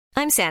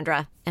I'm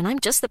Sandra, and I'm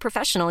just the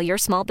professional your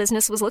small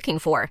business was looking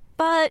for.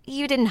 But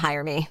you didn't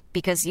hire me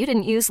because you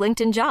didn't use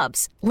LinkedIn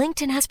Jobs.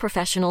 LinkedIn has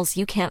professionals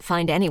you can't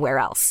find anywhere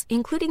else,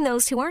 including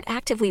those who aren't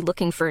actively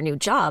looking for a new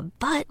job,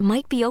 but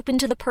might be open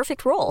to the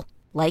perfect role,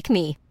 like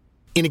me.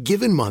 In a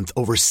given month,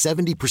 over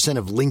 70%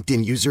 of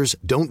LinkedIn users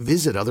don't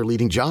visit other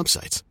leading job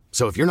sites.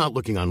 So if you're not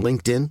looking on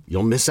LinkedIn,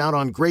 you'll miss out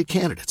on great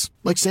candidates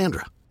like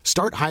Sandra.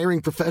 Start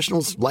hiring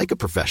professionals like a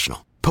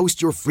professional.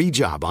 Post your free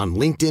job on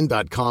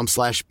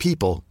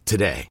linkedin.com/people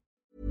today.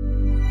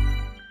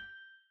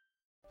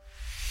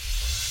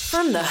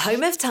 From the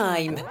home of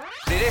time.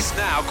 It is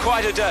now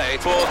quite a day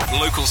for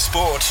local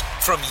sport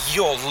from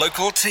your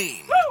local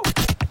team. Woo!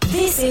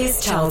 This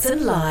is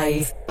Charlton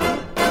Live.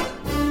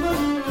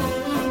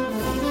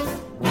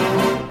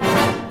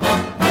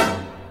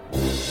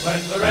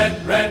 When the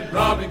red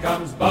robin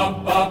comes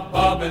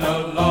bobbing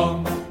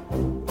along,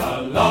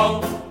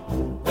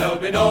 there'll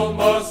be no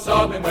more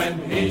sobbing when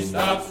he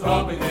starts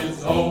throbbing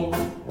his old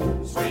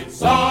sweet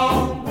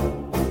song.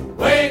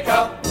 Wake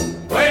up,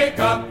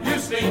 you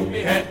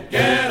sleepyhead,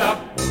 get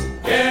up,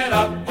 get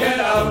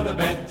out of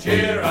bed,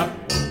 cheer up,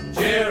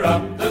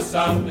 the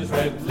sun is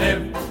red,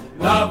 live,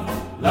 love,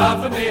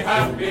 and be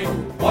happy.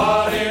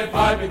 What if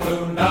I be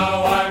blue?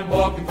 Now I'm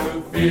walking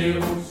through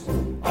fields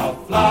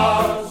of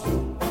flowers.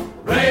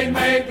 Rain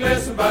may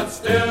glisten, but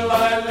still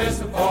I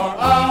listen for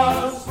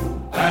hours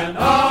and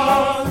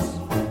hours.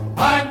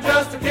 I'm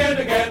just a kid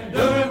again,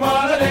 doing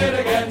what I did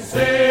again,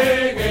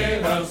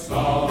 singing a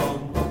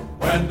song.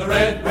 When the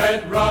red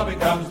robin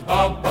comes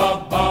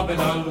bobbing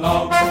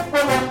along.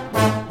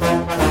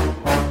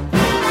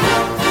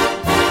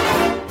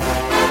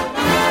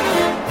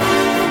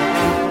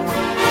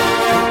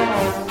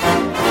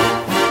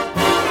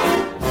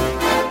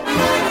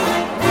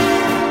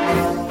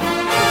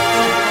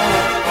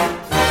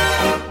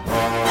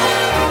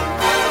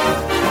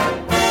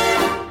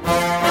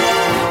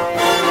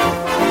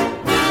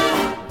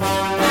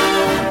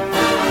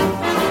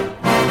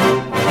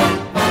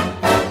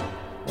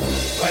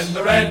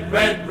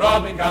 Red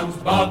robin comes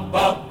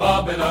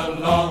bobbing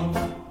along.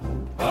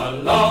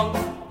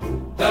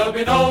 There'll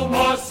be no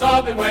more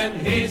sobbing when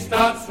he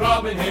starts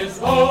throbbing his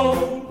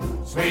whole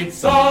sweet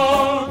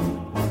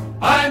song.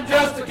 I'm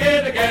just a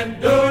kid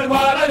again, doing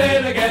what I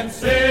did again,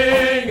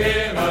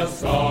 singing a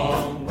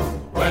song.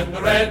 When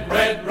the red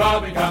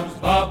robin comes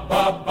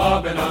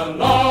bobbing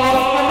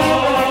along.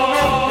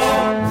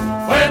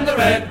 When the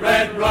red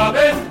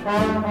robin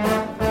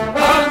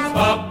comes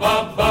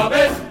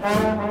bobbing.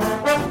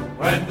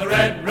 When the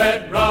red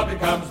robin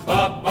comes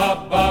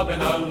bobbing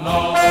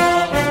along.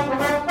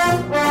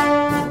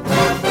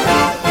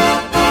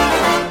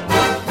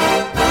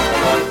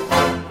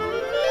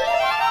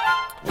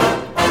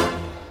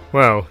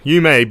 Well,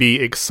 you may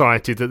be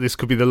excited that this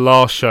could be the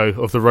last show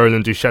of the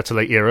Roland du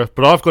Châtelet era,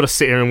 but I've got to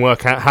sit here and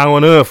work out how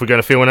on earth we're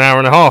going to feel an hour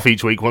and a half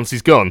each week once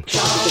he's gone.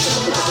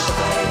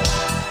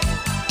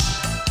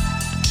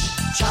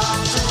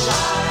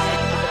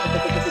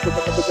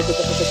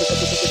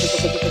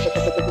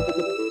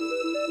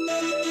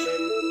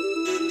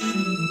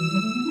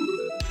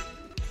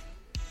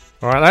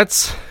 Alright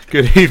lads,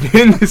 good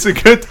evening. It's a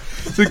good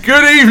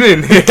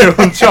evening here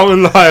on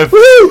Charlton Live.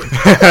 Woo!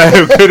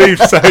 Good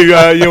evening. So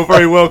you're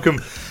very welcome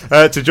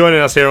to joining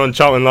us here on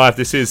Charlton Live.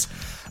 This is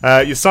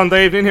your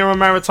Sunday evening here on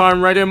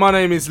Maritime Radio. My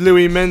name is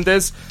Louis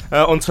Mendes.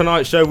 On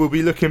tonight's show we'll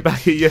be looking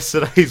back at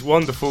yesterday's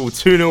wonderful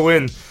 2-0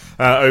 win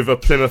over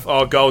Plymouth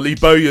Argyle, Lee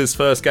Bowyer's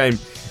first game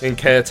in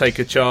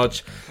caretaker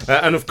charge.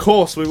 And of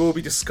course we will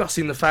be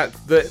discussing the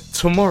fact that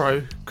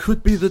tomorrow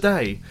could be the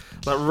day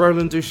that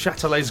Roland du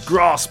Châtelet's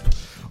grasp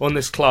on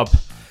this club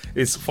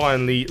is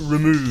finally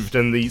removed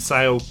and the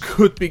sale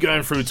could be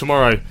going through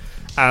tomorrow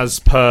as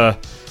per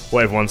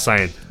what everyone's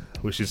saying,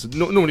 which is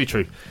normally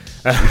true.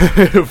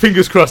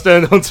 Fingers crossed.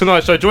 And on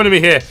tonight's show, joining me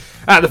here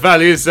at the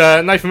Valley is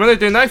Nathan. What are you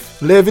doing,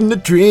 Nathan? Living the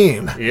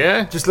dream.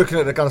 Yeah. Just looking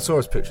at the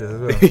Gunnosaurus pictures as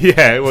well.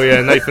 yeah,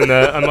 Nathan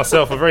and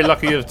myself are very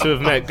lucky to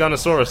have met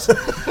Gunnosaurus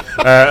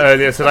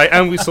earlier today,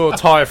 and we saw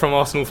Ty from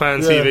Arsenal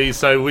Fan TV,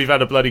 so we've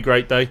had a bloody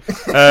great day.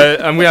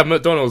 And we have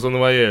McDonald's on the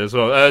way here as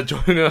well.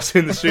 Joining us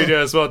in the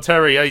studio as well,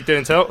 Terry. How you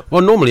doing, Tel?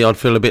 Well, normally I'd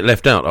feel a bit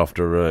left out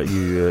after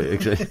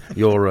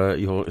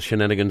your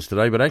shenanigans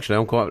today, but actually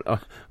I'm quite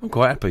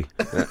happy.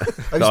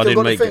 I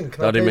didn't make it.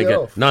 I didn't make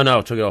it. No,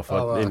 I took it off.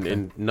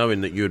 In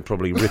knowing that you would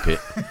probably rip it,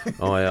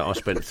 I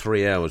spent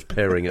 3 hours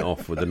paring it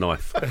off with a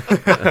knife.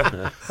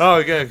 Oh,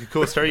 yeah, of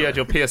course, Terry. You had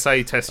your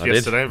PSA test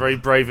yesterday. Very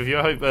brave of you.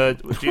 I hope.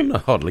 No,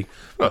 hardly.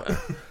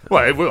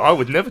 Well, I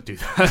would never do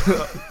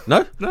that.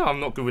 No, I'm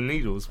not good with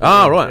needles.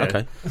 Right,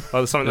 okay.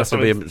 Someone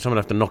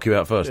have to knock you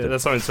out first. Yeah,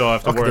 that's something I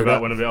have to worry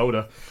about when I'm a bit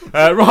older.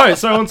 Right,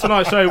 so on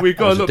tonight's show, we've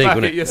got to look back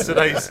at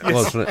yesterday's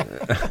wonderful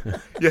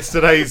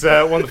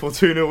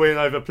 2-0 win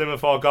over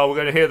Plymouth Argyle. We're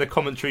going to hear the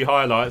commentary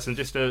highlights, and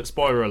just a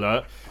spoiler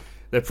alert,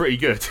 they're pretty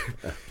good.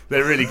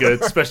 They're really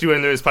good, especially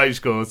when Lewis Page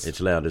scores. It's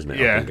loud, isn't it?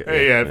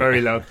 Yeah,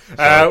 very loud.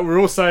 We're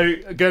also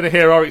going to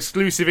hear our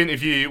exclusive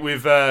interview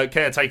with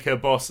caretaker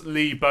boss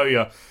Lee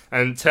Bowyer,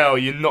 and Tell,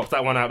 you knocked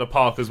that one out of the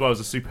park as well. As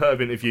a superb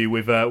interview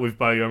with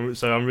Bowyer,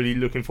 so I'm really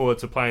looking forward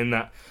to playing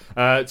that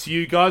to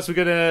you guys. We're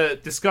going to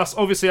discuss,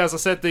 obviously, as I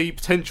said, the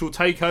potential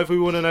takeover. We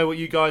want to know what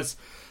you guys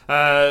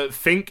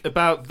think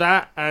about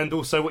that, and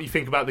also what you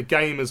think about the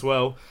game as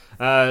well.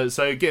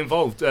 So get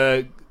involved.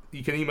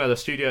 You can email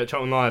us,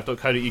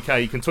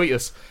 studio@charltonlive.co.uk. You can tweet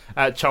us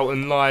at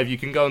Charlton Live. You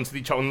can go onto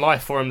the Charlton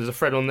Live forum. There's a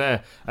thread on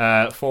there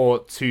for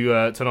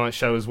tonight's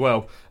show as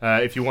well.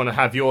 If you want to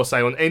have your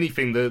say on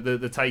anything,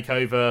 the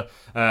takeover,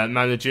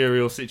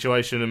 managerial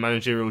situation and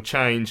managerial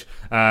change,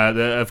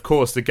 of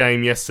course the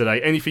game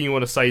yesterday. Anything you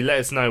want to say, let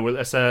us know.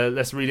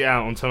 Let's read it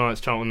out on tonight's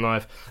Charlton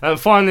Live. And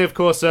finally, of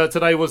course,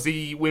 today was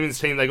the women's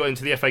team. They got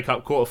into the FA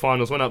Cup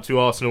quarterfinals, went up to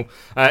Arsenal.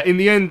 In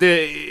the end,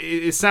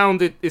 it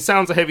sounds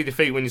a heavy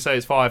defeat when you say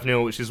it's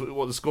 5-0, which is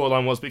what the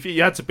scoreline was. But if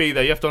you had to be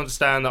there, you have to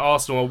understand that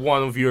Arsenal are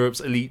one of Europe's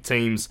elite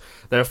teams.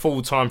 They're a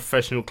full-time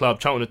professional club.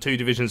 Charlton are 2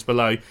 divisions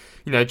below.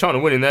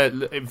 Charlton winning their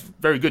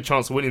very good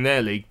chance of winning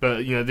their league,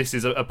 but this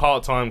is a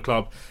part-time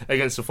club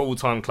against a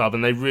full-time club,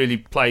 and they really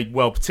played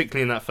well,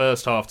 particularly in that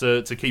first half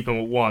to keep them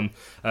at 1.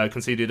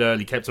 Conceded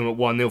early, kept them at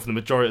 1-0 for the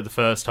majority of the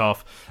first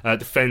half.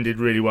 Defended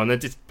really well, and they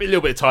did a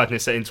little bit of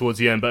tightness setting towards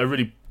the end, but a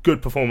really good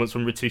performance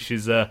from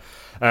Ritish's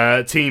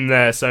team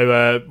there.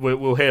 So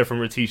we'll hear from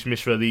Ritish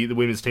Mishra, the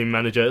women's team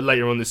manager,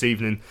 later on this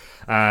evening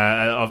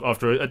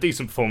after a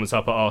decent performance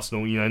up at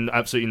Arsenal.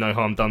 Absolutely no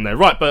harm done there.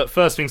 Right, but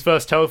first things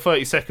first, Tell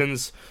 30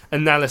 seconds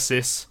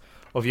analysis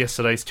of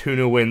yesterday's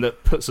 2-0 win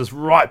that puts us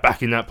right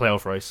back in that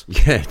playoff race.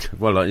 Yeah,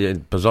 well,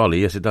 bizarrely,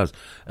 yes, it does.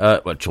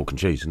 Chalk and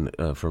cheese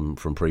from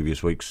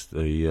previous weeks.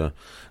 And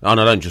I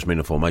don't just mean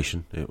the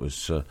formation. It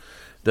was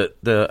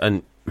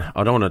and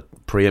I don't want to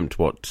preempt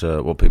what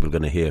people are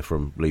going to hear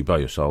from Lee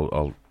Bowyer,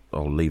 so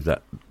I'll leave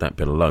that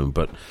bit alone.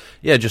 But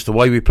yeah, just the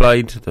way we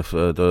played,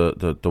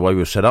 the way we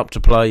were set up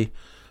to play,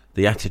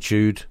 the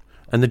attitude,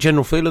 and the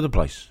general feel of the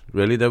place.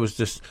 Really, there was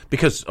just,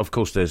 because of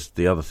course there's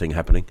the other thing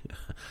happening,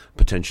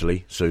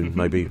 potentially soon,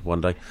 maybe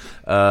one day,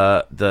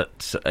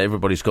 that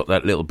everybody's got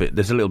that little bit.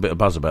 There's a little bit of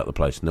buzz about the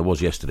place, and there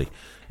was yesterday.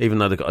 Even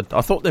though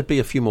I thought there'd be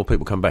a few more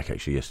people come back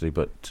actually yesterday,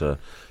 but that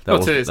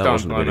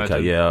wasn't really the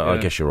case. Yeah, I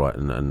guess you're right,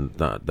 and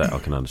that I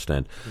can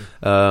understand.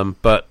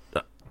 But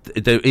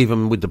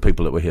even with the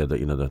people that were here,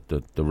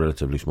 the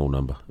relatively small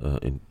number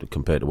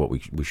compared to what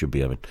we should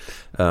be having,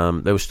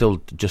 there was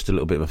still just a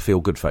little bit of a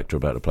feel-good factor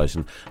about the place,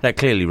 and that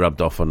clearly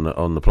rubbed off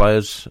on the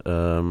players,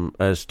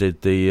 as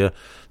did the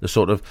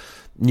sort of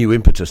new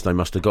impetus they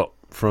must have got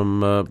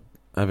from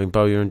having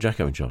Bowyer and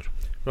Jacko in charge.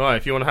 Right,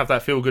 if you want to have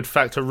that feel-good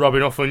factor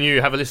rubbing off on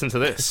you, have a listen to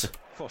this.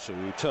 Fosu,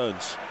 who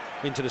turns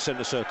into the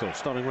centre circle,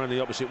 starting around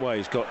the opposite way.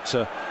 He's got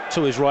to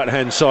his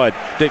right-hand side,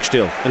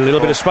 Dijksteel. A little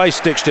bit of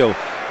space, Dijksteel.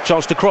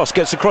 Chance to cross,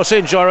 gets the cross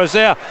in, Gyro's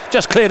there,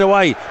 just cleared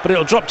away, but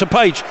it'll drop to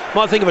Page.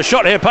 Might think of a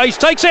shot here, Page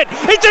takes it, into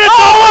the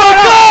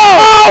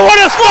goal! What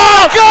a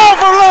start! Goal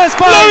from Lewis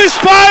Page! Lewis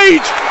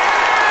Page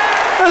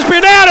has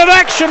been out of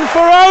action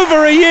for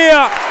over a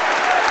year.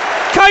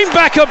 Came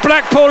back at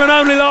Blackpool and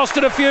only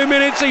lasted a few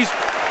minutes. He's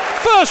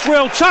first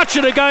real touch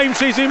of the game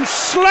sees him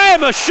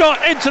slam a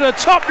shot into the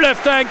top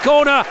left-hand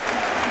corner.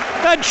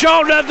 And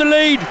Charlton have the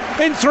lead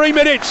in 3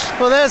 minutes.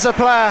 Well, there's a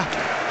player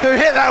who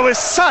hit that with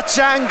such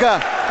anger,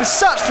 with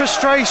such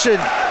frustration.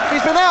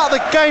 He's been out of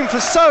the game for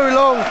so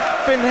long,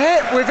 been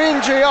hit with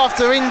injury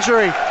after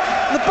injury.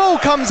 The ball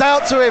comes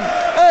out to him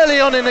early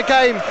on in the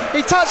game.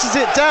 He touches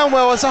it down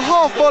well as a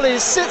half volley.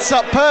 It sits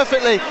up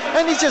perfectly,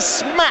 and he just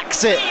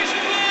smacks it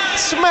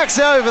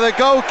over the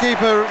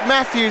goalkeeper.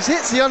 Matthews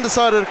hits the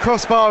underside of the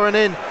crossbar and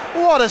in.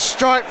 What a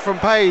strike from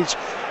Page.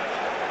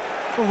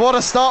 What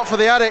a start for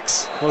the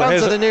Addicts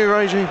under the new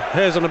regime.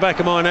 Hairs on the back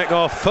of my neck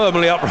are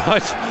firmly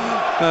upright.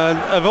 And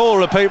of all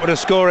the people to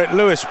score it,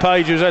 Lewis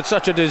Page, who's had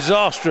such a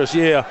disastrous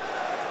year.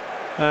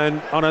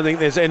 And I don't think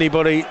there's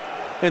anybody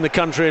in the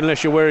country,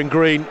 unless you're wearing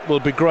green, will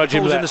begrudge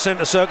him that. In the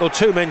centre circle,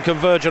 2 men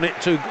converge on it,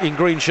 2 in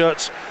green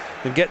shirts,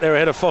 and get there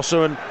ahead of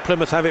Fosu, and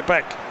Plymouth have it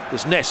back.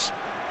 It's Ness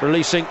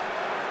releasing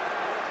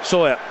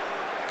Sawyer.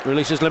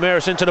 Releases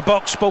Lemaris into the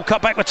box, ball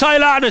cut back to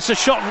Taylor, and it's a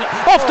shot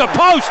off the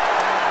post.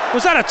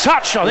 Was that a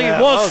touch? I think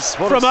it was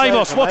from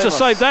Amos. What a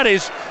save that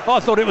is. I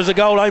thought it was a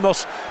goal.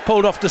 Amos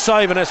pulled off the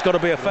save, and that's got to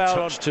be a foul.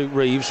 Touch to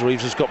Reeves.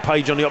 Reeves has got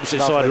Page on the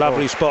opposite side.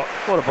 Lovely spot.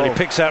 What a ball. And he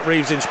picks out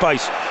Reeves in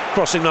space,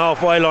 crossing the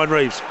halfway line.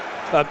 Reeves.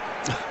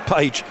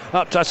 Page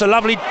up. That's a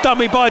lovely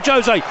dummy by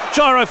Jose.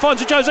 Gyro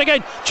finds a Jose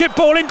again. Chip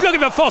ball in. Looking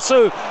for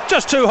Fosu.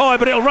 Just too high,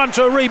 but it'll run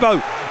to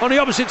Aribo on the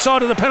opposite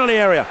side of the penalty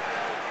area.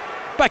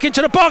 Back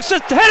into the box.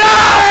 Header!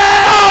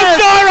 Oh,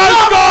 Gyro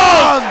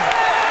scores!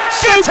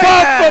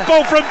 Superb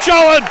football from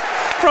Johan,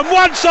 from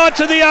one side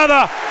to the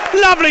other.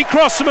 Lovely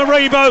cross from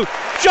Aribo.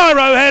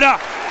 Gyro header.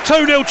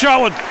 2-0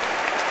 Charlton.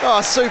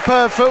 Oh,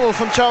 superb football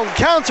from Charlton.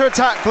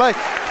 Counter-attack play.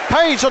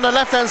 Page on the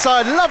left-hand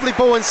side. Lovely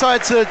ball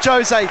inside to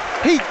Jose.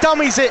 He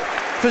dummies it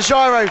for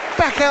Gyro,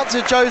 back out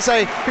to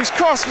Jose, whose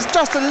cross was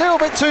just a little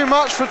bit too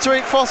much for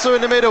Tariq Foster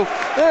in the middle.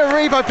 There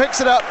Rebo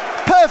picks it up,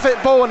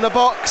 perfect ball in the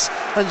box,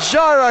 and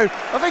Gyro,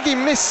 I think he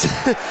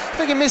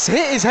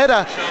mishit his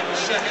header,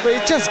 but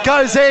he just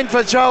goes in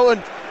for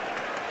Charlton.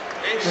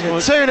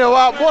 2-0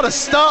 up. What a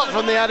start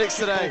from the Addicts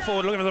today.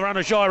 Forward, looking at the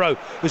runner, Gyro,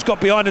 who's got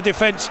behind the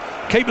defence.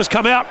 Keeper's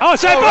come out. Oh,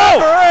 it's handball!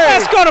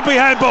 That's got to be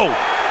handball.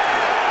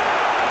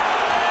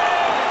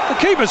 The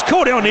keeper's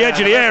caught it on the edge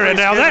of the area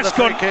now. That's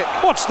got.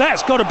 What's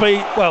that's got to be?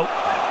 Well,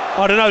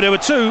 I don't know. There were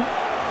 2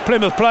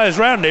 Plymouth players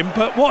round him,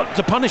 but what's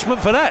the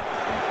punishment for that?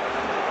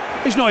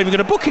 He's not even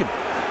going to book him.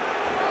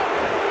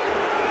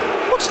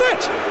 What's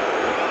that?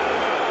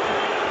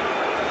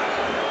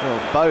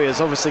 Well, Bowyer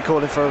is obviously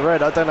calling for a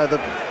red. I don't know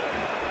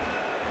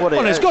what it is.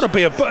 Well, there's got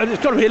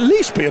to be at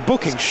least be a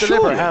booking. It's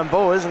deliberate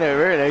handball, isn't it?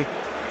 Really,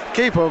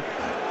 keeper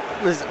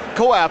was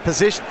caught out of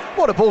position.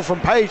 What a ball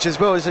from Page as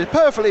well. It's a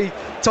perfectly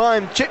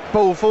timed chip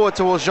ball forward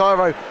towards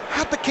Gyro.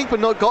 Had the keeper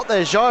not got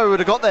there, Gyro would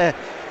have got there.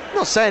 I'm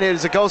not saying it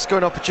was a goal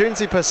scoring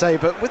opportunity per se,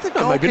 but with the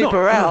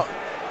goalkeeper out.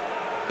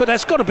 But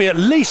that's got to be at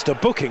least a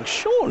booking,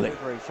 surely.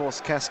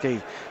 Force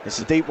Kaski. It's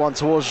a deep one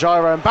towards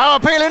Gyro, and Bauer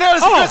peeling in.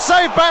 It's a good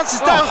save,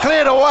 bounces down,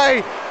 cleared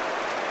away.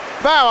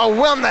 Bauer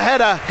won the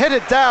header,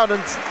 headed down,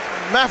 and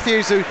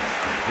Matthews,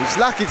 who's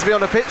lucky to be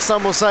on the pitch,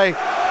 some will say,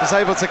 was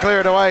able to clear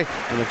it away.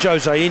 And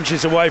Jose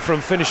inches away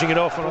from finishing it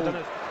off. And I don't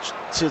know.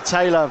 To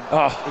Taylor,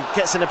 he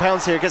gets in the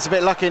pounds here, gets a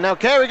bit lucky. Now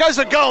Carey goes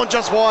for goal and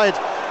just wide.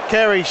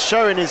 Carey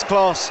showing his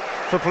class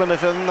for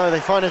Plymouth. No, they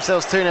find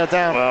themselves 2-0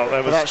 down.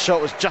 Well, that shot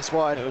was just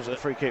wide. It was a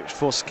free kick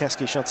for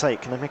Keski shall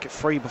take. Can they make it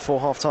free before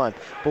half time?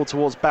 Ball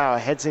towards Bauer,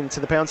 heads into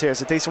the pounds here.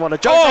 It's a decent one.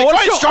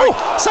 Great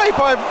strike! Saved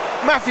by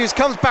Matthews,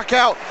 comes back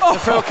out. The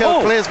Phil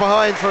Kell clears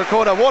behind for a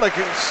corner. What a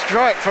good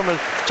strike from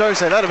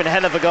Jose. That'd have been a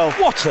hell of a goal.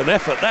 What an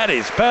effort that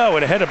is. Bauer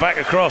with a header back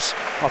across.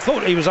 I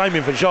thought he was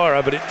aiming for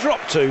Gyro, but it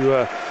dropped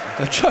to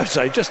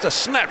Jose. Just a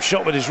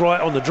snapshot with his right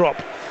on the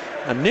drop,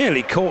 and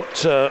nearly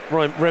caught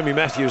Remy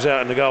Matthews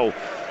out in the goal,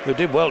 who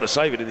did well to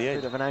save it in the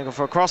end. Bit of an angle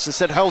for a cross,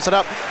 instead holds it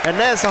up, and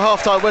there's the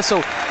half-time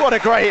whistle. What a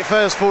great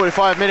first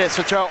 45 minutes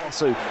for Charlton.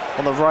 So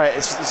on the right,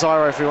 it's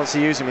Zyro if he wants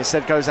to use him.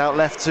 Instead goes out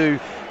left to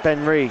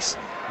Ben Reeves.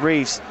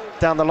 Reeves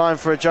down the line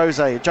for a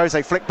Jose.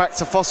 Jose flick back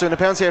to Foster in the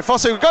penalty area.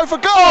 Foster will go for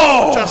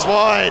goal! Just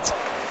wide.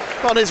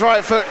 On his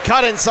right foot,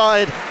 cut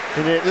inside.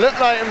 And it looked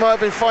like it might have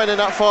been finding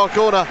that far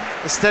corner.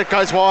 Instead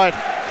goes wide.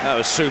 That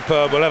was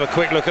superb. We'll have a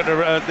quick look at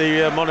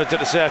the monitor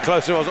to see how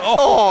close it was.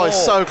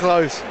 It's so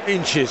close.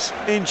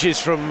 Inches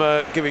from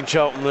giving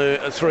Charlton the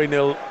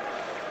 3-0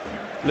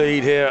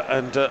 lead here.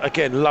 And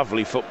again,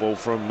 lovely football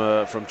from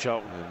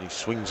Charlton. And he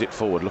swings it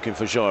forward, looking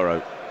for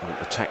Gyro.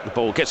 Attack the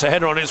ball, gets a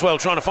header on it as well,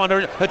 trying to find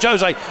a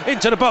Jose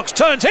into the box,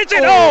 turns, hits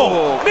it.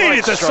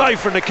 Needed to save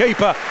from the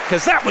keeper,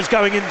 because that was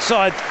going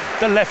inside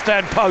the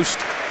left-hand post.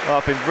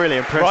 I've been really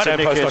impressed with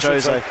Nicky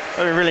Jose. I've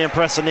been really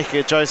impressed with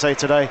Nicky Jose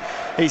today.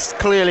 He's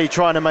clearly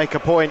trying to make a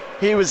point.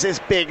 He was this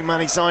big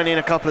money signing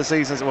a couple of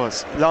seasons,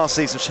 last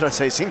season should I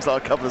say, it seems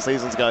like a couple of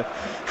seasons ago.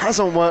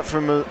 Hasn't worked for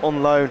him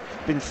on loan,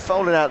 been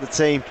folded out of the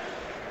team.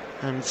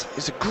 And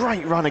it's a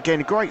great run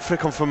again, a great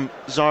flick on from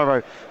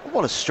Zyro.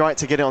 What a strike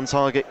to get it on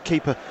target.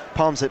 Keeper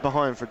palms it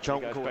behind for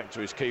Charlton. He goes back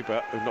to his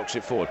keeper, who knocks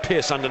it forward.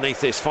 Pearce underneath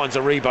this, finds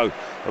Aribo.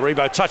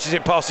 Aribo touches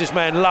it past his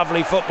man.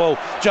 Lovely football.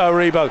 Joe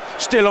Aribo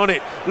still on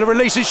it.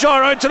 Releases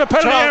Gyro into the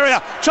penalty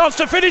area. Chance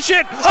to finish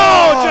it.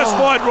 Just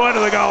wide right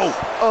of the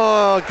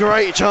goal.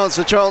 Great chance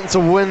for Charlton to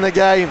win the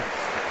game.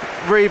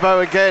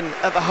 Rebo again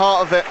at the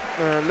heart of it.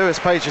 Lewis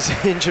Page is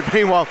injured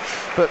meanwhile,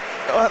 but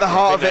at the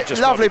heart of it,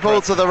 lovely ball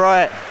to the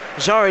right.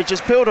 Jari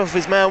just peeled off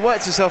his man,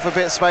 worked himself a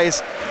bit of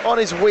space on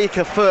his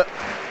weaker foot,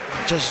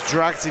 just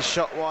dragged his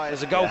shot wide.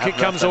 As a goal kick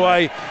comes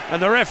away,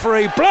 and the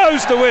referee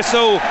blows the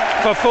whistle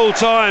for full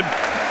time.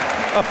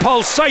 A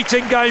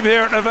pulsating game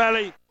here at the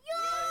Valley.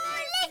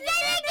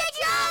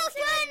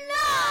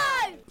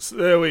 So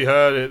there we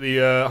heard it,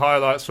 the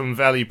highlights from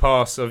Valley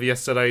Pass of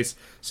yesterday's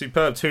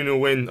superb 2-0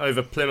 win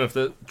over Plymouth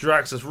that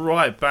drags us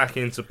right back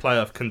into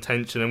playoff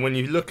contention. And when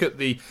you look at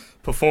the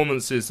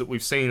performances that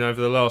we've seen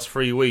over the last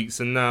 3 weeks,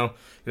 and now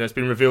it's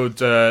been revealed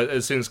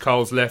since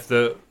Carl's left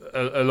that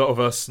a lot of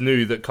us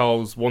knew that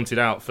Carl's wanted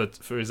out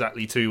for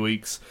exactly 2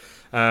 weeks,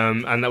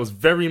 and that was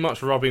very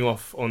much rubbing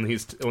off on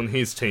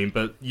his team.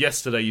 But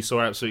yesterday you saw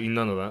absolutely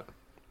none of that.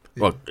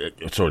 Well,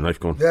 sorry, Nath,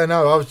 go on. Yeah,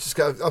 no, I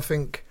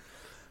think,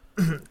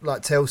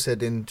 like Tel said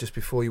just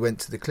before you went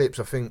to the clips,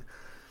 I think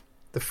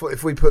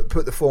if we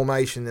put the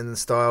formation and the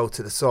style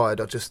to the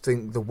side, I just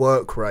think the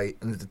work rate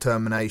and the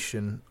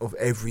determination of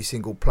every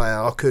single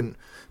player, I couldn't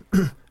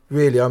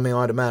really, I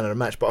had a man of the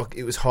match, but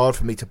it was hard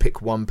for me to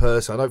pick one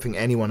person. I don't think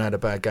anyone had a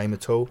bad game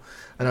at all,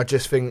 and I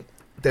just think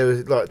there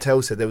was, like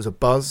Tel said, there was a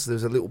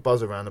little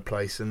buzz around the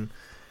place, and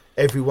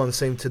everyone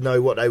seemed to know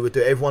what they would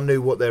do. Everyone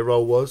knew what their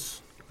role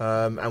was.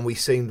 And we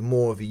seemed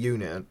more of a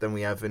unit than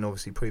we have in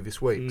obviously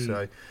previous weeks.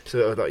 So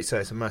like you say,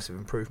 it's a massive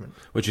improvement.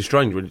 Which is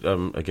strange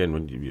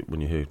when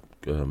you hear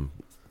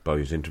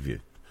Bowyer's interview,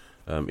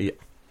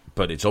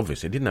 but it's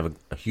obvious he didn't have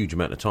a huge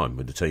amount of time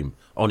with the team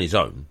on his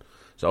own.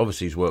 So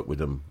obviously he's worked with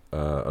them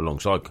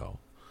alongside Carl.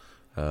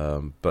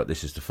 But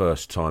this is the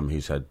first time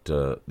he's had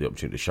the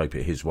opportunity to shape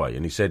it his way.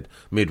 And he said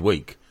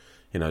midweek,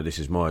 this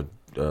is my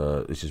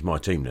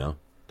team now.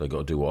 They've got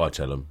to do what I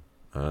tell them.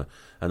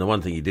 And the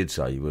one thing he did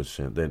say was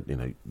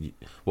that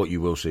what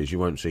you will see is you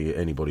won't see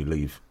anybody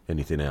leave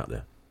anything out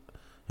there.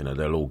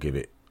 They'll all give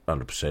it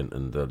 100%,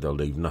 and they'll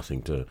leave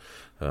nothing to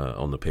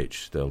on the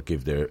pitch. They'll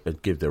give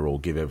their all,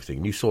 give everything.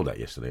 And you saw that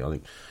yesterday. I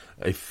think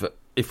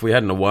if we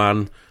hadn't have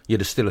won,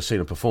 you'd have still seen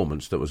a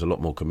performance that was a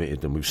lot more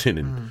committed than we've seen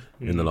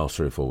in the last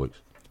 3 or 4 weeks.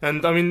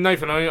 And I mean,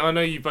 Nathan, I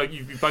know you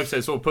both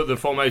said sort of put the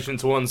formation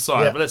to one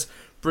side, but let's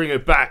bring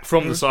it back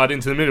from the side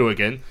into the middle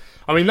again.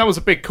 I mean, that was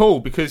a big call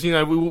because,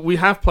 we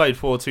have played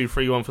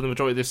 4-2-3-1 for the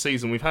majority of this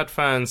season. We've had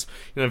fans,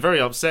 very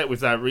upset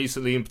with that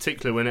recently, in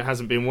particular when it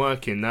hasn't been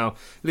working. Now,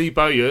 Lee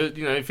Bowyer,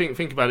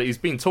 think about it, he's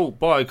been taught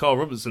by Carl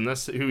Robertson.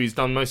 That's who he's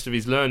done most of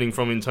his learning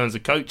from in terms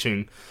of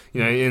coaching,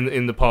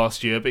 in the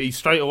past year. But he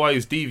straight away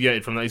has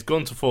deviated from that. He's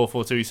gone to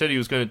 4-4-2. He said he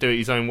was going to do it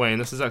his own way,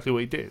 and that's exactly what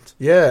he did.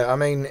 Yeah, I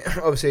mean,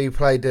 obviously he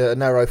played a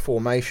narrow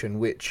formation,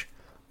 which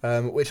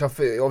I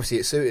feel obviously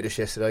it suited us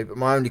yesterday, but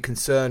my only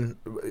concern,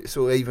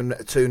 sort of even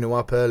 2-0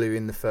 up earlier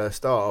in the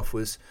first half,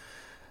 was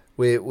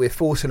we're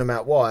forcing them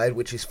out wide,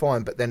 which is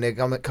fine, but then they're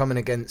coming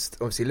against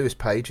obviously Lewis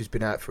Page, who's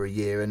been out for a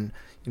year, and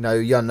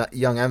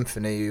young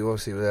Anthony, who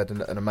obviously had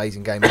an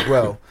amazing game as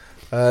well.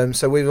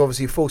 So we're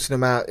obviously forcing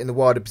them out in the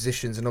wider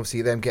positions, and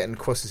obviously them getting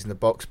crosses in the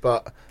box.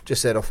 But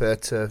just said off air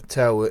to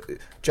tell,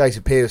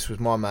 Jason Pearce was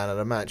my man of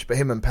the match, but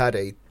him and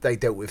Paddy, they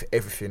dealt with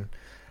everything.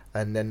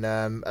 And then,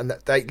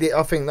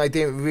 I think they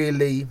didn't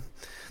really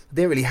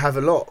have a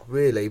lot,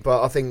 really.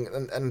 But I think,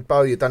 and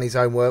Bowyer done his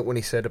own work when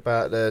he said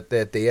about their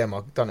DM.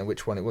 I don't know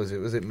which one it was.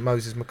 Was it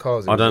Moses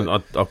McCarthy? I've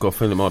got a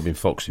feeling it might have been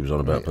Fox he was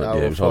on about.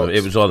 But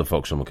it was either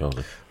Fox or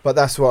McCarthy. But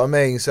that's what I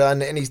mean. So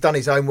and he's done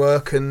his own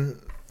work,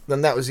 and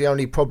then that was the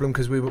only problem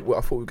because I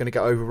thought we were going to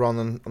get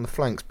overrun on the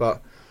flanks,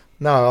 but.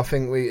 No, I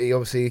think he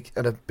obviously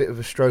had a bit of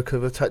a stroke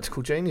of a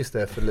tactical genius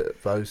there for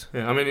those.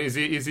 Yeah, I mean, is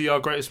he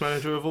our greatest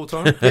manager of all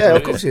time? Yeah,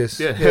 of course he is.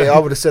 Yeah, I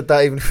would have said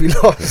that even if we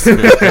lost.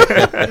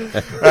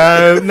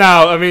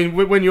 Now, I mean,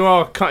 when you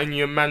are cutting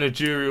your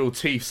managerial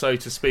teeth, so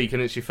to speak,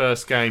 and it's your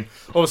first game,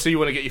 obviously you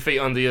want to get your feet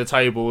under your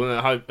table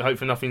and hope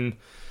for nothing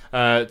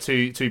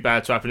too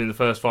bad to happen in the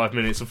first 5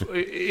 minutes.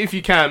 If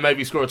you can,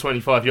 maybe score a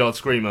 25-yard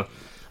screamer.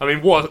 I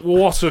mean,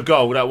 what a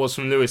goal that was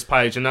from Lewis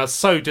Page, and I was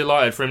so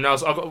delighted for him. Now,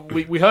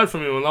 we heard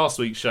from him on last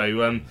week's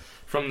show,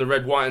 from the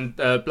Red, White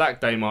and Black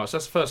Day March.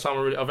 That's the first time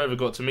I've ever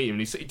got to meet him.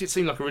 He did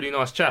seem like a really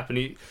nice chap, and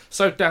he's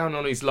so down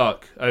on his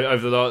luck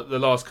over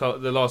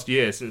the last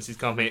year since he's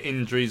come here.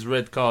 Injuries,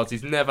 red cards.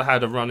 He's never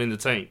had a run in the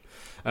team.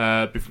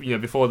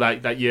 Before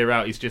that year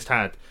out, he's just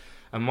had.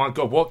 And my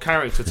God, what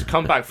character to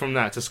come back from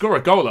that, to score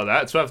a goal like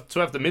that, to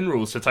have the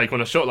minerals to take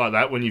on a shot like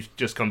that when you've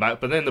just come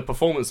back, but then the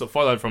performance that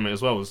followed from it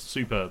as well was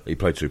superb. He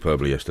played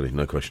superbly yesterday,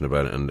 no question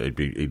about it, and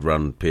he'd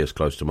run Pearce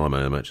close to my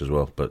man of the match as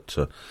well, but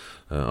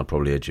I'd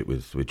probably edge it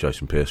with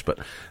Jason Pearce. But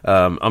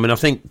I mean, I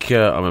think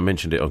I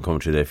mentioned it on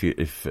commentary there.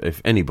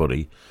 If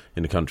anybody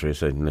in the country,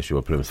 unless you're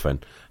a Plymouth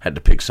fan, had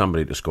to pick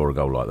somebody to score a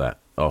goal like that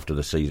after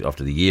the season,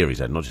 after the year he's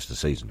had, not just the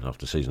season,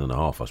 after a season and a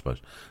half, I suppose,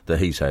 that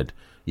he's had,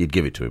 you'd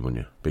give it to him,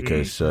 wouldn't you?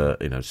 Because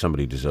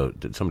somebody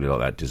like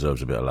that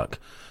deserves a bit of luck,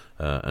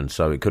 and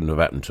so it couldn't have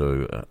happened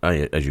to,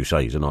 as you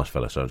say, he's a nice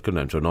fella, so it couldn't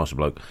happen to a nicer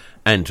bloke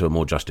and to a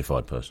more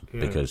justified person.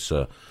 Yeah. Because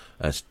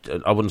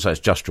I wouldn't say it's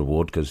just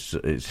reward because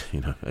it's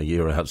a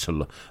year out's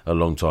a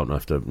long time to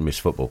have to miss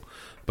football.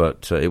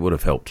 But it would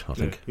have helped, I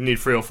think. You need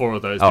 3 or 4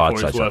 of those before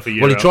it's worth a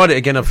year. Well, he tried it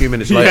again a few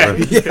minutes later,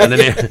 and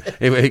then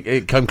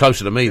it came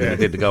closer to me than it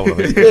did the goal. I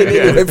think.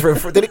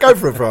 Did it go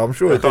for a throw? I'm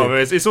sure it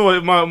did. It's all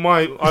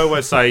I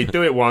always say,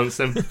 do it once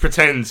and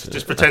pretend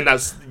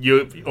that's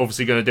you're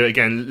obviously going to do it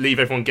again. Leave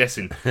everyone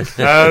guessing.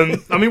 I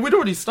mean, we'd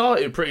already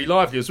started pretty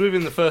lively. It was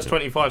within the first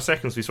 25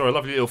 seconds we saw a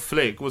lovely little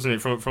flick, wasn't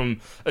it,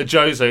 from a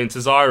Jose into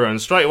Zyro,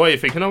 and straight away you're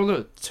thinking, oh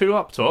look, 2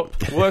 up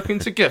top working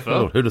together.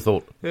 Oh, who'd have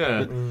thought?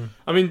 Yeah,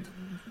 I mean.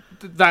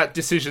 That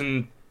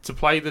decision to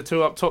play the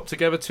 2 up top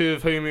together, 2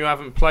 of whom who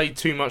haven't played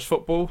too much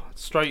football,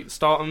 straight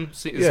start them,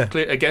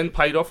 clear, again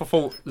paid off. I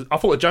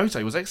thought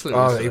Jose was excellent.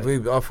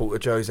 I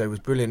thought Jose was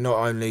brilliant, not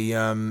only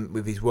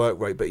with his work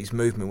rate but his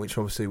movement, which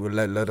obviously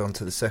led on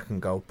to the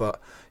second goal.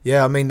 But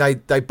yeah, I mean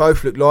they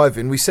both look live,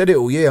 and we said it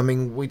all year. I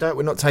mean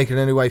we're not taking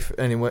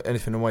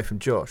anything away from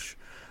Josh.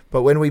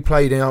 But when we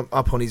played him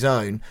up on his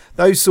own,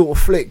 those sort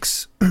of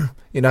flicks, that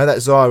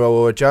Zyro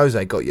or a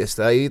Jose got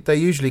yesterday, they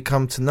usually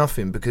come to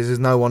nothing because there's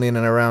no one in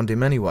and around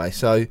him anyway.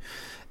 So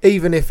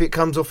even if it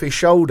comes off his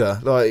shoulder,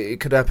 like it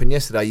could happen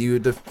yesterday, you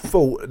would have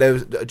thought there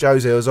was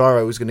Jose or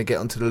Zyro was going to get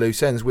onto the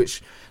loose ends,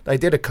 which they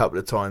did a couple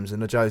of times,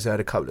 and Jose had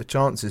a couple of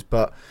chances.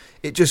 But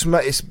it's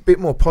a bit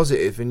more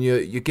positive, and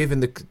you're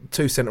giving the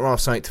 2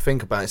 centre-halves something to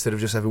think about instead of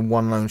just having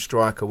one lone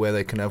striker where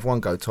they can have one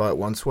go tight,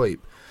 one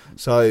sweep.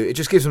 So it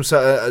just gives them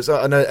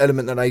an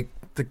element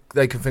that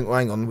they can think, well,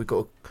 hang on, we've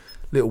got a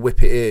little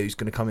whippet here who's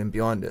going to come in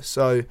behind us.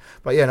 So,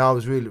 but yeah, I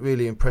was really,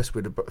 really impressed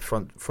with the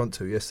front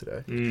 2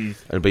 yesterday.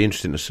 It'll be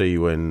interesting to see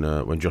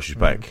when Josh is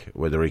back,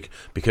 whether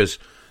because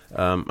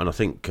And I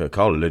think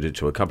Carl alluded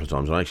to it a couple of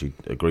times, and I actually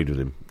agreed with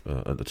him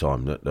at the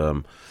time,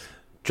 that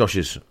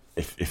Josh's,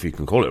 if you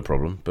can call it a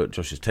problem, but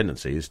Josh's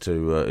tendency is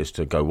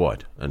to go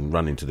wide and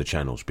run into the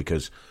channels,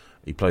 because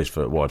he plays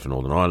wide for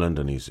Northern Ireland,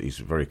 and he's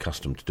very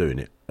accustomed to doing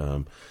it.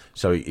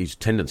 So his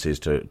tendency is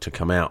to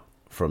come out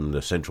from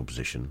the central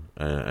position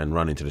and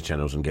run into the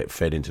channels and get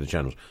fed into the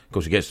channels. Of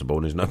course, he gets the ball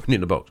and there's nobody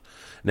in the box.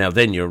 Now,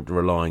 then you're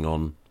relying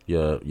on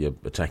your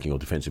attacking or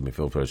defensive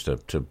midfield players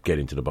to get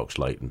into the box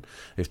late, and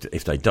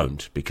if they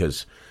don't,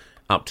 because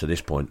up to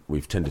this point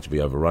we've tended to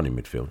be overrunning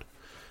midfield.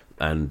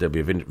 And there'll be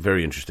a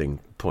very interesting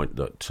point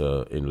that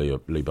in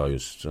Lee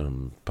Bowyer's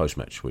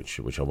post-match,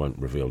 which I won't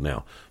reveal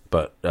now,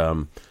 but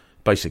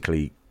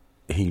basically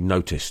he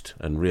noticed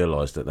and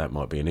realised that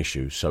might be an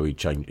issue, so he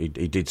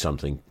did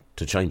something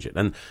to change it,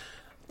 and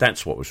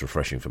that's what was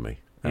refreshing for me.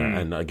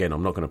 And again,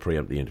 I'm not going to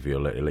preempt the interview,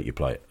 I'll let you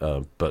play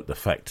it, but the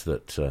fact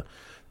that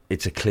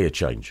it's a clear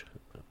change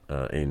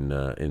in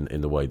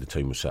the way the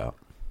team was set up.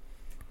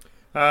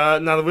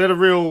 Now, we had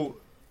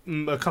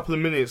a couple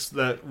of minutes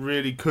that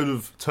really could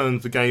have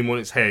turned the game on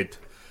its head.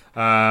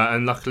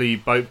 And luckily,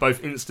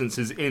 both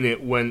instances in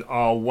it went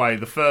our way.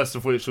 The first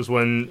of which was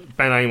when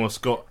Ben Amos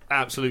got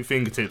absolute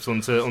fingertips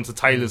onto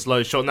Taylor's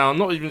low shot. Now, I'm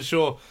not even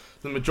sure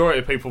the majority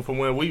of people from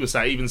where we were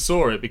sat even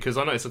saw it, because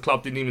I noticed the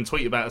club didn't even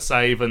tweet about a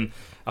save, and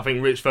I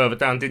think Rich further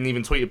down didn't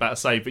even tweet about a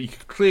save, but you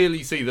could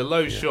clearly see the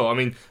low shot. I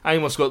mean,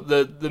 Amos got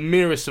the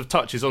merest of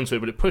touches onto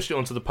it, but it pushed it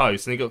onto the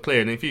post and it got clear.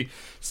 And if you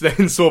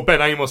then saw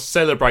Ben Amos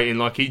celebrating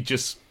like he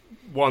just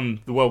won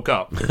the World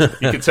Cup,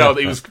 you could tell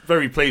that he was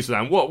very pleased with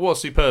that. And what a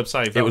superb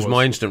save that was. It was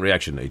my instant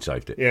reaction that he'd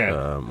saved it.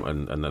 Yeah.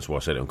 And that's why I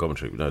said it on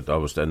commentary.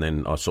 And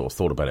then I sort of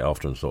thought about it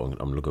after and thought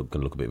I'm going to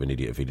look a bit of an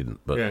idiot if he didn't.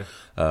 But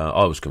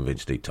I was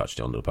convinced he touched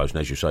it onto the post.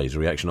 And as you say, his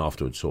reaction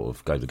afterwards sort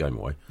of gave the game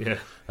away. Yeah.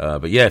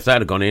 But yeah, if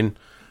that had gone in,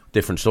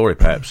 different story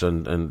perhaps.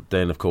 And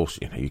then, of course,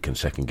 you can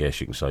second guess.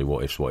 You can say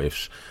what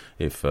ifs.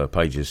 If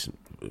Page's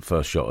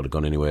first shot had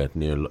gone anywhere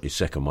near his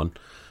second one,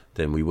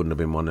 then we wouldn't have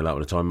been 1-0 up at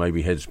the time.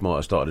 Maybe heads might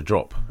have started to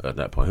drop at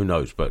that point. Who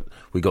knows? But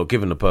we got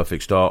given the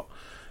perfect start.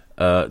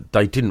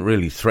 They didn't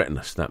really threaten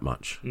us that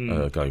much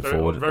going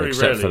forward, very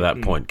except rarely. for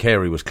that point.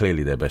 Carey was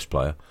clearly their best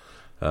player.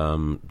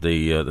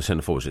 The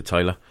centre forward was at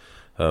Taylor.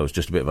 It was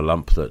just a bit of a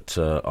lump that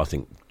I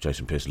think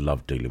Jason Pearce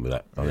loved dealing with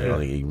that. I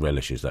think he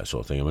relishes that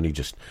sort of thing. I mean, he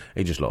just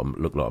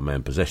looked like a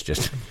man possessed.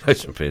 Just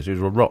Jason Pearce, he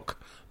was a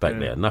rock back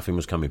there. Nothing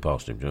was coming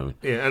past him. Do you know what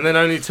I mean? Yeah, and then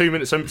only 2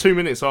 minutes. So 2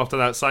 minutes after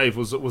that save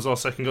was our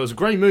second goal. It was a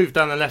great move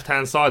down the left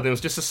hand side. And it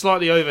was just a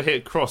slightly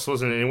overhit cross,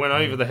 wasn't it? It went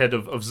over the head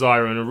of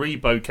Zyra, and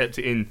Aribo kept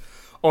it in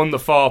on the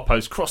far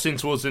post, crossing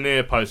towards the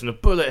near post, and a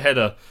bullet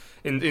header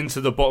into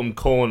the bottom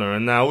corner.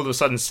 And now all of a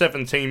sudden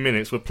 17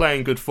 minutes, we're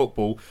playing good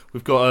football.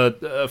 We've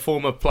got a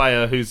former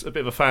player who's a bit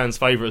of a fan's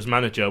favourite as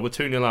manager. We're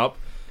 2-0 up,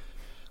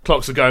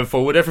 clocks are going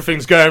forward,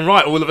 everything's going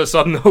right all of a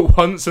sudden at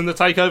once, and the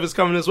takeover's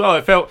coming as well.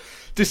 It felt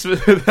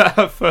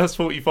that first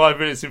 45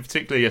 minutes in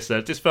particular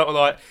yesterday, it just felt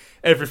like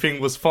everything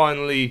was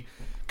finally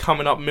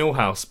coming up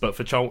Millhouse, but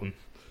for Charlton.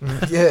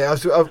 Yeah,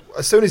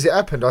 as soon as it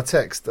happened, I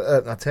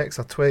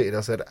tweeted,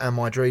 I said, "Am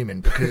I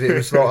dreaming?" Because it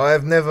was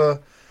like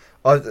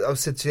I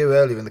said to you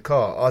earlier in the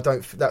car,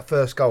 that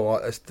first goal,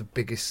 that's the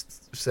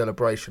biggest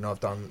celebration I've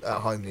done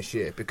at home this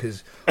year,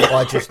 because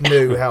I just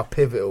knew how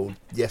pivotal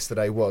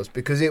yesterday was,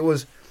 because it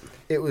was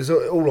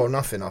all or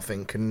nothing, I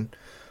think, it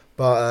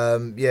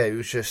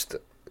was just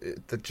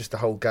the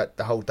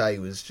whole day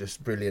was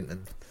just brilliant,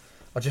 and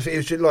it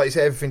was just like you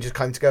said, everything just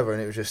came together,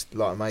 and it was just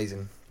like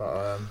amazing.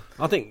 But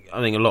I think a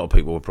lot of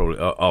people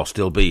are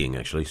still being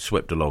actually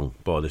swept along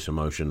by this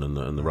emotion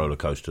and the roller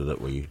coaster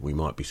that we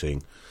might be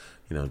seeing.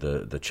 You know,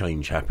 the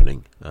change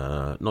happening,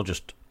 not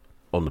just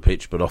on the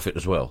pitch but off it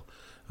as well.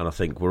 And I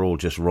think we're all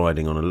just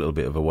riding on a little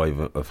bit of a wave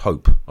of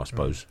hope, I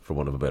suppose, for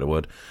want of a better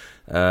word.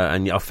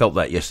 And I felt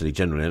that yesterday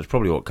generally, and it's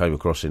probably what came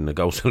across in the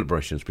goal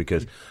celebrations,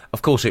 because,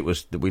 of course,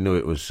 we knew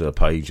it was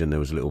Page, and there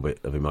was a little bit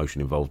of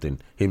emotion involved in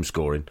him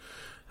scoring.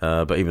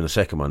 But even the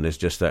second one, there's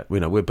just that,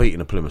 we're beating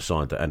a Plymouth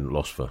side that hadn't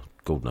lost for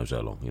God knows how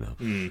long,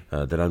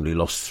 They'd only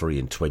lost 3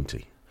 in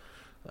 20,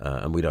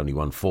 and we'd only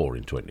won 4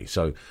 in 20.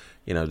 So,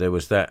 there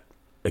was that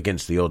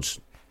against the odds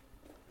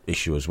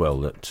issue as well,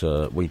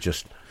 that we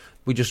just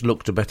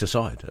looked a better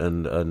side,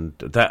 and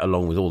that,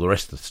 along with all the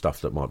rest of the stuff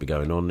that might be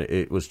going on,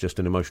 it was just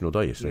an emotional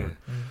day yesterday.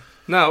 Yeah.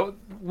 Now,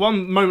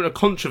 one moment of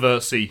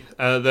controversy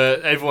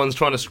that everyone's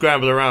trying to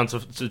scramble around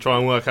to try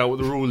and work out what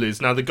the rule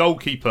is. Now, the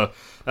goalkeeper,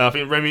 I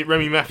think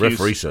Remy Matthews...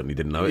 Referee certainly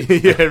didn't know it.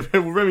 Yeah,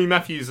 Remy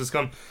Matthews has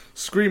come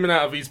screaming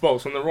out of his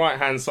box on the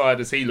right-hand side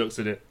as he looks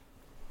at it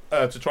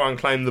to try and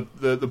claim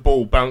the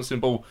ball, bouncing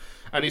ball.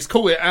 And he's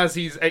called it as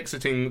he's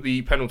exiting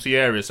the penalty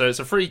area. So it's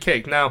a free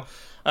kick. Now,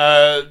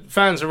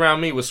 fans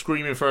around me were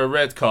screaming for a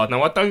red card.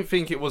 Now, I don't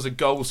think it was a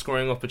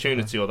goal-scoring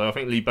opportunity, although I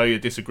think Lee Bowyer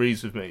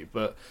disagrees with me.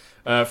 But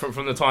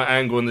from the tight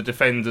angle and the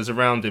defenders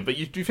around him. But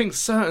you do think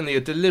certainly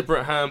a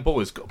deliberate handball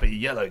has got to be a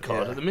yellow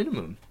card at the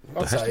minimum?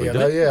 I'd say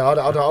yellow, yeah.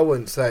 I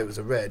wouldn't say it was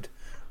a red.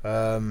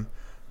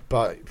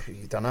 But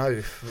you don't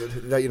know.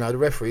 The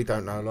referee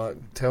don't know, like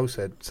Tell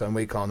said, so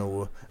we can't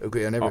all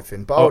agree on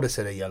everything. But I would have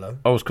said a yellow.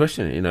 I was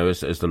questioning, as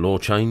the law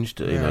changed,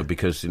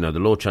 because, the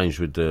law changed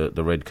with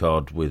the red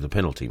card with the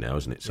penalty now,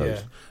 isn't it? So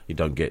you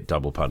don't get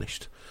double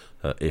punished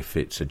if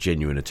it's a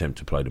genuine attempt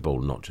to play the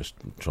ball, not just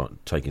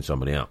taking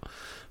somebody out.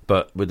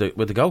 But with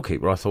the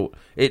goalkeeper, I thought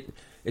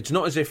it's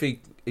not as if he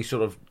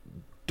sort of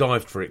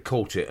dived for it,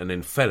 caught it, and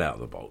then fell out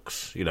of the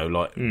box,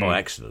 by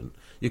accident.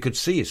 You could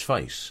see his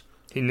face.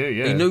 He knew,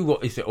 yeah. He knew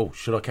what he thought. Oh,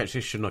 should I catch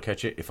this? Shouldn't I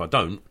catch it? If I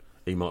don't,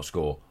 he might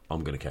score.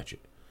 I'm going to catch it.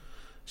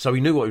 So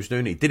he knew what he was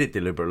doing. He did it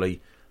deliberately.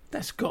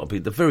 That's got to be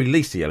the very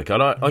least a yellow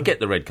card. I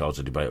get the red card's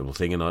a debatable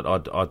thing, and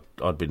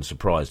I'd been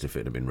surprised if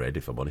it had been red,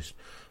 if I'm honest.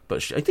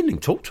 But he didn't even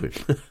talk to him.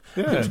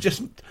 Yeah. It was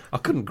just, I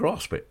couldn't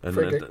grasp it. I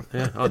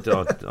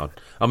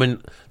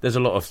mean, there's a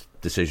lot of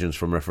decisions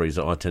from referees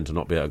that I tend to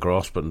not be able to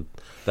grasp, and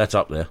that's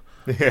up there.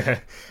 Yeah.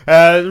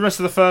 The rest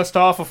of the first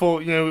half, I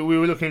thought, we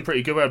were looking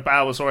pretty good. We had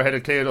Bauer saw a header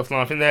cleared off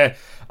line. I think there,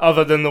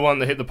 other than the one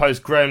that hit the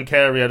post, Graham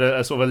Carey had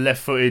a sort of a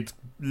left-footed,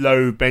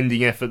 low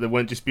bending effort that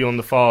went just beyond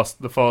the far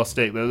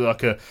stick. That was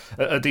like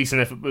a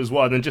decent effort, but was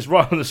wide. And just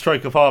right on the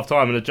stroke of half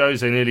time, and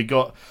Jose nearly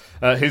got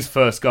his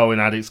first goal in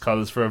Addicks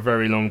colours for a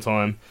very long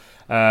time.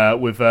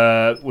 With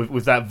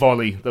that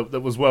volley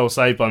that was well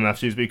saved by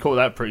Matthews, but he caught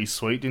that pretty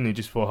sweet, didn't he,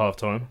 just before half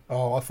time?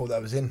 Oh, I thought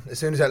that was in. As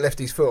soon as that left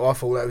his foot, I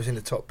thought that was in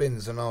the top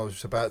bins, and I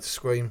was about to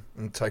scream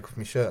and take off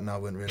my shirt. No, I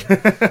wouldn't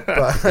really.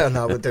 But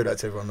no, I wouldn't do that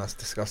to everyone. That's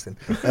disgusting.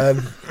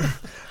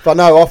 But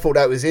no, I thought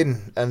that was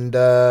in, and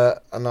I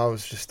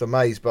was just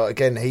amazed. But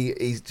again,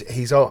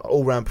 his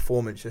all-round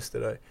performance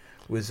yesterday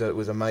was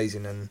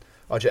amazing, and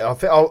I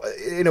felt,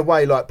 in a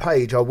way, like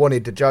Page, I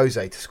wanted the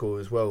Jose to score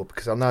as well,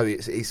 because I know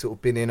he's sort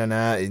of been in and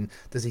out, and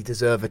does he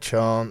deserve a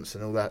chance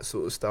and all that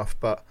sort of stuff.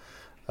 But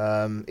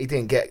he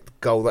didn't get the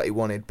goal that he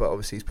wanted, but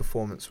obviously his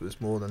performance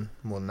was more than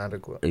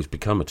adequate. He's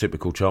become a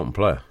typical Charlton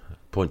player,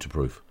 point to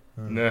proof.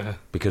 Yeah.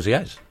 Because he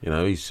has.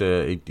 He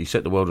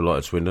set the world alight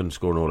at Swindon,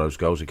 scoring all those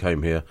goals. He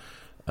came here,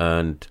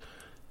 and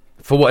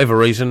for whatever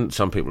reason,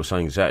 some people are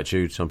saying it's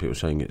attitude. Some people are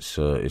saying it's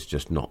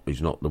just not.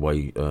 He's not the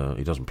way.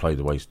 He doesn't play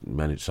the way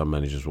some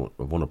managers want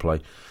to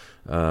play.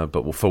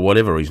 But for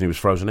whatever reason, he was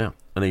frozen out.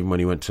 And even when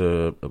he went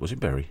to, was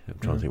it Bury? I'm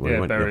trying to think where he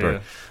went.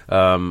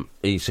 Bury.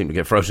 He seemed to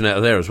get frozen out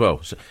of there as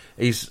well. So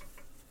he's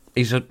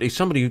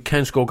somebody who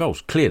can score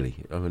goals, clearly.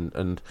 I mean,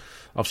 and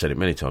I've said it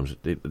many times.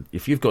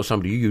 If you've got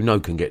somebody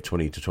can get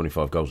 20 to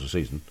 25 goals a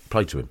season,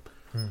 play to him.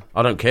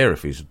 I don't care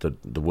if he's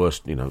the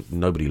worst.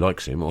 Nobody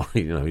likes him, or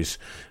he's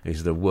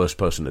the worst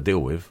person to deal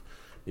with.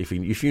 If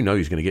you know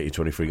he's going to get you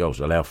 23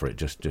 goals, allow for it.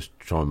 Just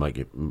try and make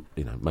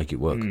it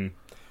work.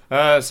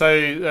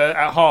 So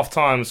at half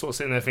time, sort of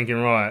sitting there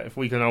thinking, right, if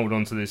we can hold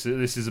on to this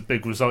is a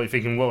big result. You're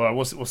thinking, well,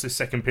 what's this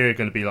second period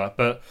going to be like?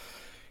 But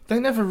I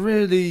never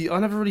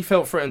really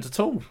felt threatened at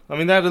all. I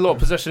mean, they had a lot of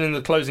possession in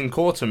the closing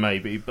quarter,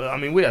 maybe, but I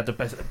mean, we had the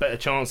better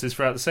chances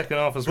throughout the second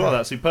half as well.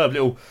 That superb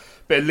little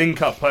bit of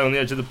link-up play on the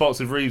edge of the box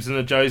with Reeves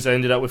and Jose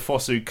ended up with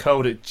Fosu,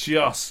 curled it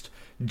just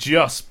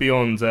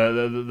beyond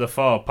the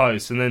far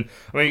post. And then,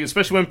 I mean,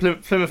 especially when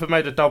Plymouth have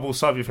made a double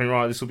sub, you think,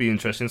 right, this will be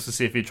interesting to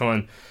see if he try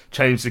and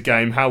change the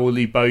game. How will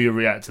Lee Bowyer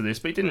react to this?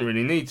 But he didn't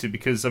really need to,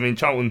 because, I mean,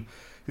 Charlton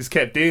has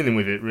kept dealing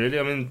with it, really.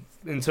 I mean,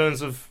 in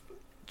terms of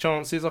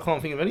chances, I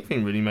can't think of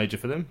anything really major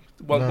for them.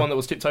 One that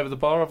was tipped over the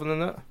bar, other than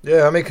that.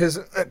 Yeah, I mean, because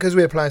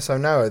we were playing so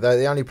narrow,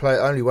 the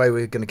only way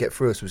we were going to get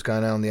through us was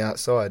going out on the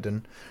outside.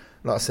 And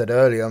like I said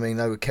earlier, I mean,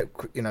 they were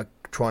kept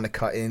trying to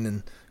cut in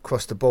and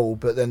cross the ball,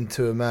 but then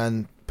to a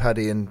man,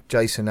 Paddy and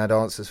Jason had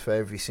answers for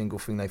every single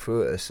thing they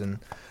threw at us, and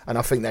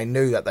I think they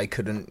knew that they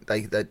couldn't.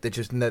 They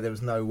just there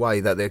was no way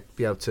that they'd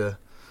be able to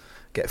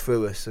get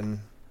through us,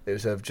 and it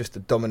was just a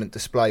dominant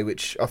display,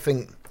 which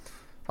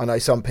I know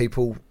some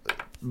people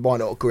might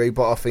not agree,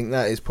 but I think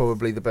that is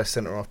probably the best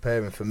centre half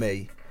pairing for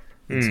me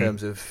in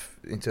terms of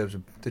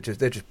they're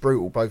just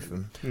brutal, both of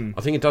them.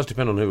 I think it does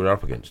depend on who we're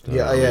up against.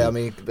 I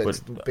mean, that's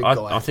a big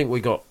guy. I think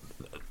we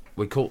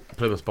caught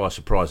Plymouth by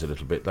surprise a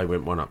little bit. They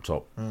went one up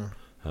top, and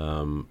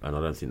I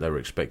don't think they were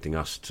expecting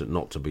us to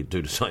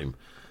do the same.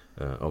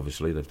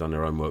 Obviously, they've done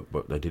their own work,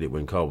 but they did it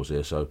when Carl was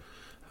there, so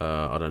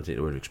I don't think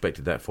they would have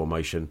expected that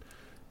formation.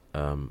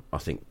 I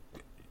think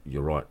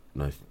you're right.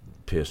 No,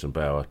 Pearce and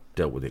Bauer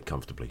dealt with it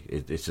comfortably.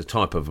 It's a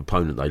type of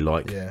opponent they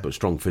like, but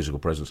strong physical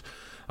presence.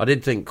 I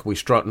did think we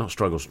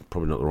struggles,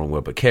 probably not the wrong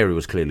word, but Carey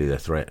was clearly their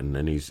threat,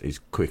 and he's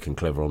quick and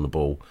clever on the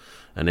ball,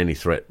 and any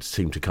threat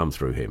seemed to come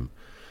through him.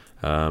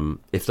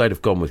 If they'd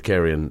have gone with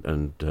Carey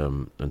and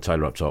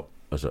Taylor up top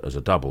as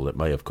a double, that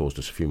may have caused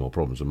us a few more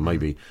problems, and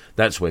maybe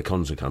that's where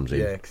Konza comes in.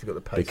 Yeah,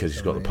 because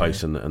he's got the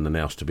pace and the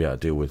nous to be able to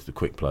deal with the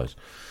quick players.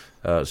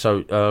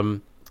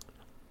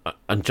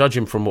 And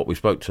judging from what we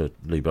spoke to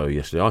Lee Bowyer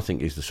yesterday, I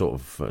think he's the sort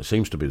of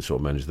seems to be the sort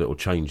of manager that will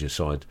change his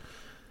side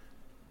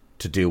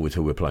to deal with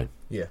who we're playing.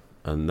 Yeah,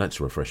 and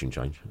that's a refreshing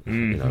change.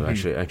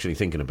 Actually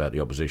thinking about the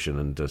opposition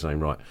and saying,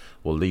 right,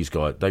 well, these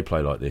guys, they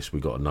play like this.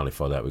 We've got to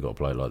nullify that. We've got to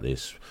play it like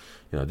this.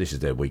 This is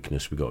their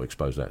weakness. We've got to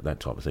expose that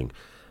type of thing.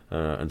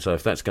 And so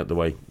if that's got the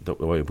way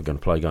we're going to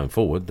play going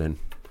forward, then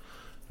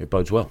it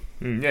bodes well.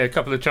 Yeah, a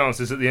couple of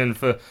chances at the end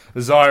for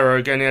Zyra.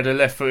 Again, he had a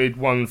left-footed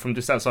one from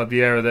just outside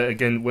the area that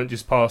again went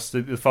just past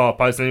the far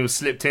post, and he was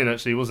slipped in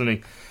actually, wasn't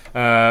he?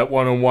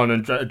 One-on-one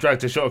and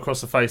dragged a shot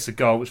across the face of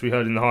goal, which we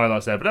heard in the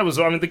highlights there. But that was,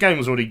 I mean, the game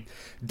was already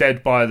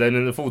dead by then,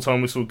 and the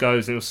full-time whistle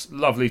goes, and it was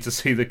lovely to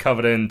see the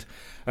covered end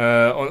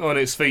on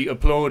its feet,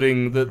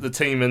 applauding the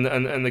team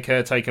and the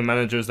caretaker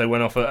manager as they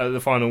went off at the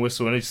final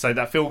whistle. And as you say,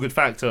 that feel-good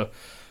factor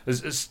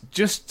is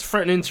just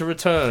threatening to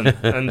return,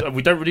 and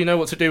we don't really know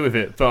what to do with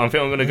it. But I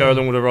think I'm going to go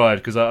along with the ride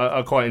because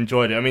I quite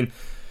enjoyed it. I mean,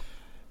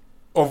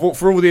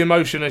 for all the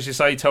emotion, as you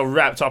say, Tel,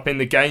 wrapped up in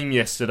the game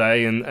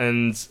yesterday, and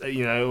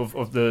you know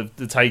of the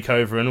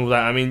takeover and all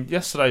that. I mean,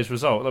 yesterday's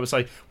result, I would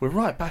say we're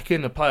right back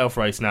in the playoff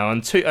race now.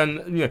 And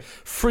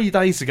 3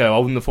 days ago, I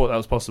wouldn't have thought that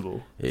was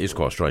possible. It is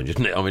quite strange,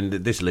 isn't it? I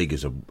mean, this league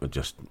is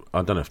just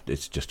I don't know if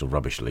it's just a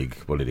rubbish league.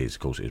 Well, it is,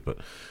 of course it is, but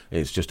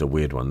it's just a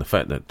weird one. The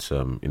fact that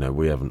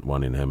we haven't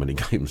won in how many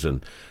games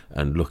and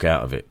look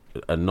out of it,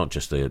 and not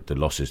just the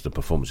losses, the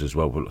performances as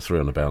well, but 3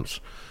 on the bounce.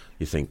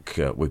 You think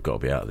we've got to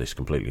be out of this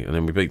completely, and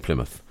then we beat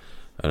Plymouth,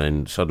 and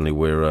then suddenly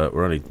we're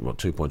only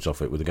 2 points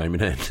off it with the game in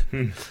hand,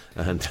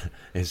 and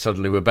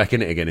suddenly we're back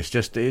in it again. It's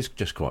just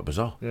quite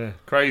bizarre. Yeah,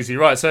 crazy.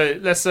 Right, so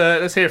let's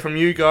hear from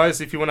you guys.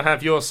 If you want to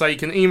have your say, you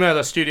can email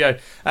us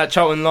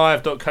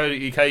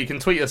studio@charltonlive.co.uk. You can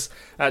tweet us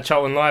at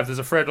Charlton Live. There's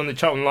a thread on the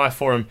Charlton Live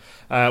forum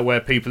where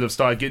people have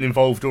started getting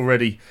involved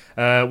already.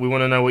 We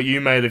want to know what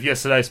you made of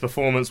yesterday's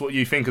performance, what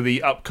you think of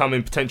the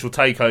upcoming potential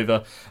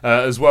takeover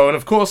as well. And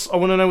of course, I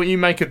want to know what you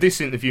make of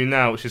this interview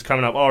now, which is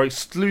coming up. Our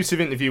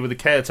exclusive interview with the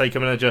caretaker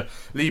manager,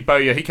 Lee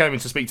Bowyer. He came in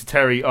to speak to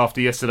Terry after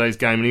yesterday's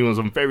game, and he was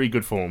on very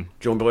good form.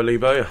 Joined by Lee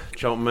Bowyer,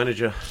 Charlton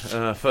manager.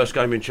 First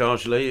game in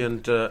charge, Lee,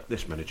 and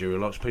this managerial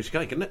likes a piece of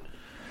cake, isn't it?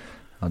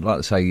 I'd like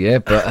to say yeah,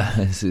 but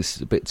it's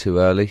a bit too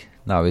early.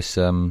 No, it's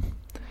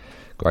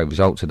great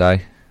result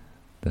today.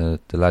 The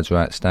lads were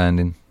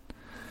outstanding.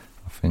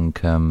 I think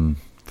from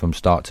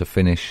start to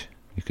finish,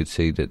 you could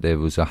see that there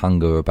was a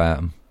hunger about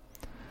them,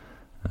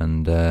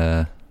 and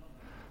yeah,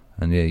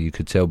 you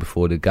could tell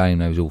before the game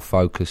they was all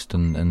focused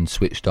and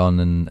switched on,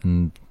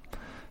 and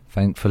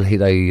thankfully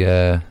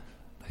they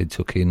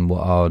took in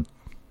what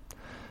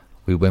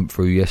we went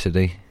through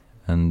yesterday,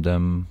 and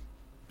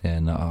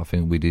I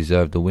think we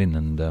deserved the win,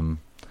 and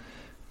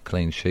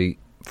clean sheet,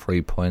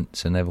 3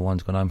 points, and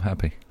everyone's gone home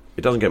happy.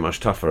 It doesn't get much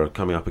tougher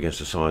coming up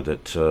against a side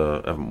that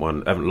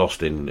haven't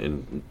lost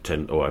in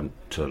 10, or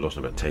haven't lost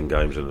in about 10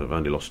 games, and have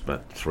only lost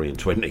about 3 in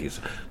 20.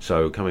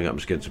 So coming up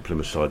against a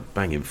Plymouth side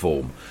bang in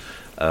form,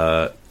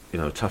 a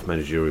tough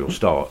managerial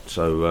start.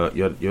 So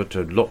you had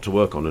a lot to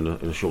work on in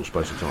a short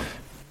space of time.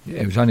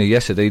 Yeah, it was only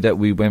yesterday that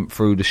we went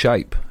through the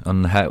shape,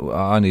 and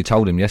I only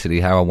told him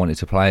yesterday how I wanted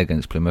to play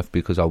against Plymouth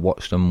because I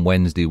watched them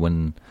Wednesday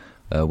or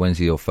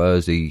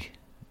Thursday.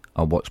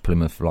 I watched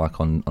Plymouth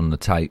on the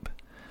tape.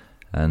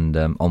 And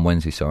on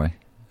Wednesday, sorry,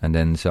 and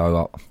then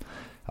so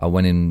I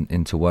went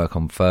into work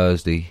on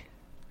Thursday,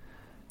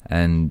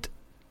 and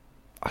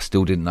I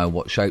still didn't know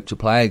what shape to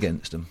play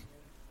against them.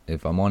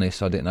 If I'm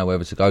honest, I didn't know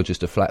whether to go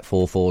just a flat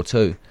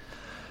 4-4-2.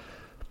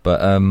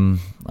 But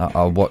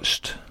I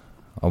watched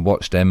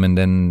them, and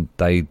then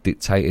they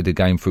dictated the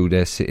game through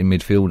their sitting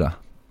midfielder,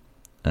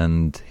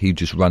 and he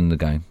just run the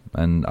game,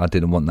 and I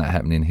didn't want that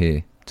happening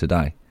here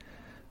today,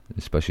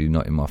 especially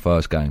not in my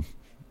first game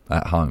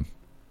at home.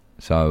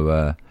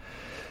 So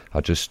I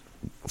just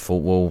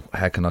thought, well,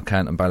 how can I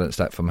counterbalance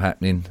that from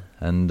happening?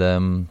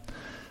 And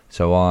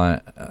so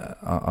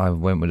I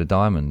went with a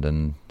diamond,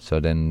 and so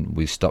then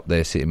we stopped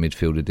their sitting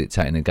midfielder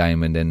dictating the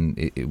game, and then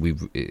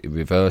it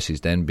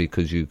reverses then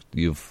because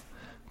you've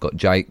got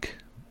Jake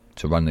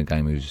to run the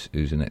game,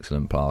 who's an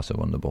excellent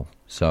passer on the ball.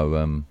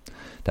 So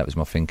that was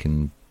my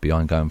thinking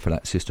behind going for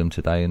that system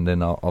today, and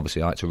then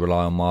obviously I had to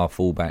rely on my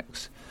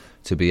fullbacks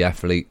to be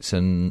athletes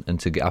and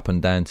to get up and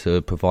down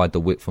to provide the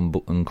width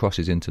and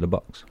crosses into the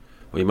box.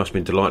 Well, you must have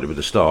been delighted with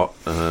the start.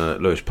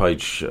 Lewis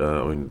Page,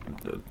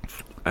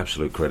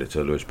 absolute credit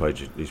to Lewis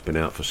Page. He's been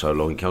out for so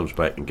long. He comes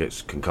back and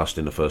gets concussed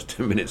in the first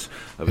 10 minutes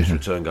of his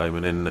return game,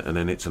 and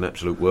then it's an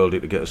absolute worldie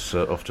to get us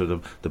off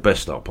to the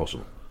best start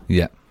possible.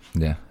 Yeah.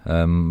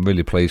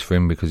 Really pleased for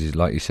him because,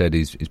 like you said,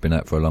 he's been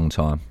out for a long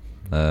time.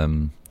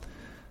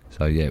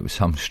 So yeah, it was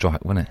some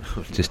strike, wasn't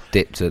it? Just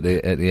dipped at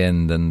the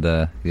end, and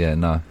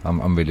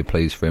I'm really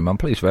pleased for him. I'm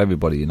pleased for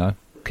everybody,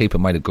 Keeper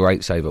made a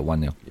great save at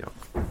 1-0. Yeah.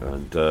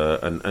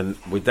 And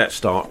with that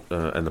start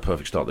and the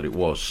perfect start that it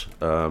was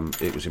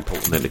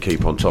important then to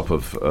keep on top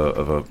of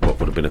what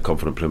would have been a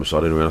confident Plymouth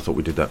side anyway. And I thought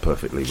we did that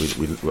perfectly.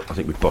 I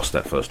think we bossed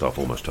that first half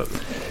almost totally.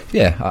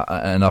 Yeah,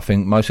 and I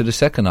think most of the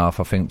second half,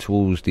 I think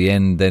towards the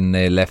end, then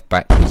their left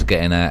back was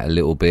getting out a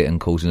little bit and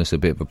causing us a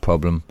bit of a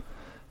problem,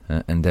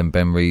 and then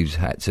Ben Reeves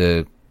had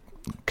to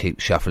keep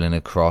shuffling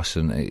across,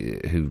 and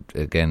who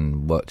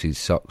again worked his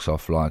socks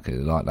off like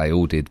they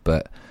all did,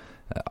 but.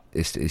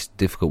 It's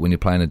difficult when you're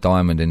playing a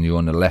diamond and you're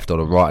on the left or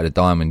the right of the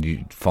diamond.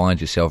 You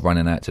find yourself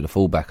running out to the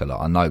fullback a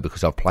lot. I know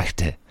because I've played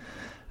there.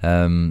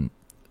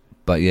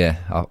 But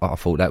yeah, I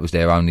thought that was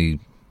their only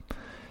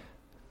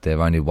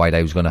way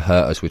they was going to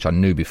hurt us, which I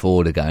knew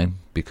before the game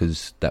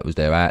because that was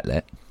their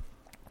outlet.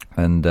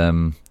 And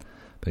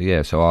but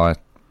yeah, so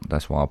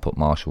that's why I put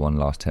Marshall on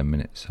last 10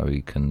 minutes so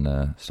he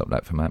can stop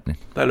that from happening.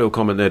 That little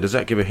comment there, does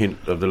that give a hint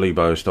of the Lee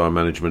Bowyer style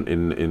management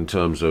in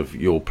terms of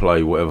your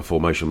play, whatever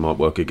formation might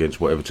work against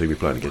whatever team you're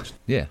playing against?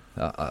 Yeah,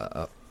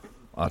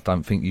 I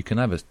don't think you can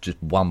have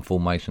just one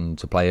formation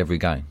to play every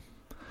game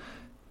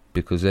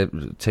because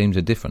teams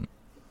are different.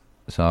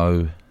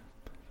 So,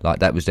 like,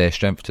 that was their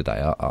strength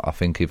today. I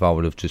think if I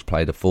would have just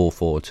played a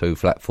 4-4-2,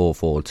 flat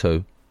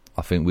 4-4-2,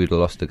 I think we'd have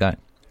lost the game.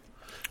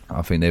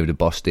 I think they would have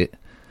bossed it.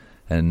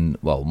 And,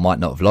 well, might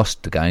not have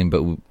lost the game,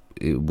 but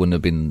it wouldn't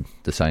have been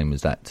the same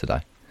as that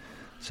today.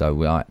 So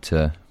we had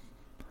to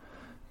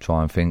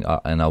try and think,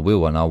 and I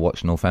will, and I'll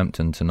watch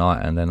Northampton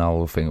tonight, and then I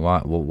will think,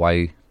 right, what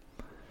way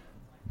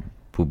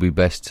would be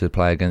best to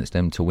play against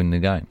them to win the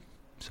game?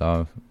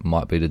 So it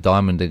might be the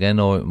diamond again,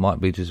 or it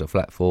might be just a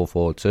flat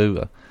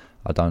 4-4-2.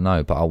 I don't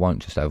know, but I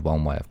won't just have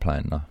one way of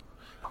playing, no.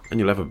 And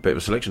you'll have a bit of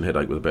a selection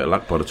headache with a bit of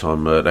luck by the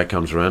time that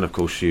comes around. Of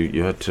course,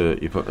 you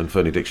put and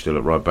Fernie Dick still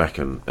at right back,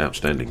 and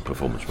outstanding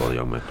performance by the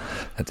young man.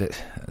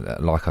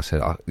 Like I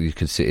said, you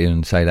could sit here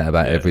and say that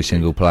about every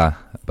single player,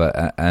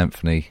 but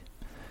Anthony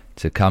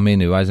to come in,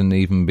 who hasn't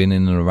even been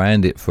in and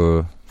around it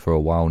for a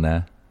while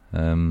now,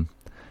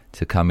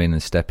 to come in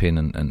and step in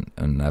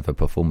and have a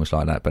performance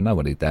like that, but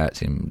nobody doubts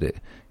him.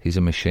 He's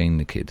a machine,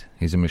 the kid.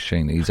 He's a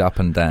machine. He's up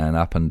and down,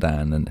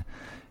 and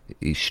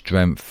his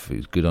strength,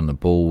 he's good on the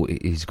ball,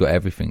 he's got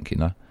everything, you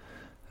know.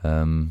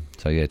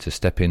 So yeah, to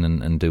step in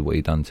and do what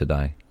he done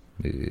today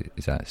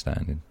is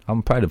outstanding.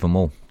 I'm proud of them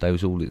all. They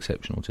was all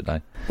exceptional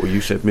today. Well,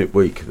 you said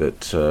midweek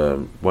that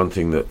one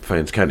thing that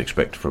fans can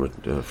expect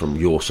from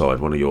your side,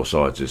 one of your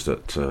sides, is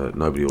that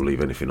nobody will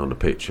leave anything on the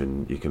pitch,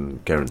 and you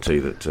can guarantee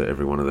that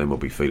every one of them will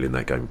be feeling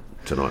that game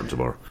tonight and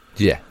tomorrow.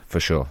 Yeah,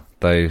 for sure.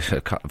 They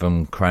cut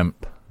them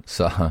cramp.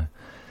 So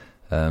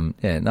and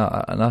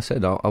I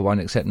said I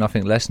won't accept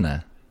nothing less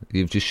now.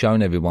 You've just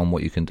shown everyone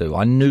what you can do.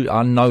 I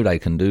know they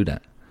can do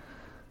that.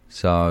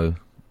 So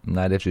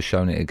now they've just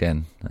shown it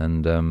again,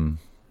 and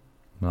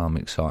I'm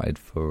excited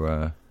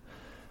for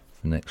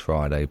next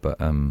Friday.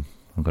 But I'm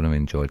going to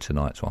enjoy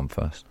tonight's one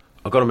first.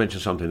 I've got to mention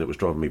something that was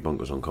driving me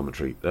bonkers on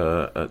commentary.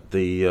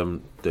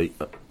 The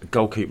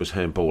goalkeeper's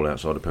handball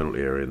outside the penalty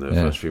area in the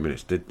first few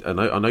minutes. I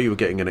know you were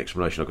getting an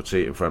explanation. I could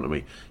see it in front of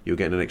me. You were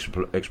getting an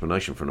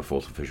explanation from the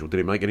fourth official. Did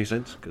it make any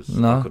sense? Because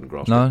I couldn't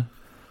grasp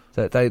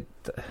it.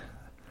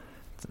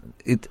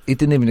 It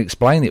didn't even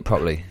explain it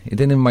properly. It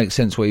didn't even make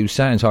sense what he was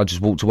saying, so I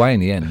just walked away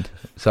in the end.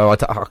 So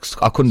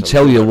I couldn't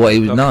tell you what he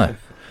was. No,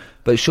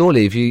 but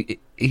surely if he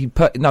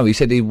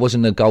said it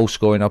wasn't a goal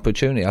scoring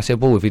opportunity. I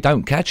said, well, if he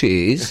don't catch it,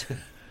 it is.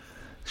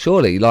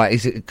 Surely,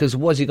 because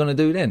what's he going to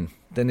do then?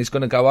 Then he's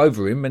going to go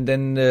over him, and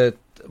then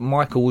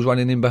Michael was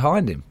running in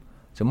behind him,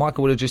 so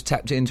Michael would have just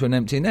tapped it into an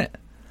empty net.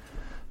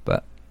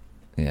 But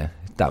yeah.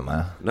 Don't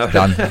matter. No. It's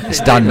done.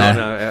 It's done now.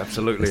 No,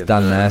 absolutely. It's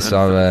done now,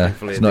 so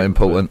it's not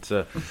important.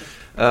 But,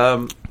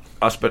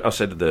 I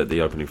said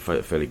the opening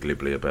fairly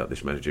glibly about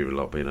this managerial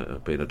lot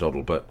being a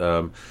doddle, but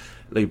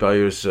Lee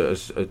Bowyer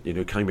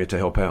came here to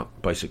help out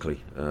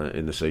basically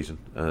in the season,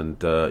 and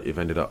you've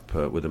ended up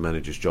with the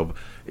manager's job.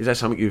 Is that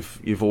something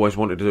you've always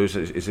wanted to do?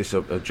 Is this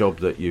a job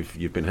that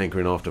you've been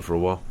hankering after for a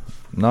while?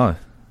 No.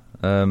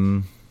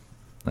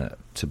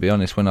 To be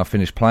honest, when I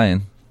finished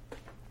playing,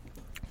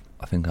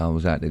 I think I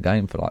was out of the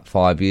game for like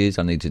 5 years.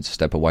 I needed to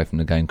step away from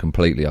the game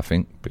completely, I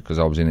think, because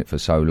I was in it for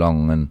so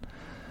long,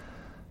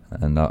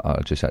 and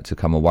I just had to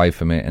come away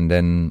from it. And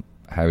then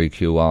Harry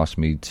Kewell asked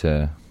me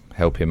to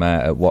help him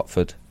out at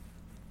Watford.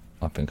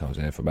 I think I was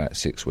there for about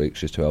 6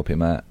 weeks just to help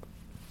him out.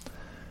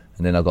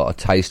 And then I got a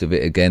taste of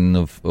it again,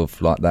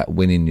 of like that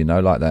winning,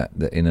 like that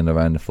in and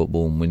around the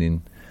football and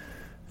winning.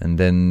 And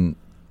then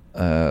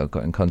I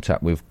got in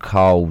contact with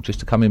Carl just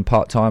to come in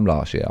part-time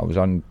last year. I was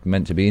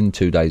meant to be in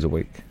 2 days a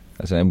week,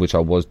 which I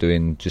was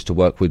doing just to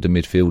work with the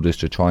midfielders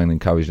to try and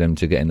encourage them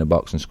to get in the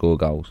box and score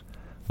goals,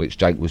 which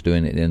Jake was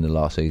doing at the end of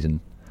last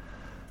season.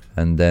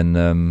 And then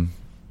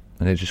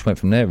it just went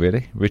from there,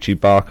 really. Richie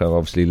Barker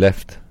obviously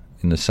left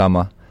in the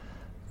summer,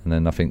 and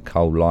then I think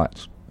Cole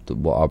liked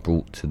what I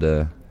brought to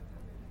the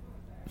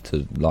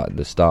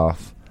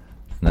staff,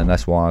 and then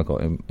that's why I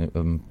got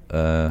him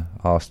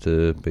asked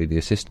to be the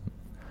assistant.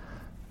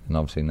 And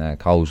obviously now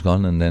Cole's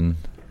gone, and then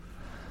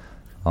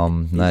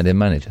I'm now their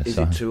manager. Is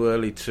it too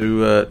early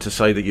to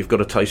say that you've got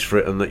a taste for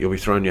it and that you'll be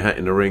throwing your hat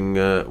in the ring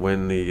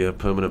when the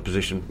permanent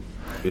position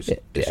is discussed?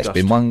 It's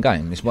been one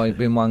game. It's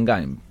been one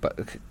game.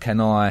 But can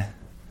I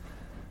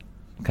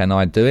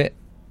do it?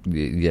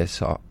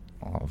 Yes, I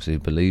obviously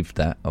believe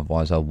that.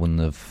 Otherwise, I wouldn't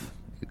have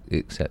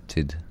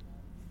accepted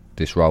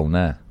this role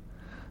now.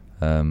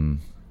 Do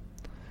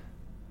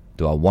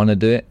I want to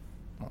do it?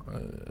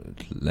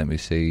 Let me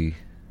see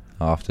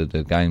after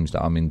the games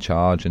that I'm in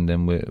charge, and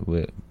then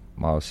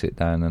I'll sit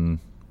down and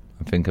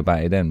think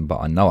about it then.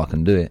 But I know I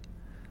can do it.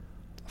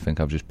 I think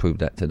I've just proved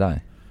that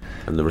today.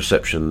 And the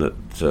reception that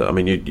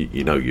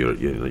you know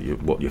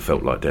what you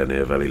felt like down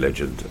there, Valley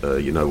Legend.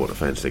 You know what the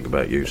fans think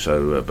about you.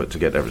 So, but to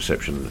get that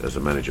reception as a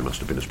manager must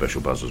have been a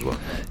special buzz as well.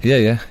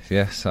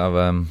 Yes.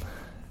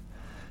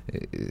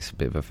 it's a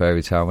bit of a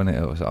fairy tale, isn't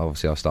it?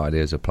 Obviously, I started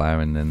here as a player,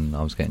 and then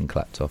I was getting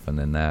clapped off, and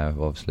then now,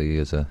 obviously,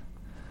 as the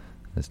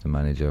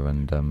manager.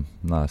 And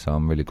so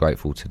I'm really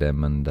grateful to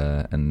them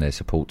and their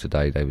support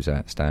today. They was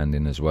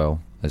outstanding as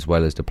well as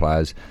the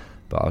players.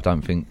 But I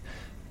don't think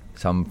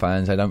some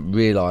fans, they don't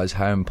realise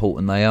how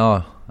important they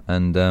are.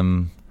 And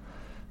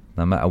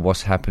no matter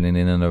what's happening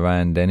in and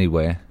around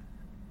anywhere,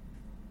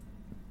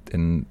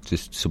 and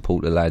just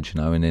support the lads,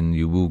 and then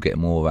you will get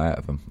more out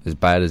of them. As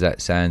bad as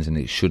that sounds, and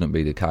it shouldn't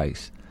be the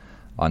case,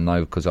 I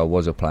know because I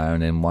was a player,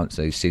 and then once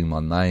they sing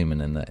my name,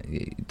 and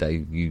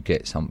then you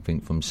get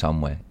something from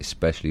somewhere,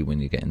 especially when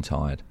you're getting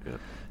tired. Yeah.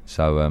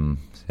 So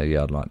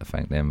I'd like to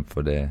thank them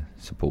for their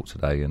support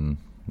today, and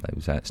they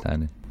was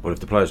outstanding. Well,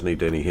 if the players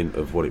need any hint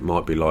of what it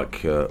might be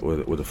like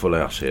with a full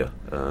house here,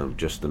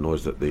 just the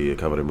noise that the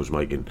Coverdale was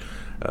making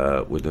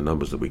with the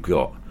numbers that we've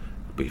got,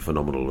 be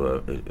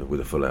phenomenal with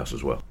a full house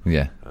as well.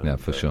 Yeah,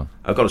 for sure.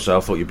 I've got to say,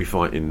 I thought you'd be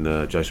fighting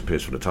Jason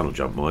Pearce for the tunnel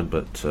jump, mine,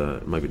 but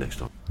maybe next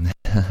time.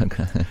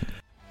 Okay.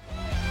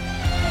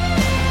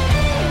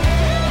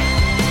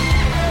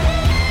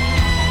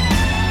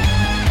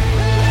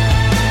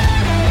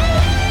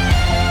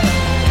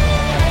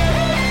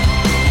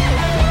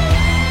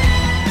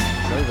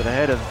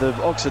 Of the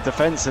Oxford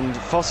defence, and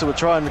Foster would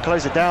try and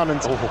close it down, and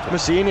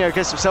Mussino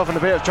gets himself in a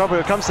bit of trouble.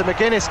 It comes to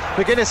McGuinness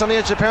on the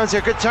edge of the penalty,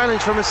 a good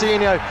challenge from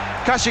Mussino.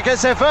 Kashi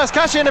gets there first,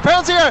 Kashi in the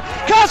penalty area.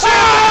 Kashi!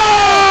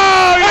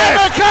 Oh,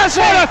 yes! Kashi!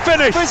 What a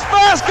finish! His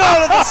first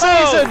goal of the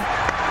season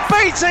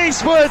beats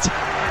Eastwood,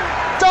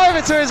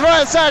 diving to his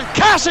right side.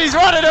 Kashi's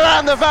running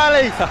around the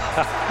valley.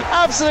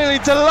 Absolutely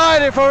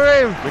delighted for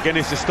him.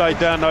 McGuinness has stayed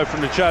down though from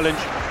the challenge.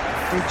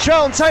 And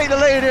Charlton take the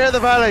lead here at the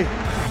valley.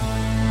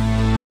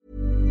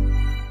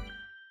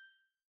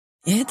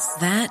 It's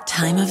that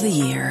time of the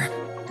year.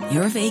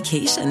 Your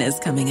vacation is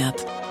coming up.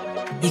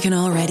 You can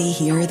already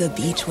hear the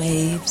beach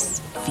waves,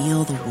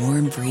 feel the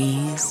warm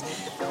breeze,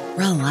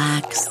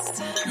 relax,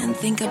 and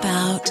think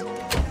about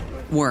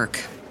work.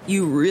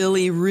 You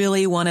really,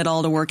 really want it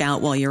all to work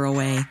out while you're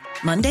away.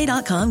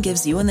 Monday.com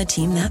gives you and the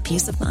team that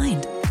peace of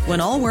mind.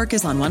 When all work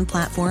is on one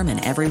platform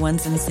and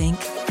everyone's in sync,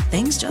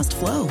 things just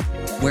flow.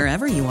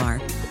 Wherever you are,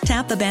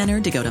 tap the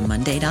banner to go to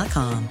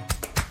Monday.com.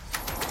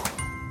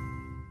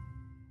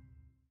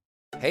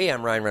 Hey,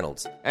 I'm Ryan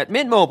Reynolds. At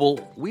Mint Mobile,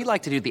 we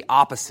like to do the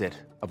opposite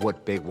of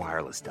what Big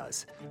Wireless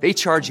does. They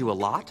charge you a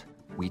lot,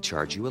 we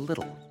charge you a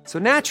little. So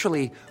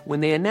naturally, when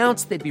they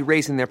announced they'd be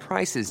raising their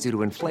prices due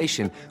to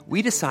inflation,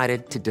 we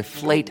decided to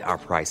deflate our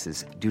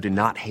prices due to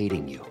not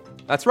hating you.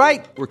 That's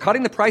right. We're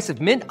cutting the price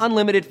of Mint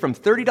Unlimited from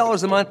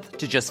 $30 a month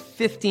to just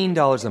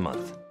 $15 a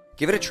month.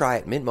 Give it a try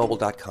at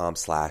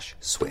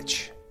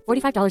mintmobile.com/switch.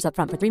 $45 up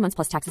front for 3 months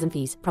plus taxes and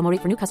fees. Promo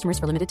rate for new customers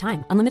for limited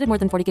time. Unlimited more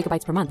than 40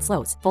 gigabytes per month.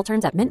 Slows full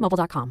terms at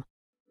mintmobile.com.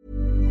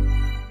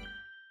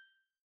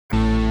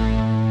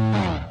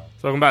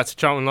 Welcome back to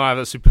Charlton Live.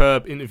 A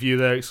superb interview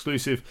there,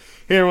 exclusive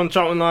here on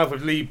Charlton Live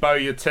with Lee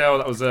Boyertel.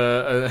 That was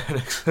an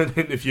excellent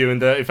interview,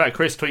 and in fact,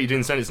 Chris tweeted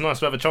in saying it's nice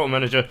to have a Charlton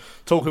manager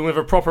talking with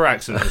a proper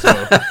accent as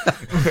well.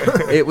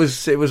 It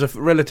was a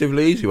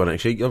relatively easy one,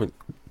 actually. I mean,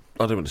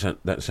 I don't want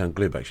that to sound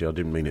glib, actually. I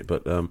didn't mean it,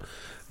 but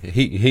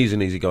he's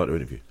an easy guy to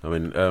interview. I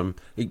mean,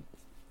 he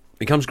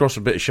comes across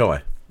a bit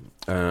shy,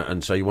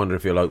 and so you wonder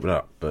if he'll open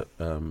up, but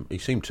he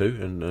seemed to,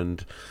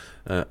 and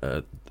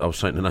I was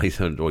saying to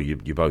Nathan, or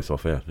you both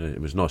off air, it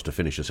was nice to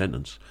finish a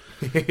sentence.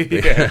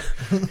 Yeah.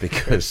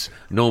 Because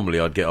normally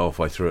I'd get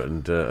halfway through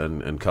it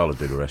and Carl would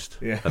do the rest.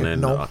 Yeah. And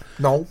then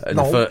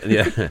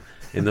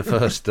in the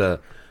first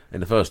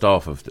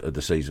half of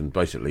the season,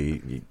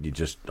 basically you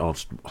just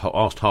asked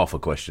half a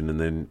question,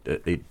 and then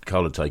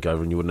Carl would take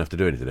over and you wouldn't have to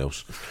do anything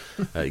else.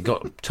 It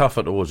got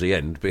tougher towards the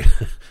end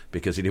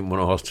because he didn't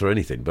want to ask for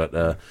anything,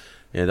 but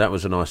yeah, that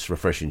was a nice,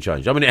 refreshing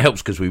change. I mean, it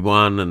helps because we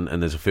won,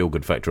 and there's a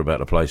feel-good factor about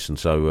the place, and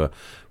so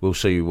we'll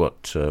see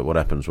what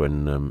happens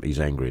when he's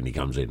angry and he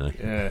comes in.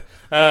 Eh?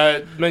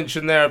 Yeah.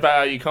 Mentioned there about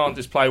how you can't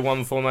just play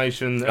one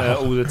formation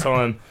all the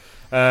time.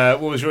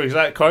 What was your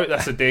exact quote?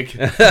 That's a dig.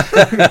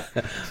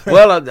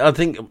 Well, I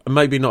think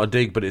maybe not a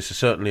dig, but it's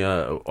certainly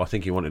I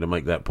think he wanted to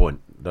make that point,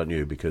 don't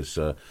you? Because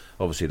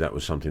obviously that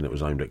was something that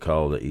was aimed at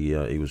Carl, that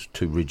he was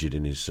too rigid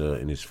in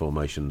his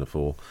formation,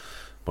 the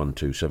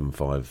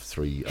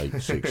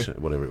 4-1-2-7-5-3-8-6,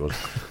 whatever it was,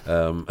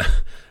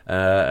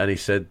 and he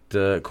said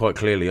quite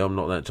clearly, I'm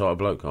not that type of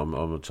bloke. I'm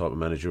a type of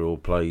manager who'll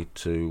play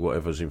to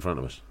whatever's in front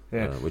of us.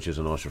 Yeah. Which is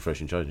a nice,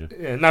 refreshing change.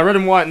 Yeah. Now, Red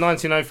and White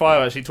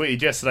 1905 actually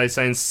tweeted yesterday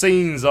saying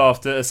scenes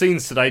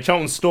today.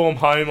 Charlton storm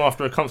home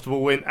after a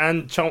comfortable win,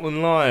 and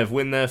Charlton Live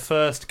win their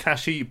first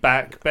cashy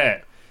back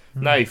bet.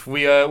 Nath,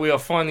 we are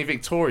finally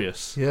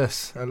victorious.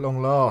 Yes, at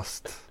long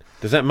last.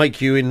 Does that make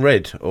you in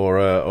red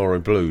or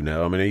in blue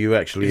now? I mean, are you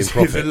actually in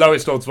profit? It's the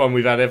lowest odds one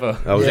we've had ever.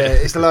 Oh, yeah,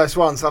 it's the lowest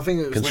one. So I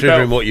think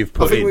considering what you've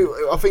put in,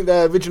 I think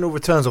the original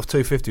returns off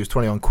 250 was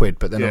 21 quid,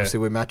 but then obviously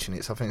we're matching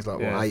it. So I think it's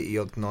like 80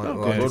 odd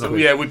 90. So,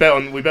 yeah, we bet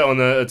on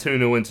a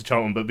 2-0 win to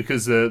Charlton, but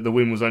because the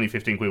win was only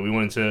 15 quid, we're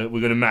going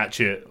to match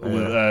it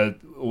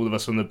all of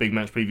us on the big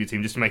match preview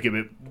team, just to make it a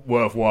bit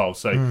worthwhile.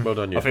 So well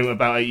done, I think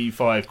about £85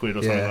 or something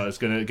like that is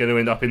going to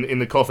end up in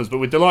the coffers. But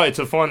we're delighted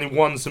to finally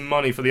won some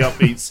money for the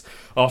upbeats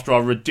after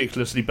our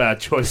ridiculously bad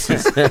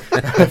choices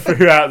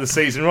throughout the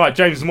season. Right,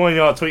 James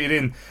Moynihan tweeted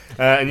in,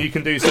 and you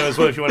can do so as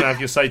well if you want to have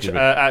your say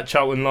at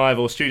Charlton Live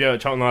or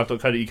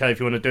studio@charltonlive.co.uk if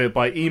you want to do it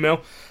by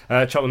email.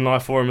 Charlton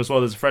Live Forum as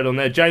well, there's a thread on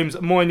there. James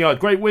Moynihan,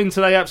 great win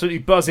today, absolutely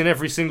buzzing.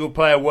 Every single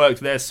player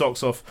worked their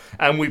socks off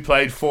and we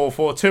played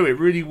 4-4-2. It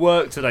really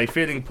worked today,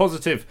 feeling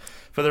positive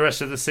for the rest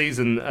of the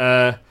season.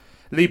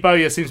 Lee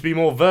Bowyer seems to be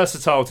more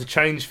versatile to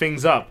change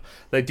things up.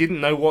 They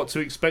didn't know what to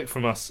expect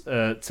from us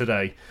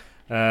today.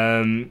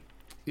 Sarah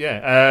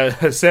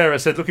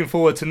said, looking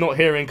forward to not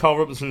hearing Carl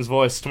Robinson's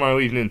voice tomorrow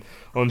evening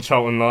on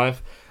Charlton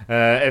Live.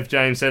 Ev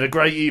James said, a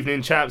great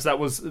evening, chaps. That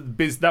was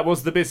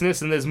the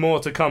business, and there's more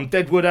to come.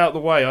 Deadwood out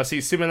the way. I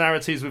see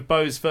similarities with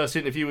Bo's first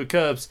interview with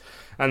Curbs,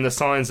 and the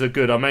signs are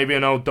good. I may be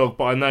an old dog,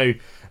 but I know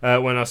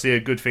when I see a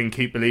good thing,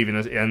 keep believing.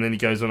 And then he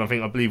goes on,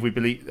 I believe we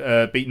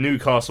beat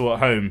Newcastle at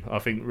home. I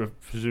think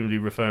presumably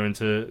referring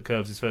to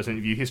Curbs' first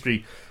interview.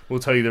 History will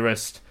tell you the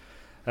rest.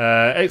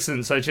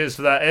 Excellent. So cheers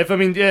for that, Ev. I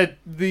mean, yeah,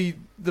 the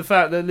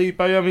fact that Lee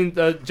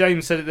Bowyer,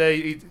 James said it there.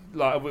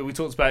 We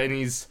talked about in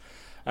his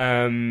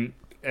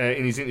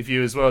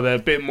interview as well. They're a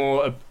bit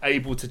more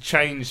able to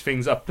change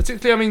things up,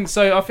 particularly.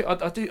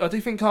 I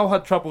do think Carl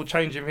had trouble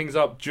changing things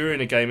up during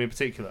a game in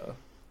particular.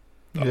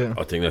 Yeah,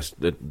 I think that's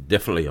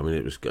definitely. I mean,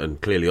 it was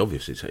clearly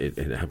obvious. It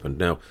happened.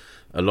 Now,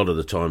 a lot of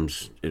the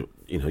times,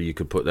 you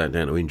could put that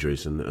down to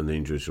injuries and the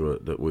injuries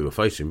that we were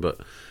facing,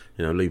 but.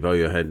 Lee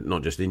Bowyer had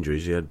not just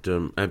injuries, he had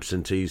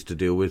absentees to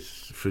deal with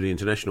for the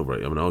international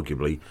break. I mean,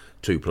 arguably,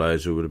 two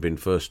players who would have been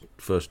first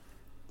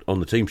on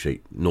the team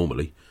sheet,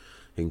 normally,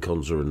 in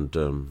Konza and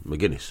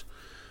McGuinness.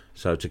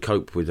 So to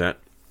cope with that,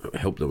 it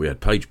helped that we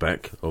had Page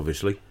back,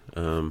 obviously,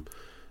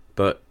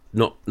 but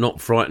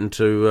not frightened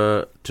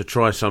to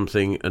try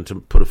something and to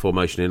put a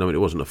formation in. I mean, it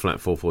wasn't a flat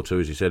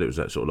 4-4-2, as you said, it was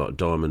that sort of like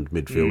diamond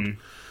midfield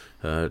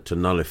to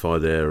nullify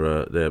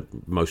their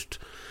most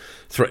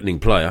threatening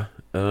player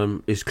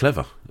is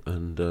clever.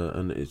 And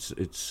it's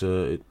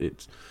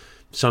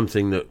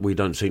something that we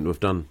don't seem to have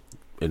done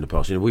in the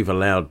past. We've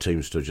allowed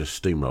teams to just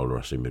steamroller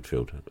us in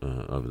midfield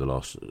over the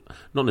last,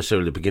 not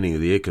necessarily the beginning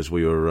of the year because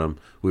we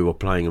were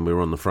playing and we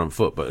were on the front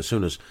foot, but as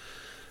soon as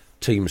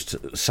teams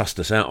sussed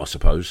us out, I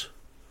suppose,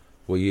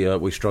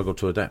 we struggled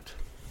to adapt.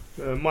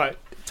 Mike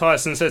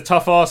Tyson says,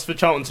 tough ask for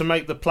Charlton to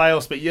make the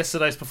playoffs, but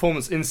yesterday's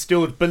performance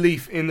instilled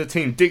belief in the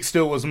team. Dick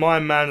Still was my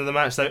man of the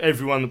match, though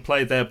everyone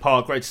played their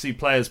part. Great to see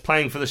players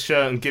playing for the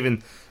shirt and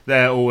giving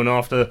their all, and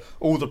after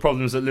all the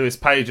problems that Lewis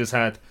Page has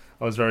had,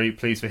 I was very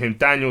pleased for him.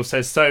 Daniel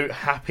says, so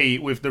happy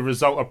with the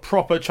result. A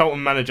proper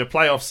Charlton manager.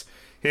 Playoffs,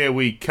 here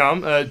we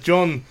come.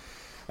 John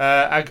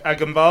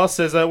Agambar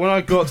says, when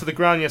I got to the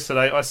ground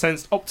yesterday, I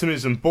sensed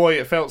optimism. Boy,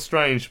 it felt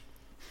strange.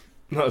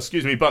 No,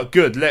 excuse me, but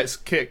good. Let's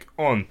kick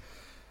on.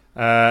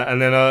 And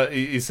then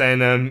he's saying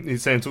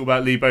talk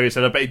about Lee Bowyer. He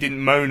said, I bet he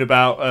didn't moan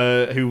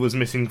about who was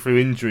missing through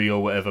injury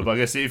or whatever, but I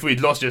guess if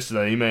we'd lost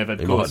yesterday he may have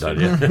had cause.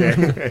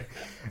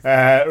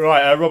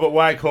 Right, Robert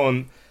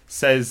Waghorn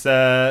says,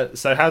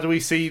 so how do we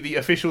see the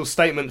official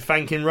statement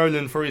thanking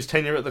Roland for his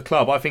tenure at the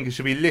club? I think it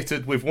should be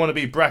littered with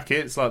wannabe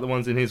brackets like the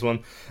ones in his one,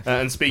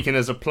 and speaking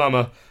as a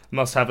plumber,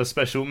 must have a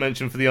special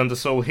mention for the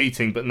undersoil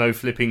heating but no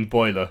flipping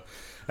boiler.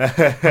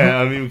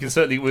 I mean, we're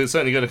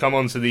certainly going to come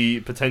on to the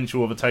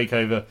potential of a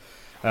takeover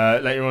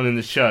later on in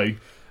the show.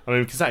 I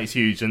mean, because that is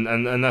huge, and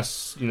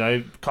that's,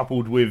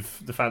 coupled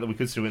with the fact that we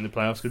could still win the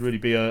playoffs, could really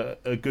be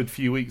a good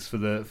few weeks for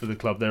the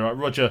club there. Right,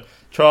 Roger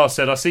Trask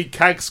said, I see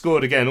CAG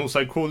scored again.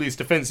 Also, Crawley's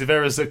defensive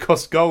errors that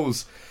cost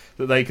goals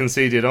that they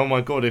conceded. Oh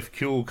my God, if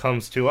Kuehl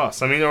comes to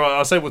us. I mean, all right,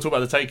 I'll say we'll talk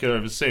about the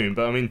takeover soon,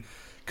 but I mean,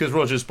 because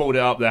Roger's brought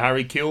it up there,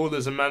 Harry Kuehl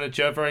as a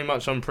manager, very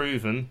much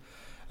unproven.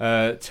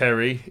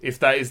 Terry, if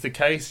that is the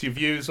case, your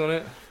views on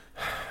it?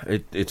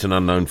 It's an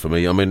unknown for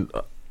me. I mean,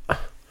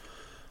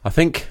 I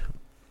think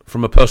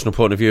from a personal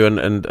point of view,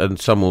 and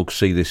some will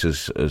see this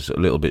as a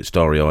little bit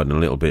starry-eyed and a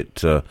little bit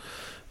too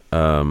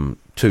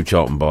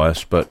Charlton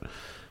biased, but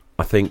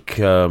I think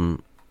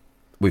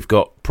we've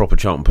got proper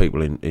Charlton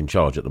people in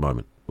charge at the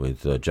moment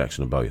with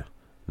Jackson and Bowyer.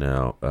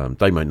 Now,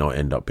 they may not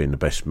end up being the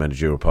best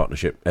managerial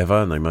partnership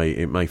ever, and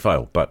it may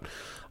fail, but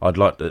I'd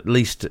like to, at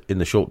least in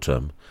the short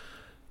term,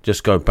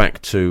 just go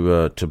back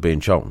to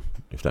being Charlton,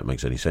 if that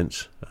makes any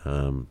sense.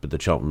 But the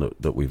Charlton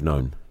that we've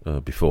known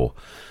before.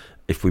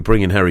 If we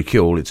bring in Harry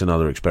Kuehl, it's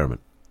another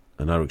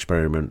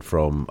experiment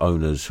from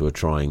owners who are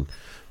trying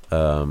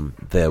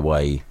their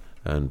way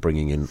and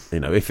bringing in,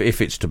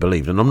 if it's to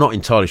believe. And I'm not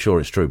entirely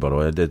sure it's true, by the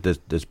way.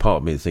 There's part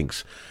of me that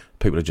thinks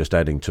people are just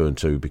adding two and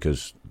two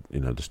because,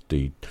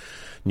 the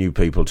new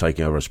people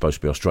taking over are supposed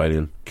to be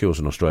Australian. Kuehl's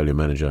an Australian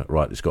manager.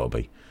 Right, it's got to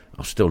be.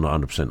 I'm still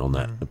not 100% on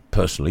that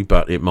personally,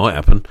 but it might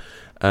happen.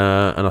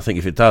 And I think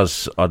if it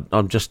does,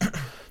 I'm just...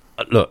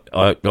 Look,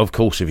 of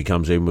course, if he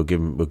comes in, we'll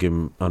give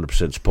him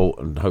 100% support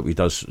and hope he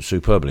does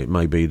superbly. It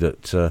may be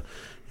that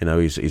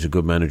he's a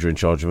good manager in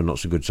charge of a not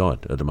so good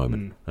side at the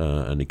moment,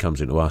 and he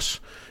comes into us.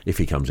 If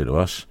he comes into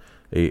us,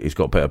 he's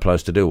got better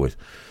players to deal with.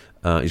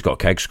 He's got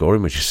Kag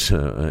scoring, which is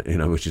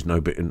which is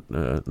no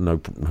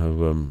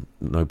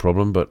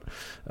problem. But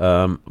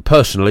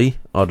personally,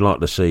 I'd like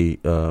to see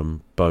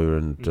Bowyer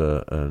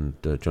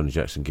and Johnny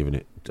Jackson giving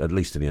it at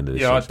least to the end of the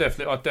season.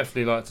 I'd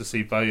definitely like to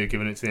see Bowyer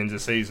giving it to the end of the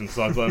season, because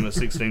I've got him at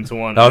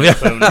 16-1. Oh, yeah.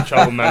 Permanent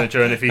Charlton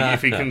manager, and if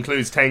he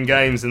concludes 10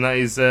 games, then that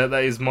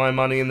is my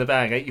money in the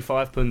bag.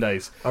 85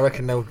 pundays. I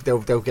reckon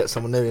they'll get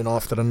someone new in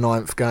after the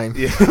 9th game.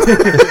 Yeah.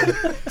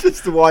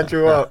 Just to wind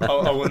you up.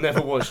 I will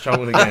never watch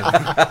Charlton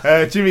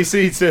again. Jimmy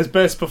Seed says,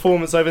 best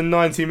performance over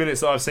 90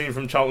 minutes that I've seen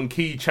from Charlton.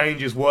 Key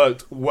changes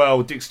worked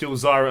well. Dick Steele,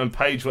 Zyra and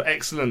Page were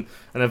excellent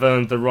and have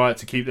earned the right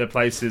to keep their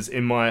places,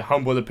 in my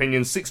humble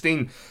opinion.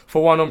 16-1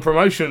 on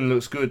promotion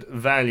looks good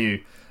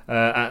value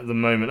at the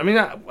moment. I mean,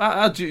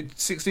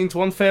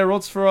 16-1 fair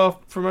odds for our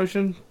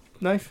promotion,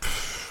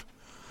 Nath?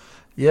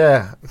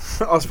 Yeah,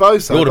 I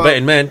suppose so. You're the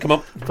betting man, come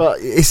on. But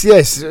it's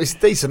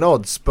decent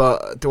odds,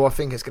 but do I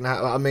think it's going to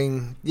happen? I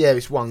mean, yeah,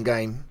 it's one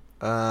game.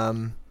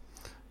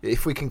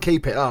 If we can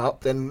keep it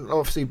up, then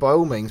obviously by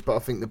all means, but I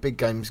think the big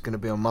game is going to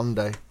be on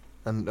Monday,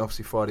 and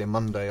obviously Friday and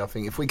Monday. I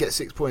think if we get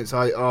 6 points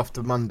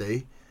after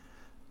Monday,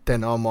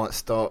 then I might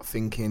start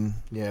thinking,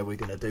 yeah, we're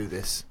going to do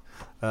this.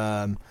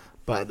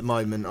 But at the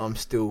moment, I'm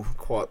still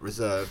quite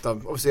reserved.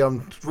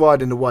 I'm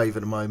riding the wave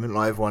at the moment,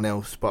 like everyone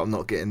else, but I'm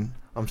trying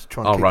to keep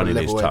a running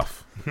level is head.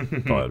 tough.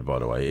 by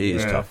the way, it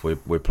is tough.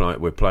 We're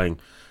playing.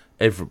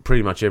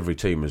 Pretty much every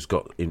team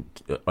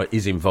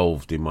is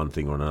involved in one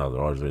thing or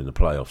another, either in the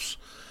playoffs,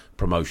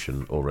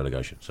 promotion, or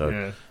relegation.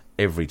 So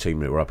every team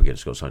that we're up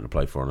against has got something to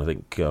play for. And I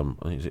think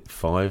is it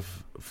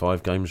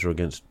five games are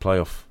against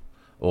playoff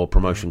or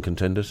promotion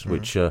contenders,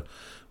 which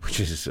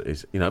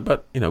is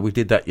But we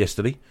did that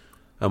yesterday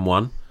and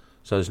won.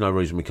 So there's no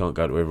reason we can't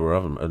go to everywhere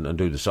and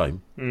do the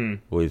same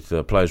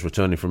with players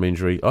returning from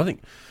injury. I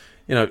think,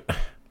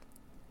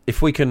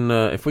 if we can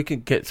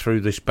get through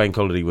this bank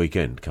holiday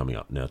weekend coming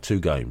up now, 2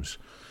 games,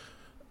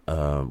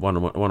 one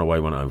away,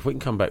 one home. If we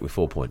can come back with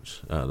 4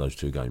 points out of those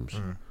 2 games,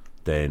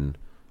 then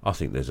I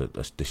think there's a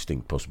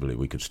distinct possibility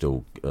we could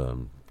still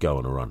go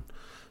on a run.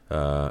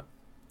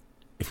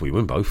 If we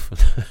win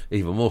both,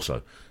 even more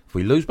so. If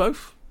we lose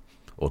both,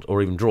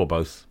 or even draw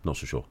both, not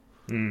so sure.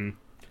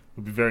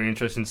 It'll be very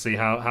interesting to see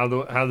how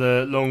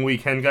the long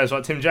weekend goes.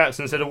 Like Tim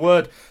Jackson said, a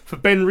word for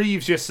Ben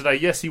Reeves yesterday.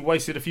 Yes, he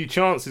wasted a few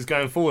chances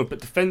going forward, but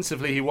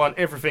defensively he won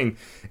everything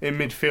in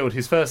midfield.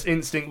 His first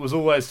instinct was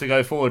always to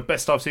go forward.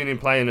 Best I've seen him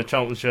play in a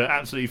Charlton shirt.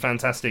 Absolutely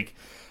fantastic.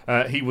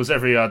 He was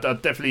I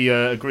definitely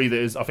agree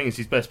that I think it's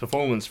his best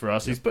performance for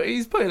us. He's put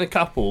in a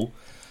couple.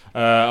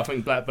 I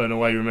think Blackburn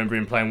away, remember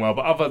him playing well,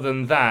 but other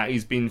than that,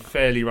 he's been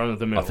fairly run of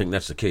the mill. I think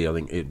that's the key. I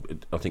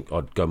think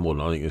I'd go more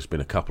than I think there's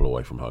been a couple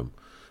away from home.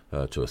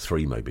 To a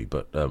 3 maybe,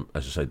 but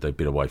as I said, they've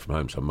been away from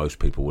home, so most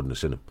people wouldn't have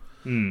seen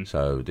them.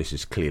 So this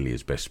is clearly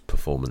his best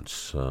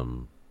performance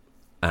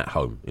at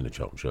home in a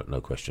Charlton shirt,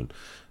 no question,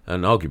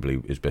 and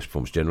arguably his best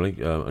performance generally.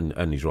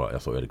 And he's right. I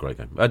thought he had a great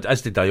game,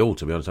 as did they all.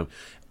 To be honest,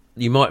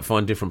 you might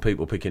find different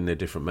people picking their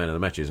different man of the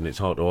matches, and it's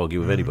hard to argue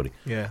with anybody.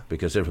 Yeah,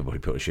 because everybody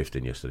put a shift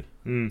in yesterday.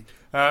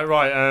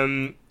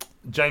 Right.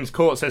 James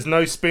Court says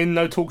no spin,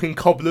 no talking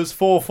cobblers.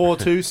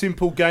 4-4-2,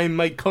 simple game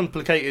made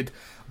complicated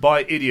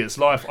by idiots.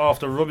 Life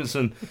after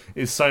Robinson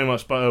is so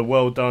much better.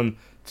 Well done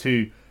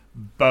to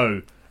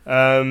Bo.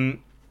 Sarah,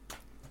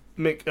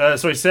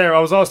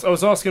 I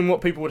was asking what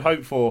people would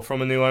hope for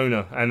from a new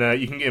owner, and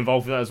you can get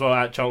involved with that as well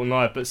at Charlton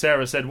Live. But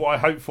Sarah said, what I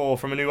hope for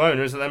from a new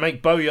owner is that they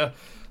make Bowyer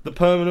the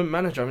permanent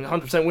manager. I mean,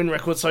 100% win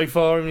record so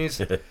far. I mean,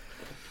 he's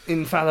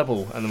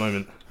infallible at the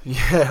moment.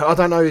 Yeah, I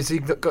don't know. Has he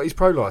got his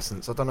pro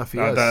licence? I don't know if he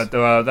has.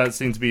 That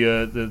seems to be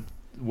the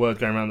word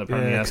going around.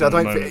 Apparently, because I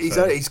don't think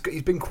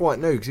he's been quite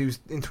new because he was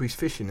into his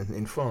fishing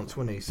in France,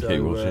 wasn't he? So, he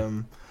was, yeah.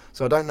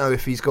 So I don't know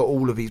if he's got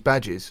all of his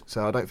badges.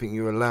 So I don't think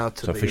you're allowed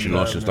to. So fishing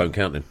licence don't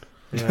count then.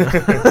 Yeah.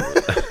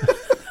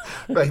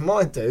 But he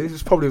might do.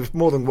 It's probably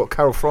more than what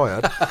Carol Fry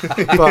had.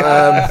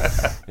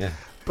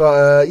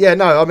 But yeah.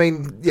 No. I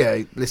mean,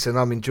 yeah. Listen,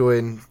 I'm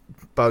enjoying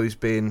Bo's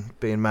being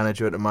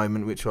manager at the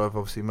moment, which I've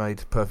obviously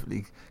made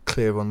perfectly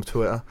clear on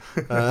Twitter.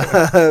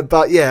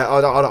 But yeah,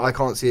 I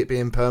can't see it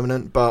being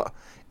permanent. But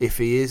if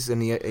he is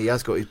and he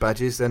has got his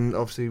badges, then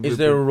obviously. Is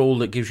there a rule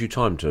that gives you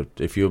time to,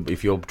 if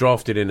you're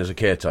drafted in as a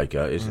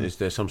caretaker, is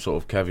there some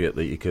sort of caveat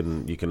that you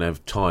can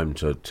have time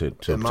to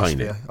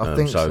obtain it? I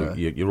think so.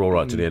 You're all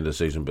right to the end of the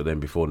season, but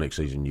then before next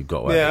season you've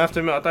got to. Yeah, I have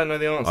to admit I don't know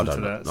the answer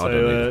to that. So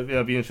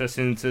it'll be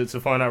interesting to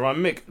find out. Right,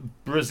 Mick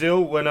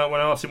Brazil, when I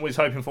asked him what he's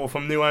hoping for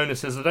from new owner,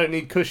 says I don't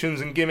need cushions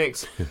and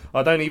gimmicks.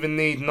 I don't even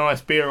need nice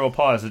beer or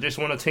pies. I just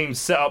want a team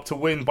set up to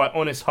win by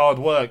honest hard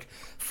work,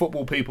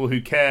 football people who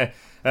care.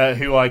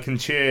 Who I can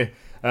cheer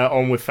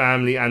on with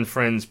family and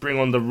friends. Bring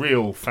on the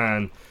real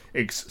fan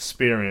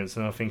experience.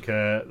 And I think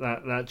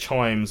that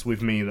chimes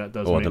with me. That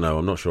does. I don't know.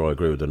 I'm not sure I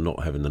agree with the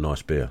not having the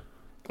nice beer.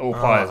 Or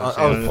pies.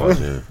 Or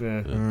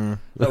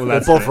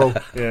Bovril.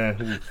 Yeah.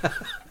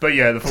 But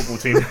yeah, the football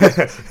team.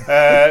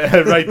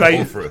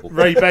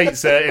 Ray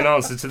Bates, in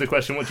answer to the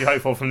question, what do you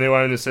hope for from new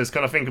owners, says,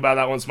 can I think about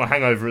that once my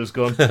hangover has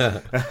gone?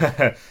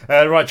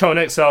 Right, Charlton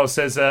Exile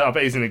says, I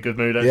bet he's in a good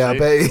mood, actually. Yeah, I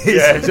bet he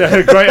is.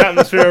 Yeah, great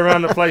atmosphere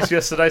around the place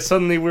yesterday.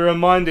 Suddenly we're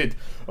reminded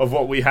of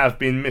what we have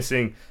been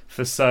missing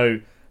for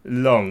so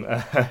long.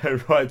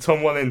 Right,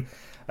 Tom Wallen,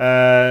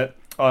 I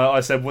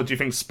said, what do you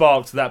think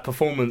sparked that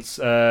performance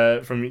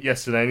from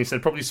yesterday? And he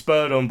said, probably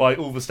spurred on by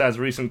Ulvestad's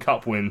recent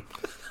cup win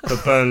for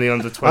Burnley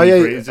under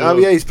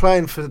 23. He's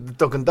playing for the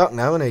Dog and Duck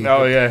now, isn't he?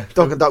 Oh, yeah.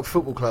 Dog and Duck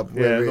Football Club.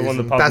 Yeah, the one,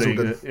 the pub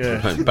league.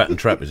 Yeah. Bat and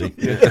trap, is he?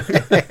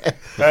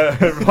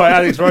 Right,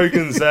 Alex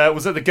Rogans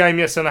was at the game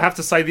yesterday, and I have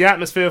to say the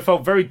atmosphere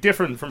felt very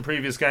different from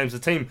previous games. The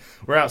team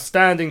were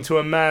outstanding to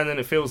a man, and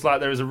it feels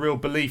like there is a real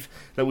belief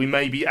that we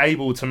may be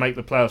able to make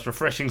the playoffs.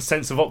 Refreshing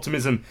sense of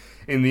optimism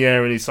in the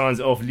air, and he signs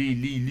it off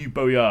Lee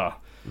Boyard,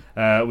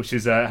 which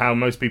is how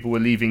most people were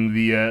leaving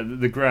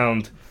the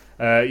ground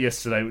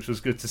yesterday, which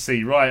was good to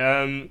see.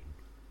 Right,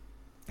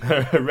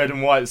 Red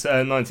and White's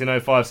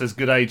 1905 says,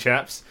 good day,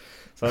 chaps.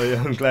 So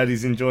I'm glad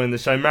he's enjoying the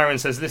show. Marion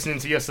says, listening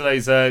to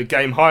yesterday's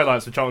game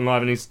highlights for Charlton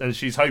Live, and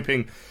she's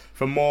hoping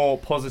for more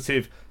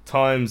positive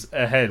times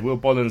ahead. Will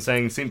Bolland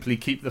saying, simply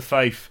keep the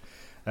faith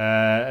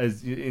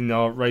as in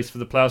our race for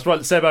the playoffs. Right,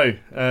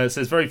 Sebo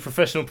says, very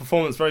professional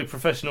performance, very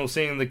professional,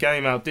 seeing the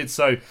game out, did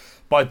so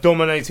by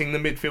dominating the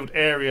midfield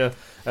area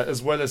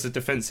as well as the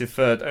defensive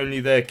third. Only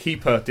their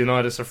keeper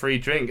denied us a free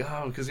drink.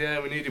 Oh, because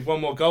we needed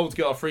one more goal to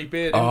get our free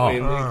beer, didn't we,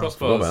 in the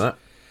crossbars. About that.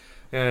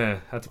 Yeah,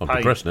 had to I'm pay.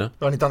 depressed now.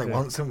 We've only done it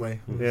once, haven't we?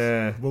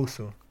 Yeah.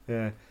 Walsall.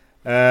 Yeah.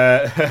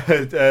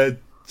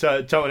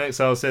 Charlton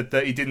Exile said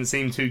that he didn't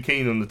seem too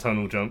keen on the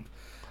tunnel jump.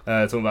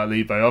 Talking about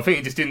Lebo, I think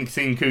he just didn't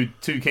seem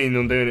too keen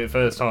on doing it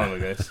first time, I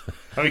guess.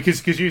 I mean,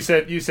 because you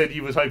said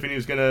you was hoping he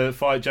was going to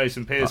fight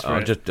Jason Pearce for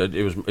it.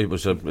 It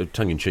was a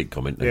tongue-in-cheek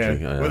comment.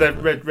 Actually. Yeah. Well,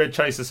 then Red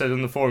Chaser said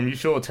on the forum, "You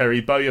sure,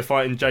 Terry? Bowyer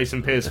fighting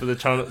Jason Pearce for the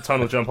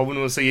tunnel jump? I wouldn't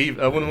want to see.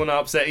 I wouldn't want to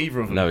upset either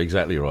of them." No,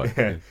 exactly right.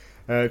 Yeah.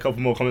 A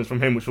couple more comments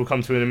from him, which we'll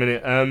come to in a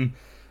minute.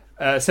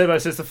 Sebo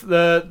says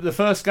the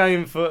first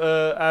game for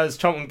as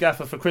Charlton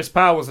gaffer for Chris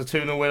Powell was a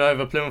 2-0 win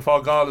over Plymouth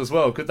Argyle as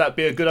well. Could that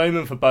be a good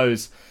omen for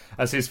Bowes,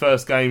 as his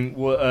first game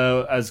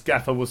as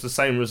gaffer was the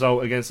same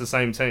result against the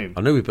same team?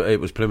 I knew it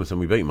was Plymouth and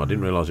we beat them. I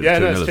didn't realise it was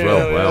 2-0 as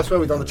well. Wow. That's where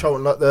we done the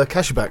Charlton the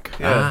cashback.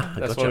 Yeah,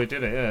 that's why we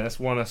did it. Yeah, that's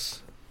won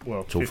us.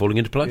 Well, it's all falling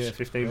into place. Yeah,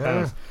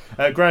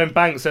 £15. Graham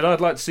Banks said,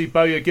 I'd like to see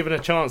Bowyer given a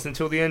chance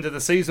until the end of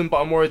the season, but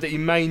I'm worried that he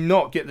may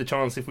not get the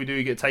chance if we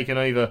do get taken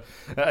over,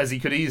 as he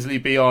could easily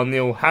be our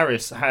Neil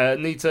Harris.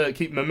 Need to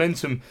keep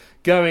momentum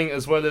going,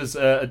 as well as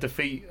a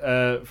defeat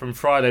from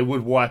Friday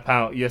would wipe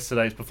out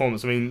yesterday's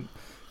performance. I mean,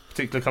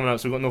 particularly coming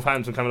up, so we've got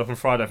Northampton coming up on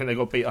Friday. I think they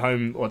got beat at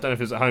home, or I don't know if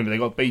it was at home, but they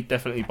got beat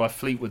definitely by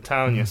Fleetwood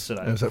Town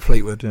yesterday. It was at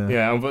Fleetwood, yeah.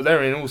 Yeah, but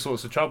they're in all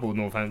sorts of trouble,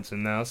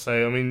 Northampton, now,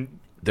 so I mean...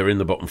 They're in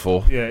the bottom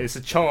four. Yeah, it's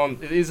a chance.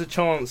 It is a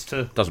chance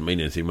to. Doesn't mean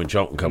anything when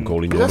Charlton come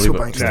calling. Is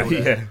Hasselbank still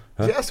there?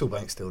 Yeah. Is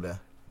Hasselbank still there?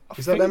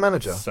 Is that their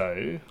manager?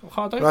 So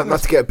I don't I'd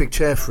have to get a big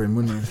chair for him,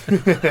 wouldn't you?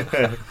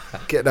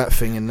 Get that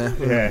thing in there.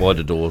 Yeah.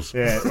 Wider doors.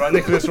 Yeah. Right.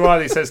 Nicholas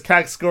Riley says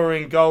CAG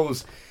scoring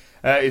goals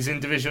is in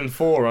Division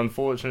 4.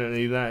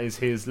 Unfortunately, that is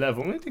his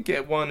level. We did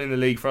get one in the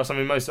league for us.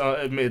 I mean,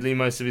 admittedly,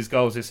 most of his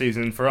goals this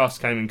season for us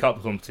came in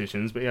cup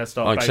competitions, but he has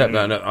started. I accept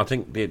that. I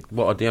think the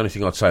only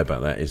thing I'd say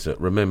about that is that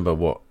remember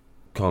what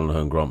Colin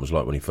Ahern Grant was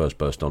like when he first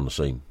burst on the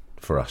scene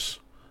for us.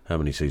 How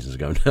many seasons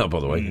ago now, by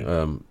the way?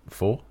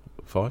 4?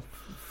 5?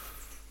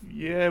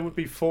 Yeah, it would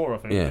be 4, I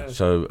think. Yeah,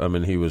 so, I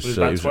mean, he was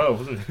about 12,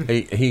 wasn't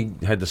he? He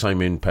had the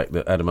same impact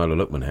that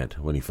Ademola Lookman had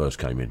when he first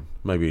came in.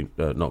 Maybe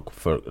not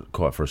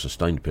quite for a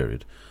sustained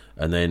period.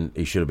 And then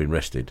he should have been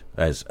rested,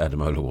 as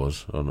Ademola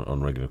was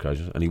on regular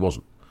occasions, and he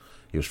wasn't.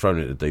 He was thrown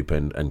at the deep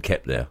end and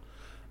kept there,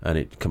 and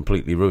it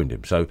completely ruined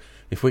him. So,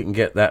 if we can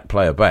get that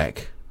player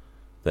back,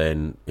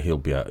 then he'll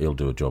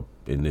do a job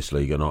in this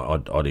league, and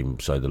I'd even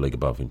say the league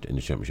above in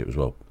the Championship as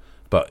well.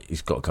 But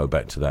he's got to go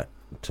back to that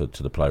to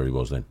the player he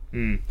was then.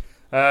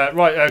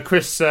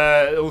 Chris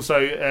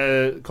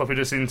also copied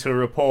us into a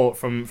report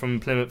from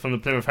the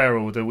Plymouth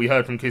Herald. We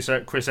heard from Chris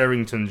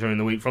Errington during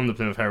the week from the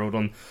Plymouth Herald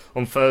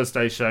on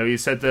Thursday's show. He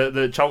said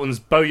that Charlton's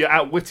Bowyer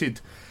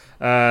outwitted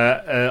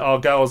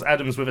Argyle's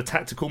Adams with a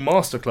tactical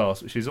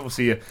masterclass, which is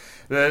obviously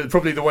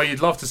probably the way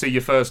you'd love to see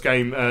your first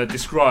game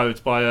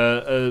described by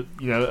a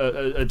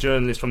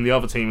journalist from the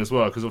other team as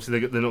well, because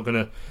obviously they're not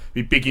going to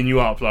be bigging you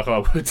up like I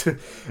would.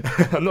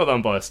 I'm not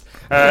unbiased.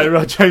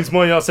 James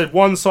Moynihan said,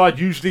 one side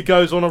usually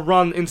goes on a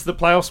run into the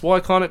playoffs. Why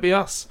can't it be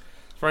us?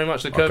 It's very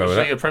much the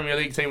courtesy a Premier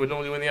League team would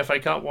normally win the FA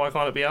Cup. Why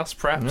can't it be us,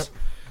 perhaps? Yep.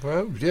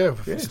 Well, yeah,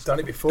 we've done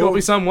it before. Got to be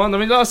someone. I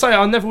mean, like I say,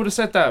 I never would have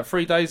said that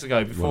 3 days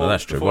ago. Before, well,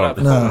 that's true. Before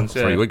that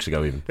 3 weeks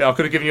ago, even. Yeah, I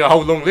could have given you a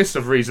whole long list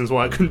of reasons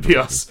why it couldn't be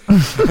us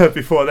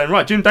before then.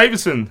 Right, Jim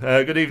Davison.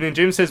 Good evening,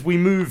 Jim. Says we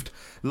moved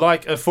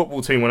like a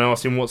football team when I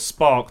asked him what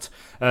sparked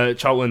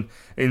Charlton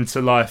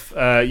into life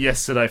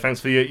yesterday. Thanks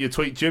for your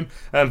tweet, Jim.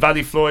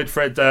 Valley Floyd,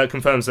 Fred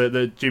confirms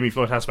that Jimmy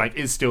Floyd-Hasselbaink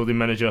is still the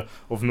manager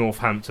of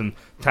Northampton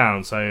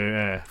Town.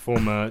 So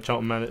former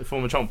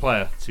Charlton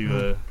player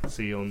to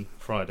see on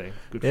Friday.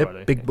 Good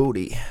Friday. Big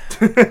booty.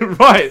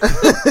 Right.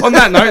 On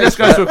that note, let's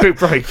go to a quick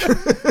break.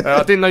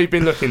 I didn't know you'd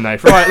been looking,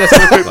 Nate. Right, let's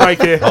have a quick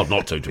break here. Hard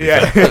not to be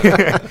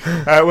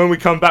fair. When we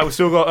come back, we've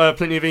still got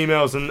plenty of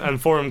emails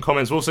and forum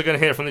comments. We're also going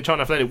to hear from the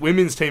Charlton Athletic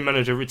women's team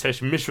manager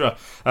Ritesh Mishra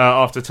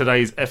after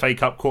today's FA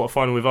Cup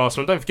quarter-final with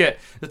Arsenal. And don't forget,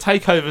 the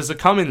takeovers are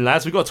coming,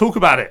 lads. We've got to talk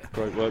about it.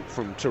 Great work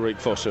from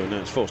Tariq Foster. Now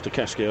it's Foster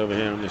Kasky over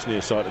here on this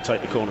near side to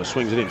take the corner.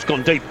 Swings it in. It's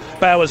gone deep.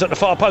 Bowers at the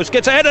far post.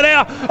 Gets ahead of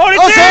there. Oh,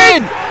 it's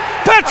in!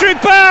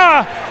 Patrick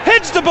Bauer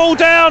heads the ball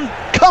down.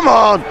 Come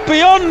on!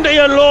 Beyond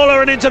Ian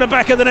Lawler and into the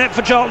back of the net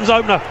for Charlton's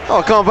opener. Oh,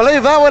 I can't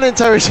believe that went in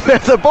Terry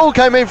Smith. The ball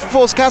came in for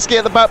Force Kasky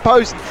at the back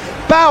post.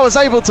 Bauer's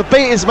able to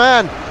beat his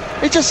man.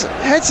 He just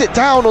heads it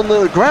down on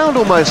the ground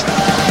almost.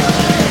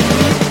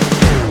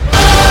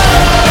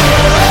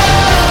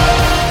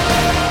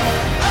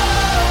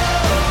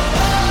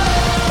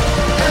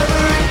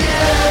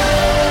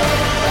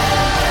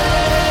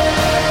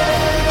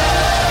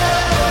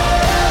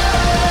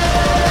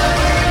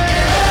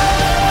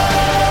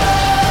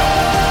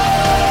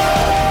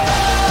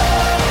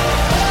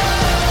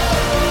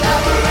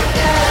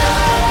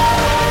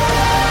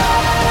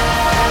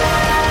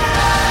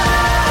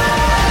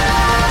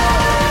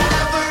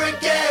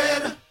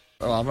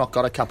 I've not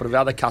got a cap, but if I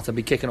had a cat, I'd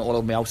be kicking it all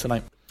over my house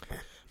tonight.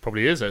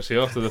 Probably is, actually,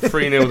 after the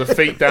 3-0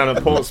 defeat down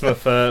at Portsmouth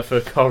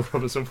for Carl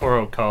Robinson. Poor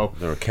old Carl.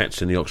 There are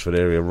cats in the Oxford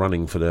area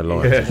running for their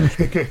lives.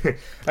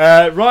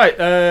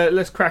 Yeah.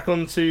 Let's crack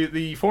on to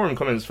the forum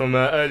comments from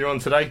earlier on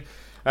today.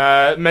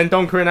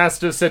 Mendonca and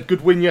Astor said,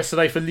 good win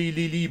yesterday for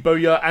Lee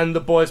Bowyer and the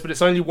boys, but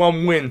it's only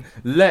one win.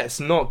 Let's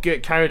not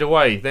get carried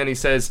away. Then he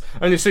says,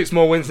 only 6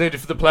 more wins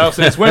needed for the playoffs,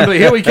 and it's Wembley.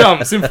 Here we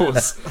come.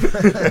 Simples.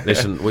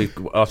 Listen,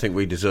 I think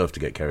we deserve to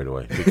get carried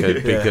away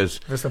because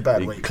That's a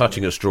bad week.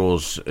 Clutching at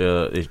straws,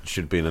 it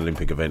should be an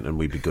Olympic event, and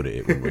we'd be good at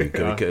it, wouldn't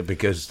we?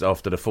 Because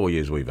after the 4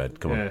 years we've had,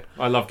 come on.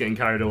 I love getting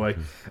carried away.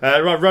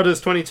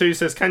 Rudders22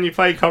 says, can you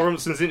play Carl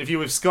Robinson's interview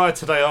with Sky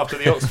today after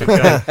the Oxford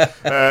game?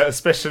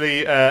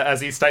 Especially as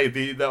he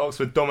stated that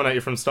Oxford dominated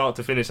from start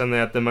to finish and they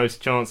had the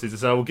most chances.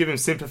 So I will give him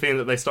sympathy in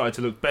that they started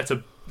to look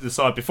better the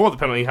side before the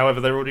penalty.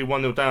 However, they're already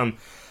 1-0 down.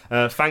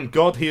 Thank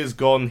God he is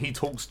gone. He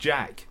talks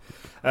Jack.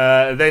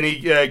 Then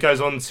he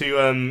goes on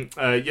to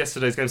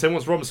yesterday's game, saying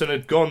once Robinson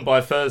had gone by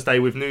Thursday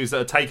with news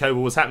that a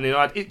takeover was happening,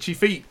 I had itchy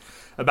feet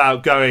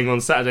about going on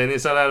Saturday. And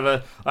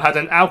I had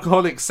an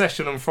alcoholic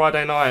session on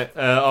Friday night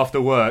after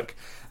work.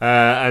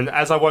 And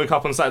as I woke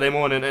up on Saturday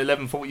morning at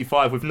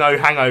 11:45 with no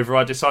hangover,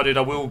 I decided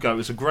I will go. It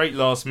was a great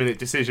last-minute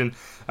decision.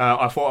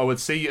 I thought I would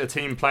see a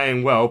team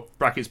playing well,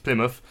 brackets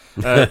Plymouth,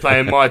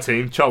 playing my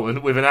team,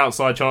 Charlton, with an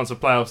outside chance of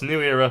playoffs.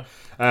 New era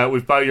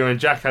with Bowyer and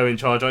Jacko in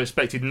charge. I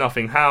expected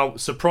nothing. How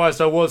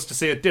surprised I was to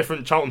see a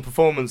different Charlton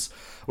performance,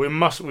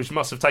 which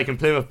must have taken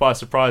Plymouth by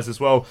surprise as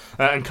well,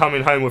 and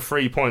coming home with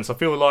 3 points. I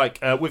feel like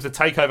with the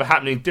takeover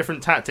happening,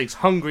 different tactics,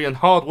 hungry and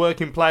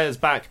hard-working players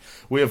back,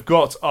 we have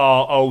got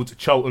our old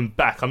Charlton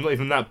back. I'm not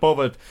even that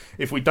bothered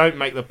if we don't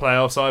make the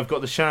playoffs. I've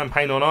got the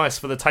champagne on ice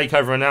for the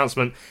takeover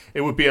announcement. It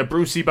would be a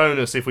Brucey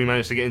bonus if we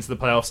managed to get into the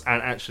playoffs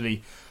and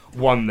actually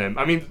won them.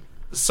 I mean,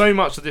 so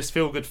much of this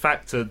feel-good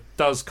factor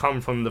does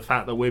come from the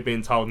fact that we're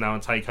being told now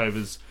in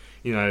takeovers,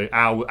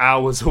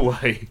 hours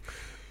away.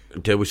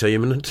 Dare we say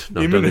imminent?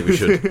 No, imminent. I don't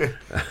think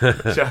we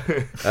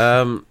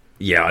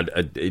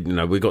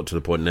should. We got to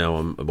the point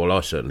now,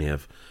 I certainly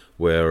have,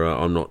 where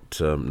I'm not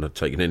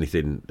taking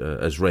anything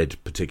as read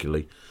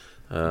particularly.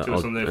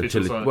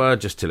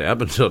 Just till it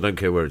happens. I don't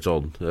care where it's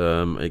on.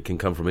 It can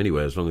come from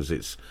anywhere as long as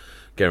it's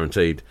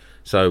guaranteed.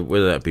 So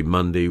whether that be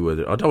Monday,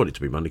 I don't want it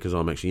to be Monday because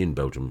I'm actually in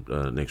Belgium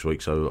next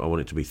week, so I want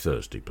it to be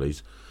Thursday,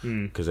 please,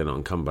 because then I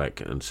can come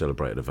back and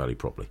celebrate at the Valley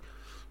properly.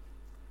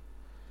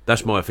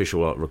 That's my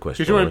official request.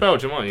 Because you're in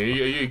Belgium, aren't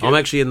you? I'm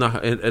actually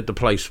at the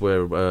place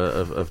where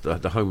of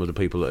the home of the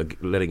people that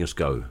are letting us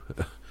go.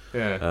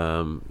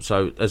 Yeah.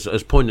 So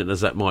as poignant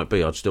as that might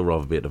be, I'd still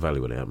rather be at the Valley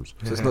when it happens.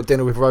 So it's not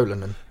dinner with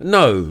Roland then?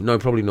 No,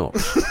 probably not.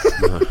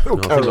 I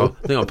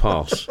think I'll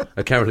pass.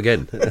 A carrot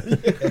again.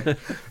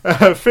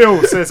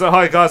 Phil says,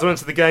 hi guys, I went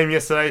to the game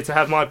yesterday to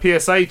have my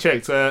PSA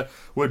checked.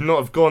 Would not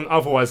have gone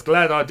otherwise.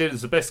 Glad I did.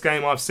 It's the best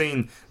game I've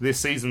seen this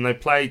season. They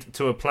played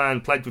to a plan,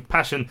 played with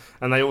passion,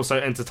 and they also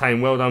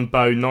entertained. Well done,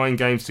 Bo. 9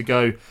 games to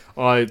go,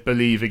 I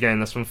believe. Again,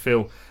 that's from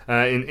Phil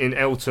in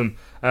Eltham.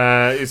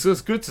 It's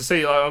just good to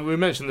see. We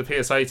mentioned the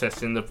PSA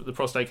testing, the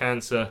prostate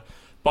cancer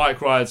bike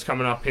rides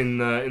coming up in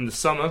the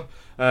summer.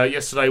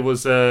 Yesterday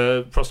was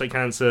prostate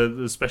cancer,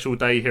 the special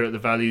day here at the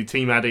Valley.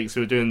 Team addicts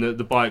who are doing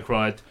the bike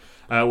ride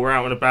were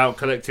out and about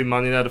collecting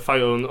money. They had a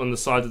photo on the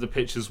side of the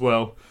pitch as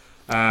well.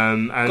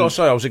 And gotta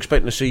say, I was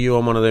expecting to see you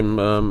on one of them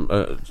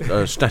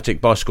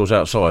static bicycles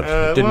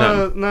outside. Didn't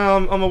happen. No,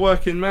 I'm a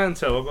working man, I've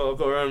got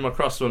to earn my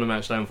crust on a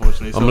match day,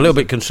 unfortunately. So I'm a little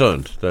bit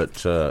concerned that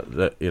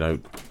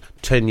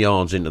 10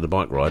 yards into the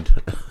bike ride,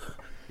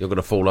 You're going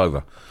to fall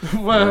over.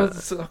 Well,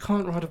 I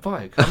can't ride a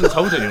bike. I haven't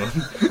told anyone.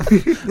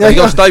 Yeah, you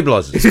got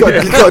stabilisers. He's got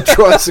a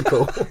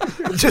tricycle.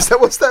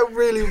 What's that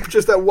really?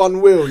 Just that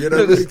one wheel, you know,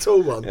 the really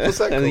tall one. What's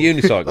that and called? the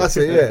unicycle. That's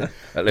it, yeah.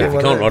 If you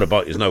can't ride a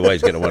bike, there's no way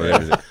he's getting one of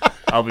them, is it?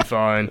 I'll be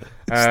fine.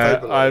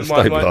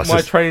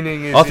 My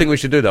training is... I think we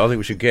should do that. I think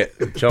we should get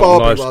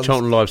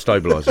Charlton Live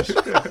stabilisers.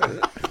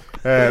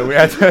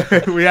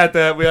 We had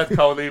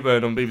Carl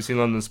Lieburn on BBC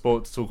London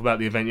Sport to talk about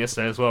the event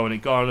yesterday as well, and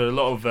it garnered a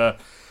lot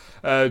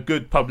of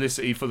good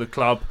publicity for the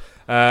club.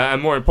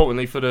 And more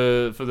importantly for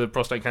the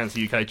Prostate Cancer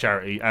UK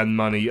charity and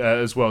money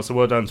as well. So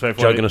well done to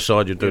everyone. Joking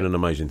aside, you're doing an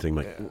amazing thing,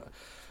 mate.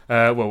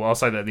 Well, I'll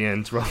say that at the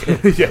end.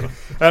 Right, yeah.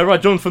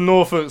 Right, John from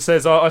Norfolk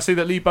says, I see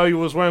that Lee Bowyer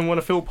was wearing one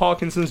of Phil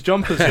Parkinson's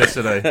jumpers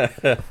yesterday.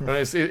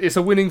 It's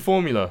a winning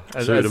formula,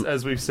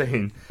 as we've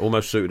seen.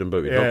 Almost suited and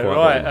booted. Yeah, not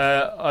quite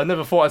right. I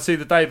never thought I'd see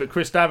the day, but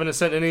Chris Davin has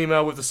sent an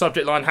email with the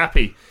subject line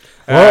happy.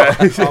 Oh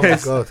my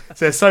God!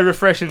 Says so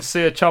refreshing to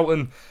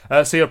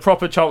see a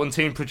proper Charlton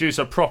team produce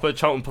a proper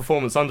Charlton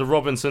performance. Under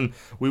Robinson,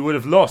 we would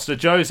have lost.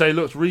 Jose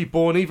looked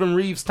reborn. Even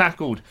Reeves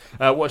tackled.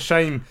 What a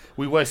shame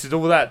we wasted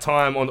all that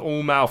time on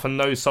all mouth and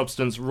no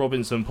substance.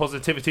 Robinson,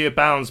 positivity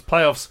abounds.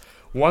 Playoffs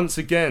once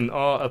again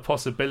are a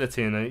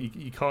possibility, and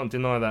you can't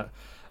deny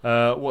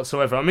that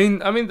whatsoever. I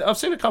mean, I've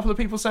seen a couple of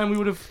people saying we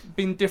would have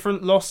been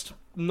different, lost,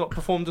 not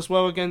performed as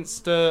well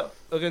against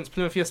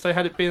Plymouth yesterday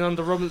had it been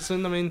under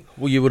Robinson. I mean,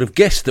 well, you would have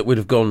guessed that we'd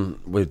have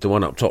gone with the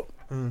one up top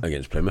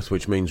against Plymouth,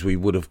 which means we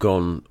would have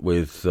gone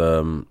with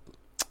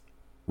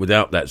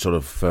without that sort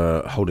of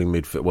holding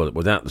midfield, well,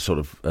 without the sort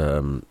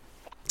of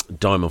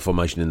diamond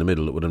formation in the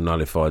middle that would have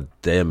nullified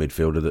their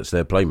midfielder. That's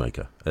their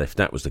playmaker. And if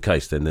that was the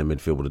case, then their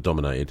midfield would have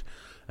dominated,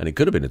 and it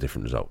could have been a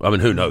different result. I mean,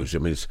 who knows? I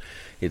mean,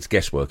 it's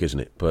guesswork, isn't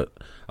it? But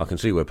I can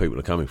see where people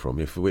are coming from.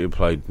 If we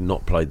had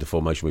not played the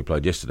formation we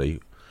played yesterday,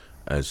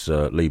 as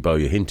Lee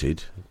Bowyer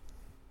hinted,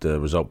 the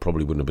result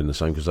probably wouldn't have been the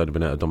same because they'd have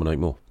been able to dominate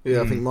more.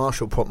 Yeah, I think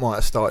Marshall might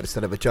have started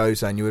instead of a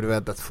Jose, and you would have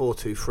had that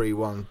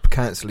 4-2-3-1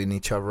 cancelling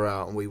each other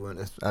out, and we wouldn't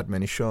have had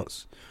many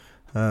shots.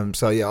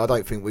 So yeah, I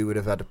don't think we would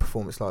have had a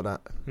performance like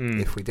that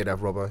if we did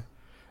have Robbo.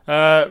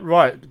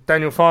 Right,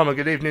 Daniel Farmer.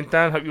 Good evening,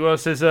 Dan. Hope you well.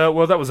 Says,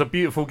 well, that was a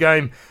beautiful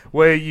game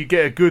where you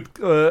get a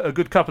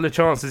good couple of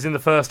chances in the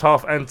first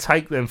half and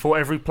take them. For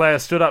every player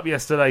stood up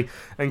yesterday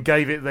and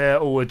gave it their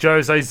all.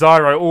 Jose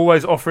Zyro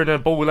always offering a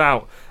ball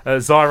out.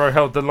 Zyro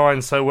held the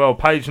line so well.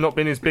 Page not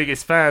been his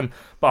biggest fan,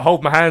 but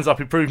hold my hands up,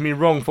 he proved me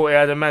wrong. Thought he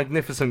had a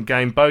magnificent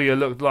game. Bowyer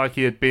looked like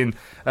he had been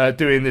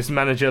doing this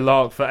manager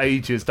lark for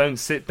ages. Didn't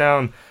sit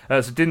down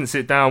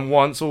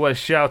once. Always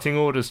shouting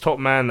orders. Top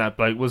man, that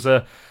bloke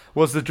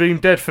Was the dream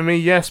dead for me?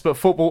 Yes, but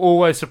football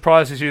always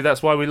surprises you.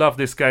 That's why we love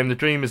this game. The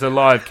dream is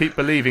alive. Keep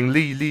believing.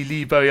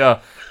 Lee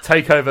Bowyer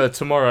take over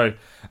tomorrow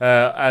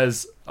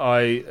as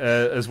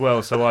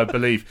well. So I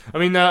believe. I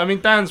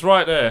mean, Dan's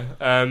right there,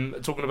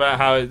 talking about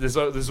how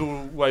there's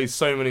always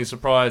so many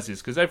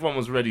surprises because everyone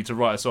was ready to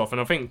write us off. And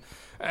I think,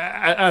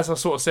 as I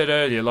sort of said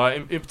earlier,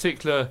 like in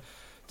particular,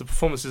 the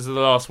performances of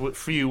the last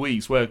few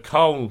weeks where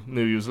Cole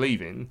knew he was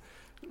leaving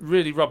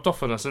really rubbed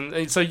off on us.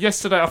 And so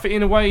yesterday, I think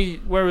in a way,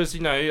 whereas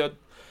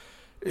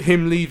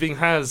him leaving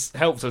has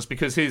helped us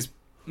because his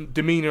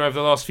demeanour over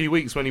the last few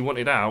weeks when he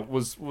wanted out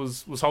was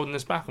holding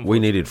us back. We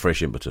needed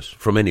fresh impetus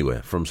from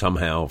anywhere, from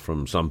somehow,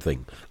 from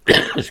something.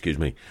 Excuse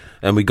me.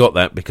 And we got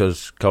that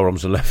because Cole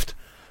Robinson left.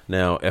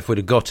 Now, if we'd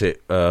have got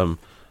it, I'll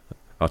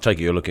take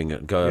it you're looking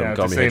at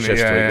Garmy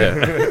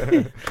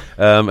Hedges.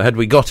 Had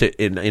we got it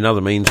in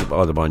other means,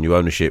 either by new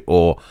ownership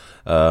or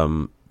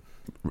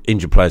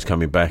injured players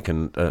coming back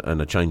and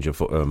a change of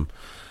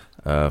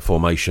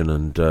formation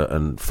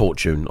and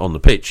fortune on the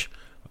pitch,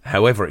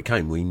 however it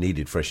came, we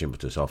needed fresh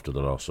impetus after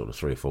the last sort of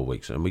 3 or 4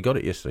 weeks, and we got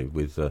it yesterday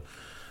with the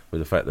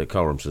fact that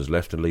Carl Robson's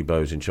left and Lee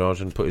Bowers in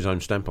charge and put his own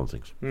stamp on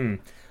things.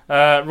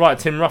 Right,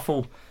 Tim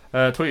Ruffle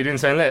tweeted in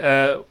saying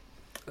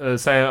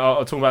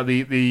I'll talk about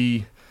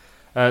the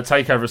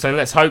takeover, saying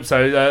let's hope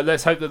so.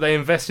 Let's hope that they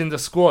invest in the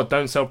squad,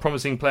 don't sell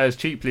promising players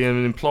cheaply,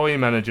 and employ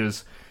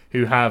managers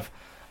who have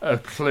a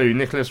clue.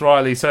 Nicholas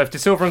Riley. So if De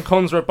Silva and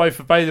Konza are both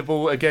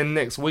available again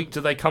next week,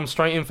 do they come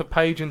straight in for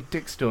Page and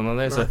Dickstill? Now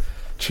there's a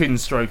chin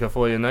stroker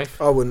for you, Nath.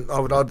 I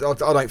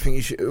don't think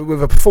you should.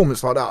 With a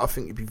performance like that, I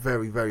think it'd be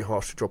very, very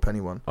harsh to drop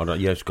anyone.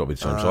 It's got to be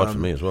the same side for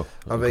me as well.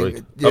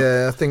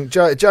 I think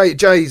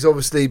Jay's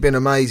obviously been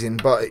amazing,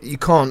 but you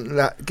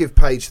can't give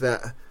Page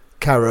that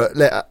carrot.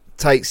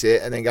 Takes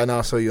it and then go, no,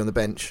 I saw you on the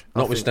bench.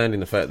 Notwithstanding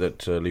the fact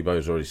that Lee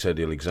Bowers already said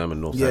he'll examine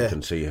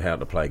Northampton, see how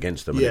to play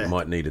against them, and it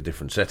might need a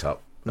different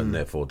setup. And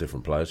therefore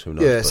different players, who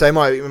knows? Yeah, so it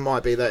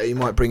might be that he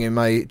might bring in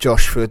mate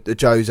Josh for the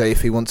Jose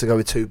if he wants to go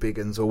with 2 big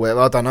uns or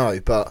whatever. I don't know,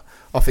 but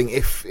I think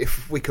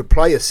if we could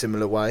play a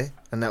similar way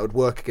and that would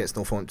work against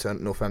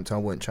Northampton, I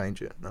wouldn't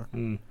change it. No.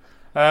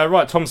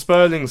 Right, Tom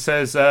Sperling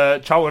says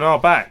Charlton are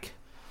back.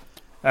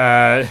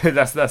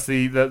 That's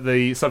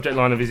the subject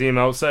line of his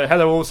email. So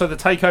hello all. So the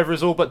takeover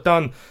is all but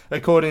done,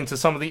 according to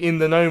some of the in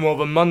the know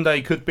mob, and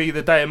Monday could be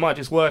the day. It might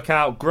just work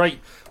out great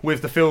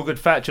with the feel good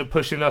Thatcher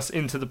pushing us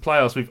into the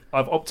playoffs.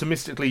 I've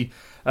optimistically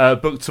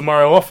booked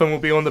tomorrow off and will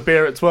be on the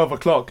beer at 12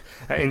 o'clock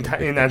in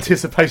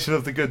anticipation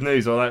of the good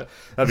news. That'd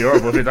be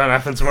horrible if it don't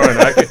happen tomorrow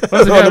night.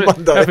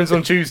 It happens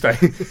on Tuesday.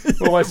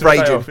 Always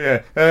off,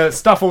 yeah.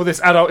 Stuff all this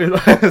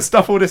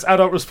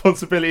adult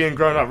responsibility and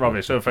grown up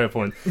rubbish. Fair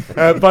point.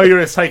 Bowyer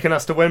has taken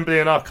us to Wembley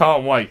and I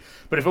can't wait.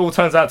 But if it all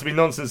turns out to be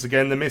nonsense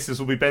again, the missus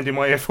will be bending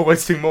my ear for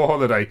wasting more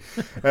holiday.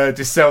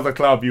 Just sell the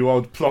club, you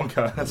old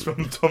plonker. That's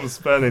from Tom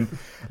Sperling.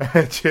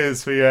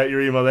 Cheers for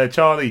your email there.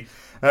 Charlie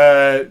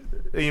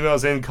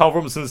emails in Carl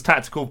Robinson's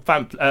tactical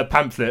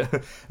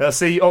pamphlet.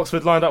 See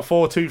Oxford lined up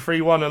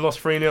 4-2-3-1 and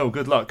lost 3-0.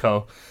 Good luck,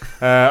 Carl.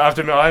 I have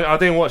to admit, I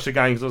didn't watch the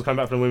game because I was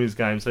coming back from the women's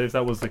game. So if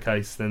that was the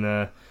case, then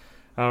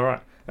all right.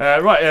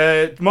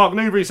 Mark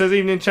Newbury says,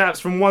 evening chaps,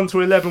 from 1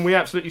 to 11 we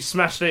absolutely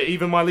smashed it.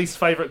 Even my least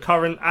favourite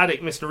current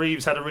addict, Mr.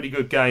 Reeves, had a really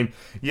good game.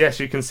 Yes,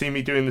 you can see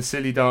me doing the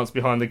silly dance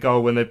behind the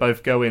goal when they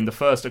both go in. The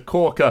first a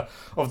corker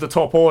of the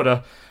top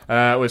order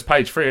was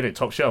page 3 in it,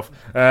 top shelf,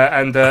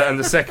 and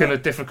the second a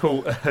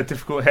difficult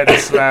header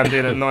slammed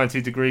in at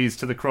 90 degrees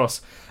to the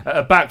cross.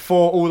 A back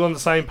four all on the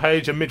same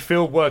page, a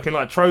midfield working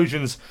like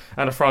Trojans,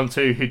 and a front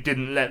two who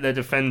didn't let their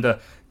defender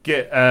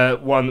get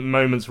 1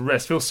 moment's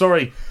rest. Feel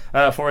sorry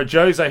for a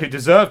Jose who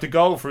deserved a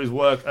goal for his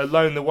work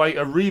alone. The way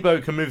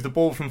Aribo can move the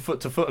ball from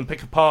foot to foot and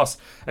pick a pass,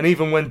 and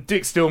even when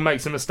Dick still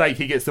makes a mistake,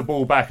 he gets the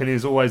ball back and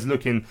is always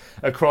looking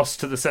across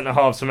to the centre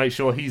halves to make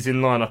sure he's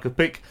in line. I could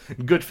pick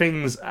good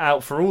things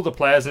out for all the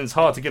players, and it's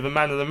hard to give a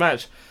man of the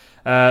match,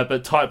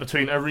 but tight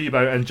between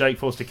Aribo and Jake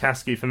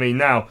Forster-Caskey for me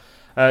now.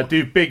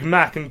 Do Big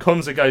Mac and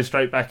Konza go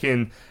straight back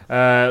in?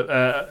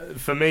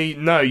 For me,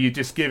 no. You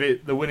just give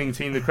it the winning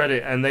team the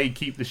credit and they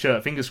keep the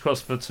shirt. Fingers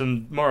crossed for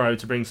tomorrow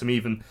to bring some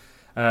even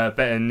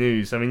better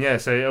news. I mean, yeah,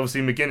 so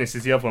obviously McGuinness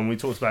is the other one. We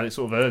talked about it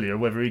sort of earlier,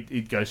 whether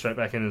he'd go straight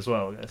back in as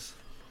well, I guess.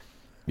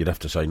 You'd have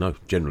to say no,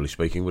 generally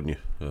speaking, wouldn't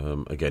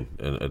you? Again,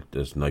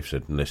 as Nath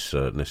said, unless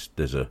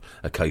there's a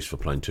case for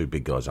playing 2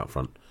 big guys up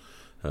front.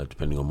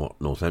 Depending on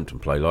what Northampton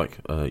play like,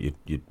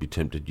 you'd be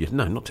tempted.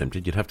 No, not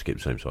tempted. You'd have to keep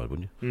the same side,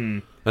 wouldn't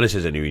you? Unless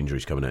there's any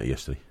injuries coming out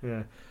yesterday.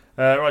 Yeah.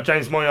 Right,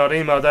 James Moyard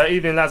emailed,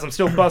 evening lads, I'm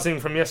still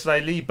buzzing from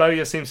yesterday. Lee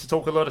Bowyer seems to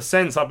talk a lot of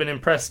sense. I've been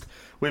impressed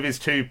with his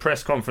 2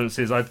 press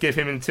conferences. I'd give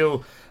him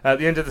until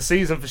the end of the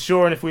season for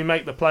sure, and if we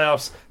make the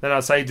playoffs, then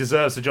I'd say he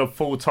deserves the job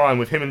full time.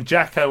 With him and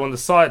Jacko on the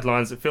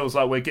sidelines, it feels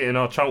like we're getting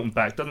our Charlton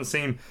back. Doesn't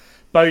seem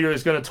Bowyer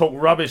is going to talk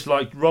rubbish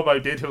like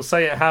Robbo did. He'll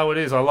say it how it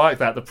is. I like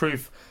that. The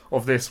proof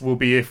of this will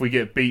be if we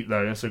get beat,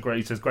 though. That's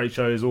he says, great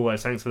show as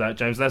always. Thanks for that,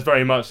 James. And that's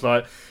very much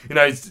like,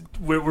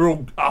 we're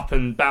all up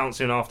and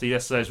bouncing after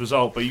yesterday's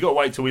result, but you got to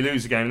wait till we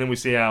lose a game and then we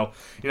see how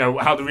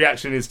the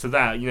reaction is to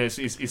that.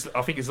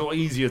 I think it's a lot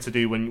easier to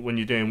do when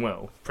you're doing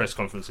well. Press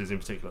conferences in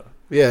particular.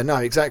 Yeah, no,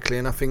 exactly.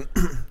 And I think,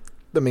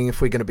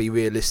 if we're going to be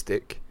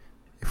realistic,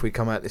 if we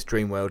come out this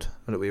dream world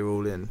that we're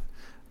all in,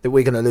 that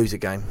we're going to lose a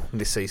game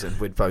this season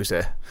with Bo's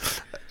there.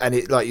 And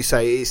it, like you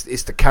say,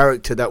 it's the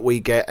character that we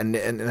get, and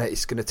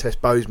it's going to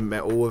test Bo's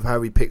mettle of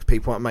how he picks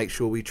people up, make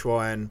sure we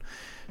try. And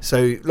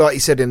so, like he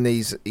said in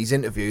his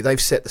interview, they've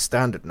set the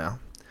standard now.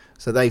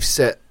 So they've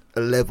set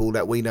a level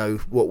that we know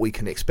what we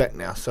can expect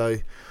now. So,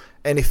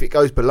 and if it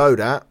goes below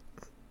that,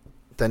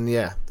 then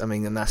yeah,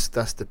 and that's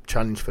the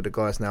challenge for the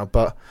guys now.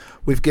 But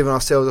we've given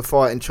ourselves a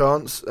fighting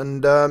chance,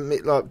 and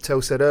like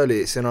Tel said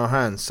earlier, it's in our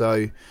hands.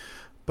 So,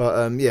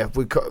 but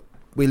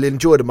we'll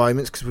enjoy the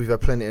moments because we've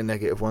had plenty of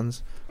negative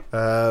ones.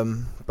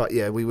 But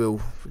yeah, we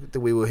will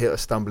hit a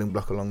stumbling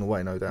block along the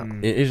way, no doubt.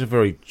 It is a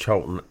very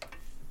Charlton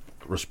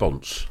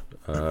response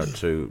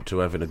to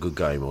having a good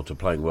game or to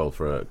playing well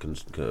for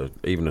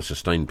even a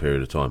sustained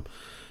period of time.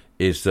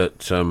 Is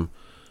that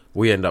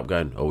we end up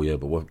going, oh yeah,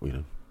 but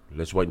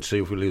let's wait and see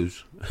if we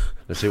lose.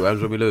 Let's see what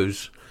happens when we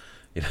lose.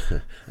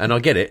 And I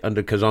get it,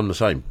 because I'm the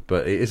same.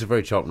 But it is a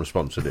very Charlton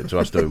response, isn't it, to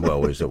us doing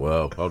well. Is that,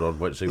 well, hold on,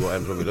 wait and see what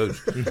happens when we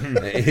lose.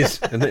 It is,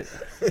 isn't it?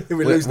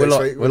 We're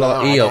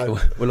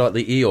like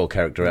the Eeyore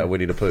character out of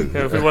Winnie the Pooh.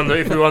 Yeah,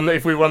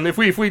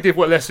 if we did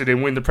what Leicester did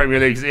and win the Premier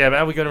League, yeah, but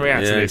how are we going to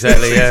react to this?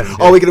 Exactly. Yeah.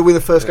 Are we going to win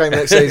the first game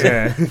next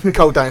season?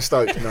 Cold down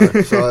Stoke,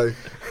 no. So.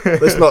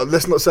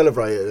 Let's not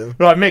celebrate it then.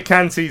 Right, Mick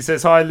Canty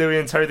says, hi Louis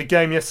and Terry, the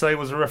game yesterday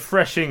was a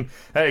refreshing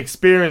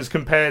experience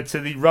compared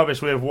to the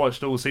rubbish we have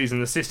watched all season.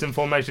 The system,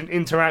 formation,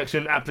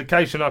 interaction,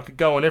 application, I could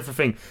go on,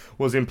 everything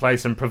was in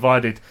place and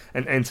provided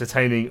an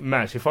entertaining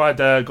match. If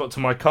I'd got to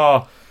my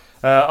car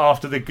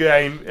after the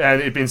game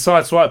and it'd been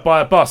sideswiped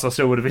by a bus, I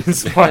still would have been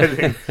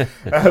smiling.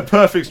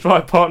 Perfect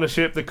strike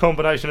partnership, the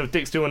combination of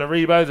Dick Steele and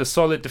Aribo, the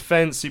solid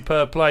defence,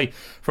 superb play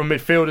from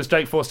midfielders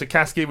Jake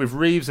Forster-Caskey with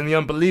Reeves, and the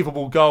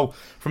unbelievable goal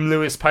from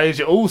Lewis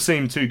Page. It all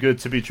seemed too good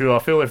to be true. I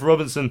feel if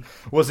Robinson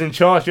was in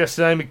charge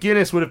yesterday,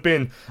 McGuinness would have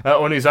been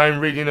on his own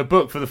reading a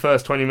book for the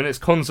first 20 minutes.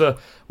 Konza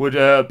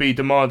would be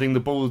demanding the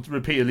ball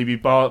repeatedly be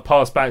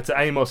passed back to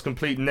Amos.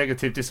 Complete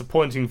negative,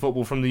 disappointing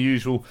football from the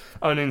usual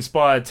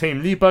uninspired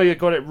team. Lee Bowyer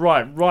got it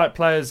right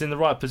players in the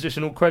right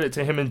position. All credit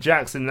to him and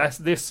Jackson.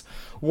 This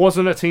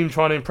wasn't a team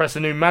trying to impress a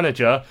new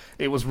manager.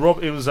 It was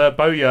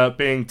Bowyer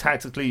being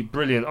tactically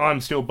brilliant. I'm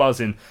still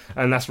buzzing,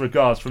 and that's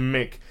regards from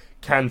Mick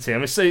Kanté. I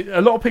mean, see,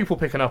 a lot of people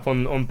picking up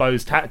on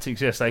Bo's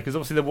tactics yesterday, because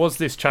obviously there was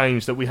this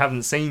change that we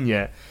haven't seen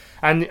yet,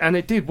 and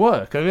it did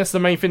work. I mean, that's the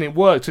main thing. It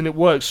worked, and it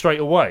worked straight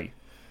away.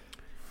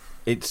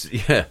 He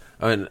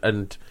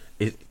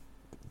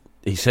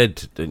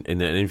said in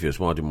an interview, that's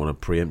why I didn't want to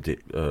preempt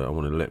it. I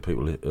wanted to let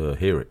people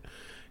hear it.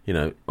 You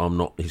know, I'm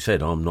not. He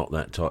said, "I'm not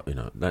that type. You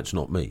know, that's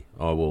not me.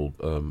 I will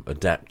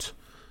adapt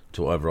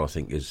to whatever I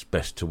think is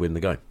best to win the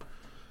game."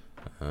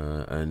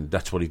 And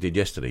that's what he did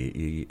yesterday.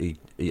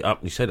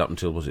 He said up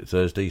until, was it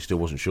Thursday, he still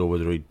wasn't sure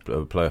whether he'd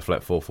play a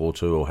flat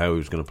 4-4-2 or how he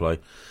was going to play.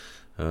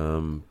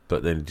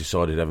 But then he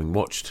decided, having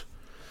watched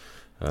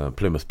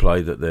Plymouth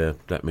play, that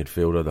that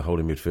midfielder, the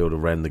holding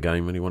midfielder, ran the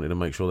game, and he wanted to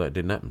make sure that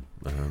didn't happen.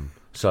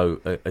 So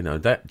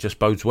that just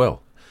bodes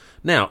well.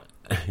 Now,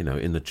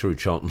 in the true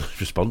Charlton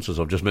response, as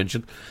I've just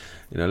mentioned,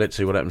 let's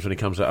see what happens when he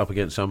comes up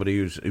against somebody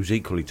who's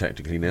equally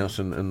tactically nous,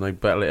 and they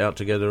battle it out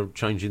together,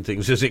 changing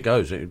things as it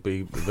goes. It'd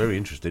be very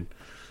interesting.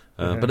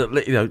 But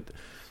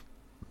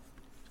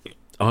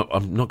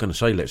I'm not going to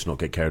say let's not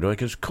get carried away,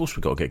 because of course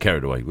we've got to get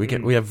carried away.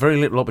 We have very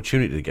little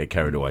opportunity to get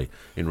carried away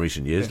in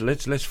recent years. Yeah.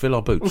 Let's fill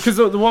our boots. Because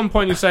the one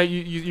point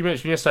you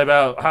mentioned yesterday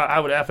about how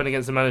would it happen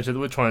against a manager that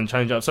would try and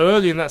change up. So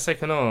early in that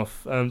second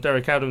half,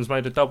 Derek Adams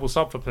made a double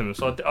sub for Plymouth.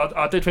 So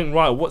I did think,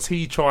 right, what's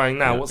he trying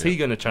now? What's he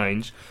going to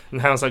change,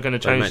 and how's that going to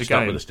change the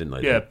game? Up with us, didn't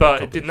they? Yeah,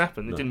 but it didn't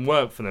happen. No. It didn't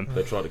work for them.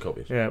 They tried to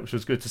copy us. Yeah, which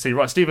was good to see.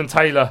 Right, Stephen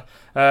Taylor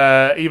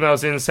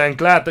emails in saying,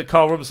 glad that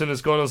Carl Robinson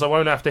has gone, as I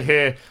won't have to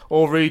hear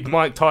or read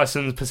Mike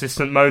Tyson's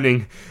persistent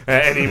moaning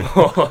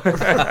anymore.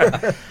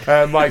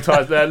 Mike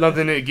Tyson,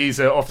 London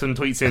Geezer, often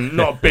tweets in,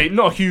 not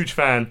a huge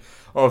fan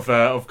of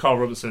Carl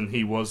Robinson.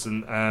 He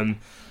wasn't.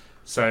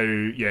 So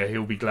yeah,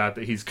 he'll be glad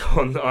that he's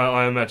gone.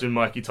 I imagine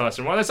Mikey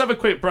Tyson. Right, let's have a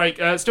quick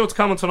break. Still to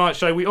come on tonight's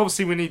show. We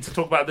need to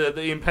talk about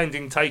the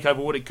impending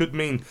takeover, what it could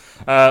mean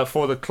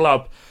for the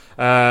club.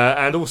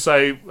 And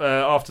also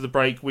after the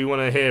break, we want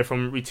to hear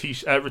from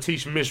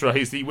Ritesh Mishra.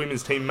 He's the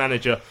women's team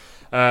manager.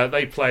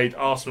 They played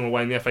Arsenal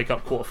away in the FA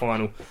Cup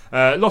quarter-final.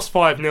 Lost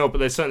 5-0, but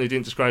they certainly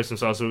didn't disgrace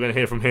themselves, so we're going to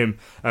hear from him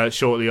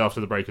shortly after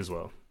the break as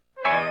well.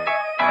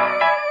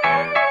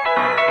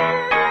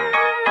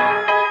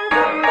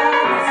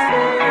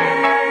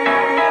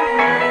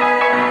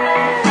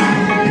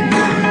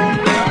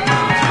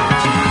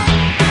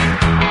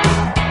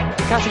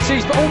 Catching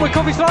sees, but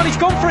McCoffey's line, he's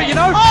gone for it,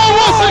 Oh,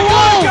 what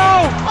a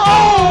goal!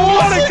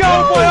 What a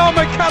goal by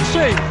Ahmed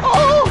Katsi!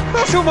 Oh,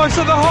 that's almost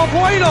at the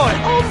halfway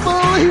line.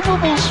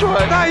 Unbelievable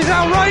strike. That is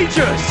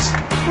outrageous.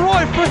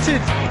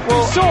 Right-footed.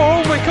 Well, he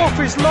saw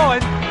McCoffey's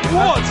line.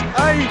 What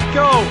a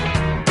goal!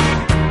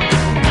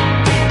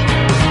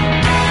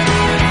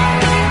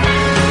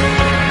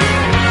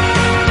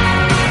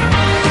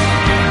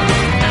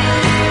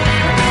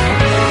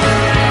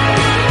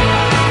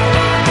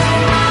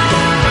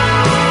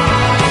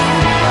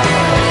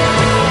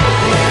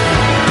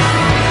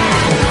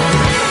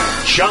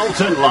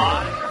 Charlton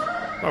Live.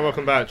 Right,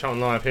 welcome back,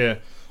 Charlton Live here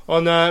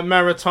on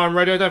Maritime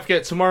Radio. Don't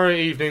forget, tomorrow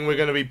evening we're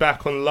going to be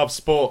back on Love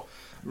Sport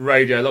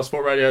Radio,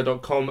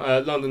 lovesportradio.com,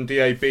 London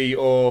DAB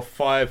or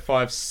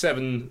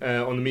 557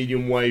 on the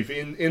medium wave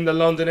in the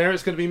London area.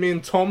 It's going to be me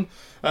and Tom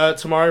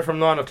tomorrow from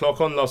 9 o'clock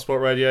on Love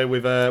Sport Radio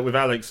with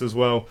Alex as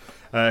well.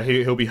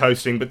 He'll be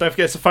hosting. But don't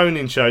forget, it's a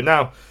phone-in show.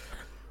 Now,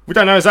 we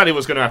don't know exactly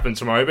what's going to happen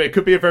tomorrow, but it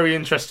could be a very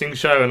interesting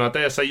show, and I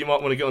dare say you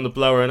might want to get on the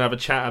blower and have a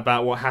chat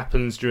about what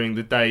happens during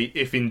the day,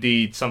 if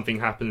indeed something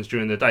happens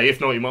during the day.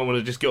 If not, you might want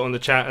to just get on the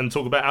chat and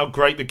talk about how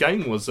great the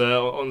game was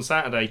on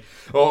Saturday,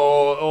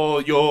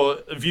 or your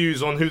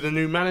views on who the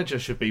new manager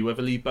should be,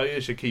 whether Lee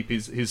Bowyer should keep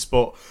his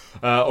spot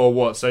or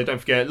what. So don't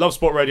forget,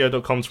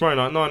 lovesportradio.com tomorrow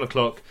night, 9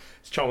 o'clock.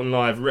 It's Charlton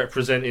Live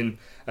representing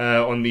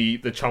on the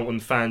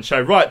Charlton Fan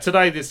Show. Right,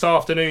 this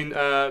afternoon,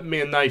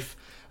 me and Nath,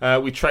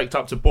 we trekked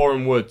up to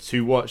Boreham Wood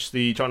to watch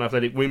the Charlton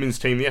Athletic women's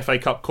team, the FA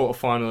Cup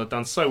quarter-final. They've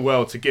done so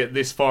well to get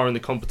this far in the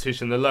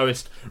competition, the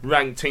lowest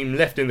ranked team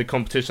left in the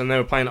competition. They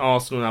were playing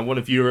Arsenal now, one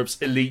of Europe's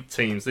elite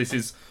teams. This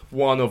is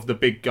one of the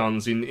big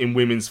guns in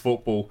women's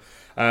football.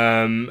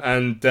 In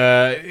the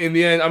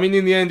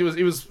end,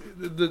 it was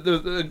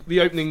the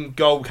opening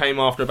goal came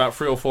after about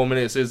 3 or 4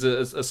 minutes. It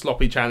was a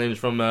sloppy challenge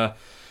from a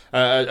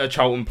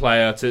Charlton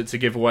player to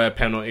give away a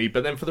penalty.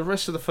 But then for the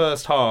rest of the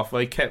first half,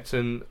 they kept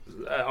an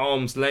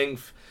arm's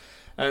length.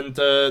 And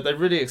they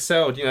really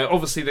excelled.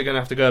 Obviously they're going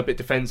to have to go a bit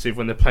defensive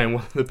when they're playing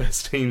one of the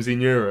best teams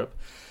in Europe.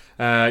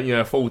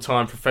 A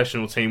full-time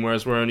professional team,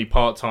 whereas we're only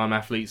part-time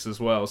athletes as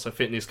well. So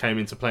fitness came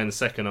into play in the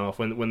second half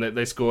when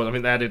they scored. I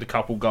think they added a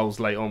couple goals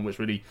late on, which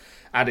really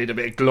added a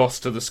bit of gloss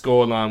to the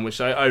scoreline,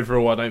 which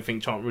overall I don't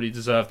think Charlton really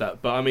deserved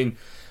that. But I mean,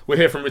 we'll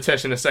hear from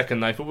Ritesh in a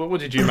second, Nathan. What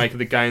did you make of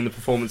the game, the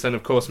performance, and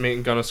of course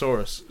meeting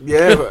Gunnosaurus?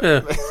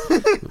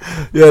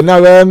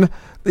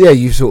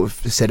 You sort of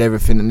said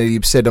everything that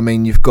you've said. I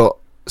mean, you've got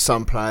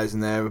some players in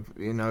there,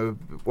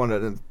 one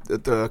of the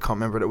I can't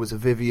remember, it was a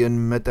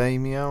Vivian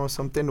Madamia or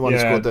something. The one who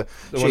scored the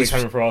one who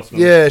came for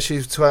Arsenal. Yeah,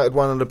 she's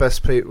one of the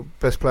best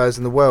players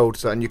in the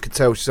world, and you could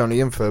tell she's only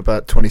in for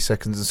about 20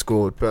 seconds and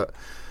scored. But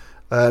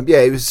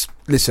it was.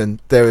 Listen,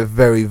 they're a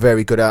very,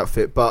 very good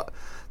outfit, but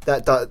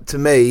that to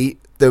me,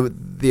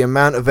 the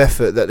amount of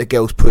effort that the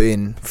girls put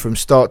in from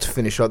start to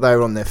finish, like they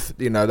were on their,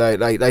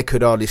 they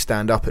could hardly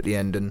stand up at the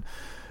end. And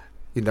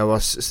I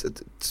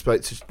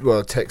spoke to,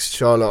 texted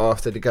Charlotte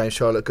after the game,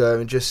 Charlotte Gurr,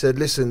 and just said,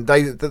 listen,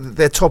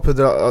 they're top of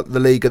the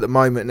league at the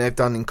moment, and they've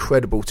done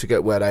incredible to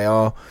get where they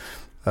are.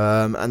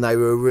 And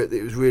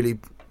it was really,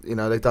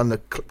 they've done the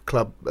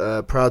club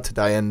proud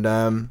today,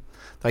 and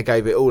they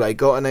gave it all they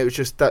got, and it was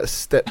just that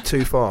step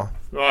too far.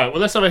 Right,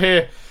 well, let's have a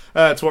hear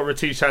to what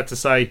Retish had to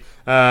say,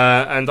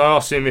 and I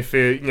asked him if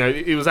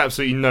it was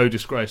absolutely no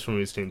disgrace from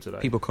his team today.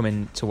 People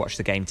coming to watch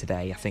the game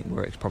today, I think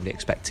we're probably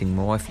expecting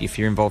more. If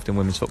you're involved in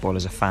women's football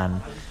as a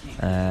fan,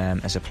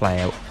 as a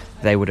player,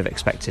 they would have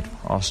expected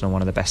Arsenal,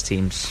 one of the best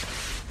teams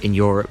in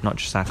Europe, not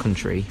just our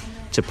country,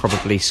 to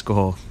probably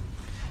score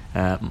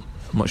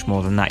much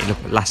more than that. You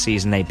look at last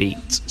season, they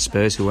beat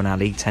Spurs, who won our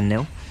league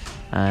 10-0.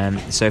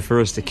 So for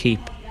us to keep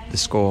the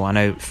score, I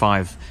know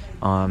 5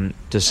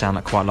 does sound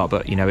like quite a lot,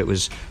 but it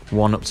was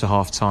 1 up to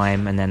half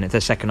time, and then at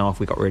the second half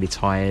we got really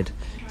tired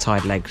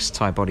legs,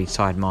 tired body,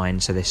 tired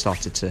mind, so they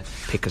started to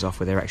pick us off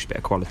with their extra bit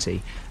of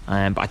quality.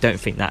 But I don't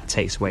think that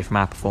takes away from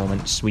our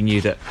performance. We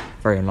knew that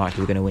very unlikely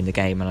we were going to win the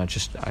game, and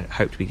I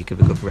hoped we could give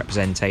a good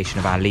representation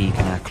of our league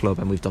and our club,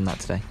 and we've done that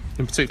today.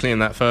 And particularly in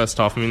that first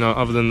half,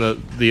 other than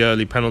the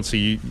early penalty,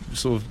 you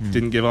sort of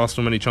didn't give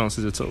Arsenal many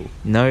chances at all.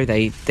 No,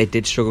 they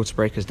did struggle to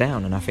break us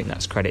down, and I think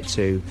that's credit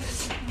to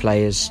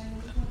players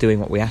doing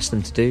what we asked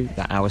them to do,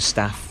 that our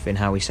staff in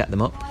how we set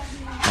them up.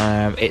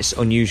 It's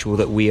unusual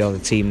that we are the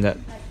team that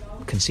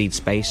concede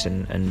space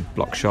and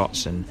block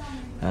shots and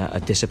are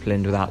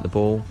disciplined without the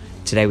ball.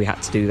 Today we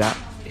had to do that.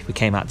 If we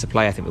came out to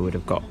play, I think we would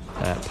have got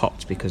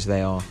popped, because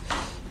they are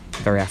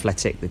very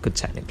athletic, they're good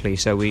technically,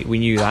 so we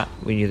knew that.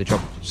 We knew the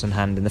job was in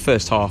hand. In the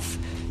first half,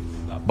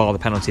 bar the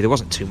penalty, there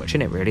wasn't too much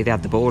in it really. They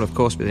had the ball, of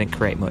course, but they didn't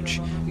create much.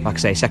 Like I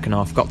say, second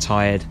half, got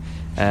tired,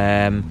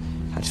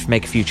 had to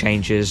make a few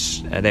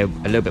changes. They were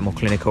a little bit more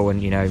clinical,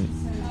 and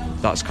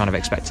that's kind of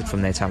expected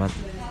from their talent.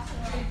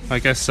 I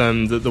guess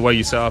the way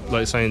you set up,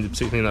 like saying,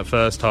 particularly in that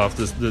first half,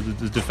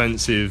 the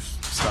defensive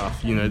stuff,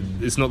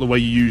 it's not the way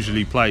you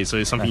usually play, so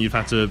it's something you've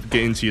had to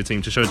get into your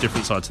team to show a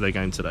different side to their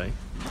game today.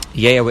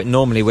 Yeah,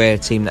 normally we're a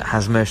team that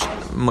has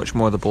much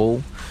more of the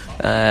ball.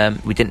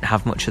 We didn't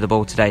have much of the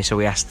ball today, so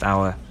we asked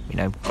got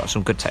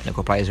some good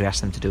technical players, we asked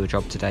them to do a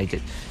job today.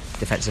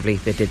 Defensively,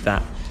 they did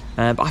that.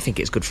 But I think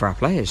it's good for our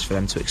players, for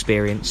them to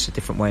experience a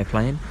different way of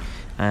playing.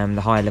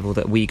 The higher level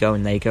that we go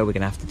and they go, we're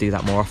going to have to do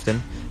that more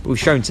often. But we've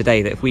shown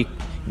today that if we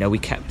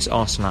kept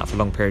Arsenal out for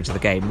long periods of the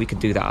game, we could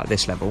do that at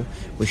this level.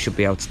 We should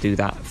be able to do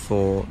that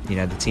for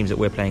the teams that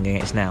we're playing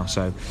against now.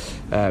 So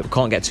we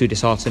can't get too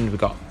disheartened. We've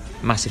got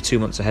massive 2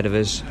 months ahead of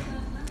us.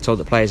 Told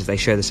the players if they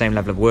show the same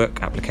level of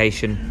work,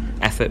 application,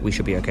 effort, we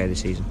should be okay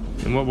this season.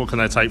 And what can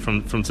they take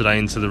from today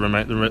into the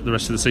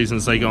rest of the season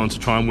as they go on to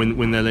try and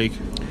win their league?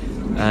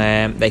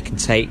 They can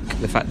take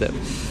the fact that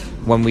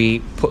when we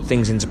put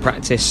things into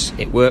practice,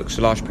 it works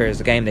for large periods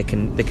of the game. They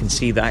can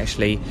see that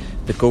actually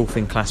the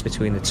golfing class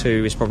between the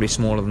two is probably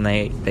smaller than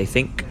they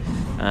think.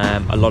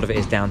 A lot of it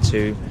is down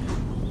to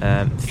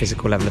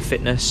physical level of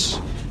fitness.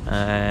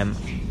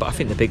 But I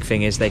think the big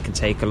thing is they can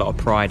take a lot of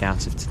pride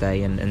out of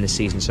today and the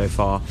season so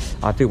far.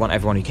 I do want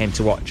everyone who came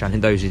to watch,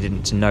 and those who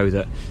didn't, to know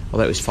that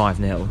although it was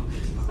 5-0,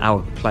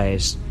 our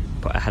players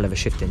put a hell of a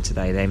shift in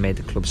today. They made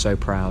the club so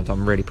proud.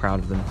 I'm really proud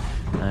of them.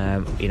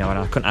 And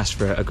I couldn't ask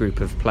for a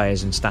group of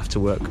players and staff to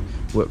work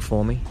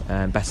for me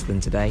better than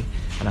today.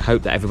 And I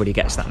hope that everybody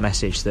gets that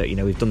message that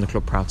we've done the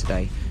club proud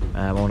today.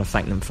 I want to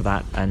thank them for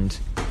that. And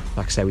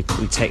like I say, we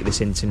take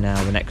this into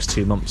now the next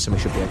 2 months, and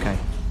we should be okay.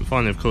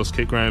 Finally, of course,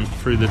 Kit Graham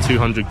through the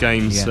 200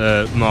 games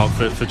mark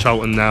for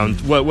Charlton now,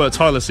 and worked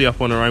tirelessly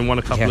up on her own, won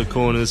a couple of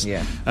corners.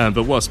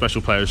 But what a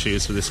special player she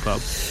is for this club.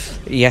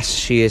 Yes,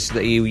 she is.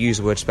 You use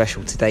the word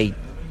special today.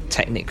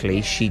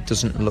 Technically, she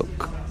doesn't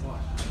look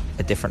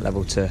a different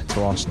level to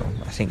Arsenal.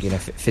 I think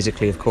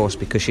physically, of course,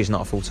 because she's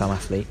not a full-time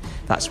athlete,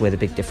 that's where the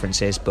big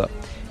difference is. But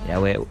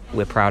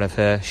we're proud of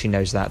her. She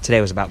knows that.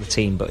 Today was about the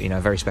team, but a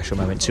very special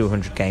moment.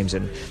 200 games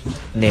and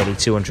nearly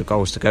 200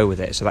 goals to go with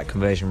it. So that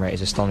conversion rate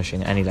is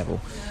astonishing at any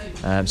level.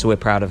 So we're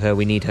proud of her.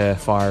 We need her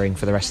firing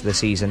for the rest of the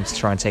season to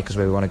try and take us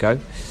where we want to go.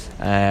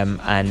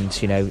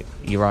 And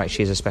you're right,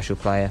 she is a special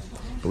player.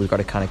 But we've got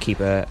to kind of keep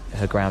her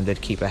grounded,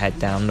 keep her head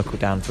down, knuckle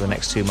down for the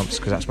next 2 months,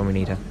 because that's when we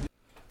need her.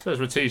 There's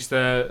Retish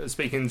there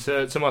speaking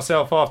to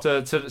myself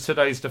after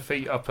today's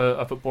defeat up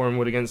at Boreham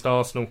Wood against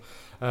Arsenal.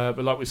 But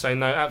like we say,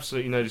 no,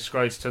 absolutely no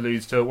disgrace to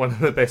lose to one of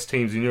the best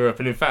teams in Europe,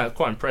 and in fact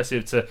quite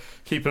impressive to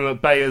keep them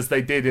at bay as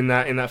they did in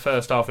that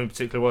first half in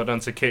particular. Well done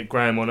to Kit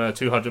Graham on her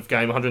 200th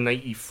game,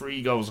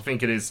 183 goals I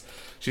think it is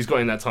she's got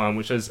in that time,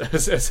 which, as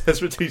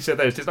Retief said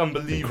there, is just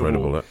unbelievable.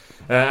 Incredible,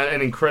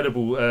 an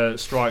incredible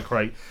strike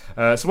rate.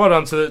 So well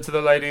done to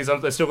the ladies.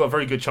 They've still got a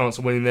very good chance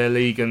of winning their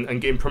league and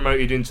getting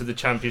promoted into the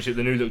championship,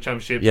 the New Look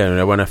Championship. Yeah, and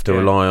they won't have to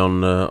rely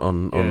on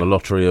the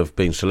lottery of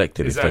being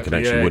selected if they can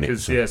actually win it.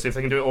 So if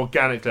they can do it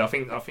organically, I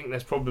think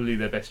that's probably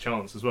their best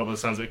chance as well. By the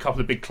sounds of it, a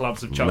couple of big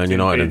clubs have chucked Man in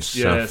United bids.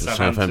 and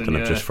Southampton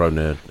have just thrown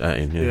their hat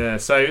in. Yeah.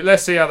 So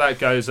let's see how that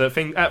goes. I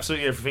think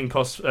absolutely everything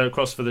crossed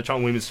for the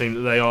Charlton women's team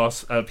that they are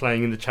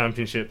playing in the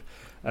championship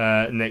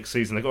next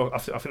season. I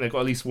think they've got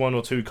at least 1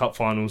 or 2 cup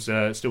finals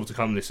still to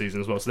come this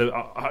season as well. So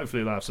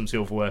hopefully they'll have some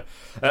silverware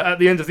at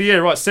the end of the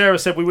year. Right, Sarah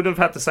said we wouldn't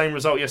have had the same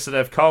result yesterday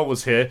if Carl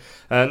was here,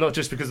 not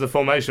just because of the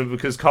formation, but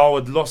because Carl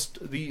had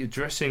lost the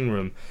dressing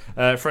room.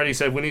 Freddie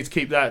said we need to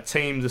keep that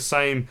team the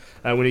same.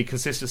 We need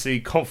consistency,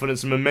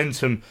 confidence and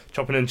momentum.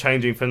 Chopping and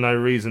changing for no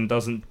reason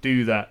doesn't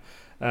do that.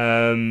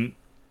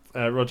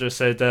 Roger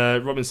said,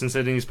 Robinson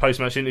said in his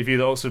post-match interview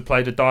that Oxford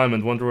played a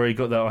diamond. Wonder where he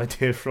got that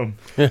idea from.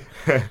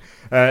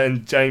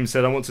 And James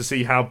said, I want to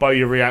see how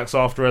Bowyer reacts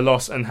after a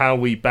loss and how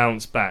we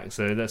bounce back.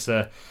 So that's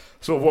sort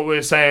of what we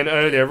were saying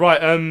earlier.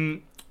 Right,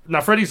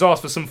 now Freddie's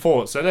asked for some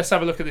thoughts. So let's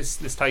have a look at this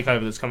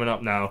takeover that's coming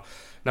up now.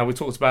 Now, we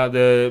talked about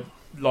the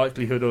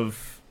likelihood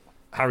of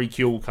Harry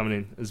Kewell coming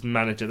in as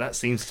manager. That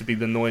seems to be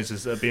the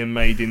noises that are being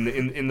made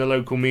in the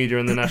local media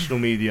and the national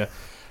media.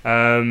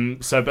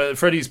 But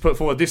Freddie's put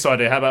forward this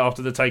idea. How about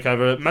after the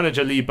takeover,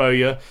 manager Lee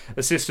Bowyer,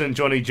 assistant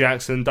Johnny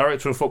Jackson,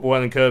 director of football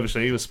Alan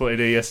Kerbishley, he was spotted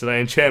here yesterday,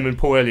 and chairman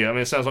Paul Elliott. I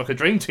mean, it sounds like a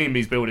dream team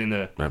he's building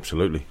there.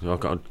 Absolutely, I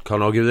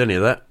can't argue with any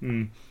of that.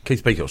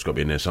 Keith Peacock's got to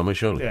be in there somewhere,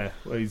 surely. Yeah,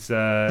 well, he's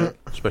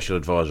special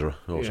advisor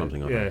or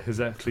something like that. Yeah,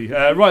 exactly.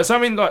 Right, so I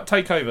mean, like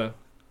takeover,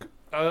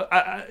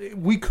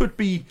 we could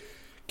be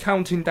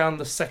counting down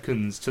the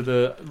seconds to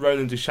the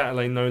Roland du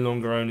Châtelet no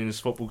longer owning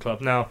this football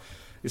club. Now,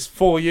 it's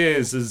 4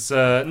 years, as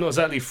not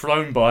exactly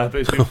flown by,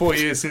 but it's been 4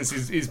 years since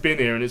he's been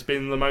here, and it's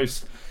been the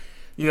most,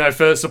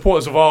 for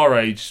supporters of our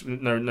age,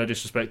 no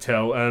disrespect,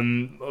 Tel,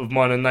 of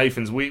mine and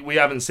Nathan's, we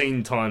haven't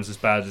seen times as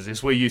bad as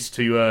this. We're used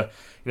to,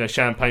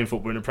 champagne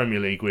football in the Premier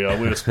League. We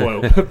were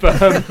spoiled,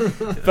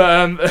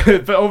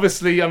 but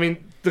obviously, I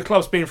mean, the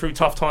club's been through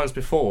tough times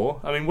before.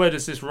 I mean, where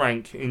does this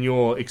rank in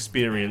your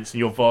experience, in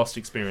your vast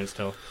experience,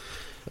 Tel?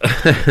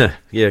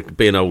 Yeah,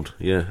 being old,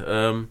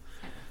 yeah.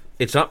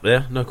 It's up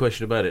there, no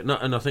question about it. No,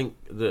 and I think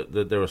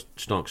that there are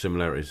stark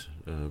similarities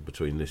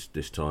between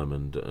this time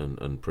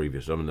and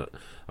previous. I mean,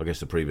 I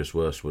guess the previous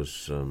worst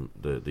was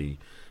the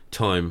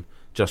time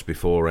just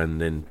before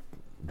and then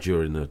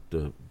during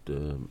the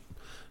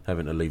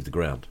having to leave the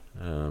ground,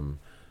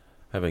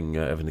 having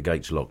the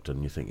gates locked,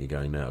 and you think you're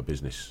going out of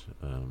business.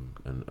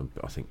 And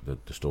I think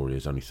that the story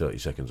is only 30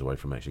 seconds away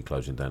from actually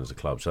closing down as a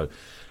club. So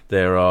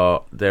there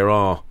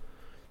are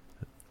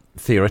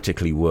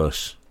theoretically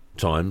worse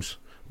times,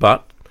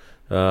 but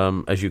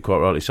as you quite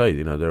rightly say,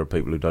 there are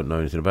people who don't know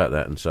anything about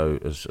that, and so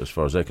as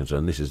far as they're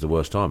concerned, this is the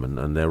worst time,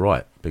 and they're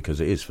right,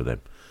 because it is for them.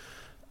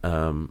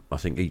 I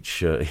think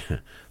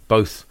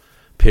both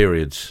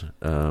periods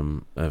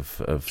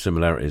have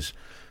similarities,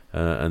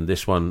 and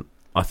this one,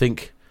 I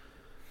think,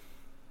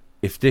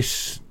 if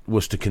this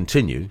was to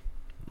continue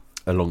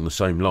along the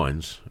same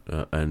lines,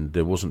 and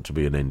there wasn't to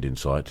be an end in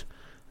sight,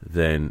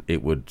 then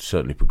it would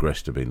certainly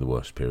progress to being the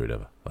worst period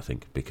ever, I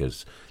think,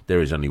 because there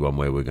is only one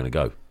way we're going to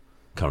go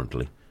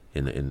currently.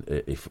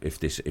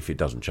 If it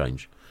doesn't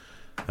change,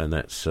 and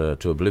that's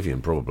to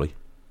oblivion probably,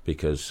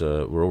 because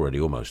we're already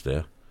almost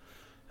there,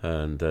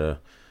 and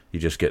you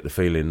just get the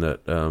feeling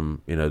that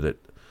that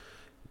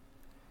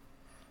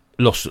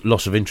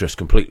loss of interest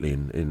completely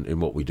in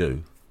what we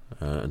do,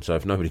 and so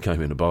if nobody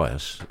came in to buy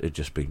us, it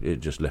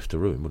just left to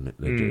ruin, wouldn't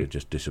it? It'd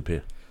just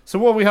disappear. So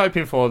what are we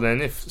hoping for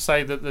then? If,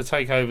 say, that the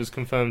takeover's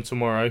confirmed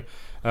tomorrow,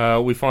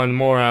 we find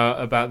more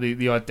out about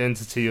the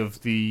identity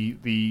of the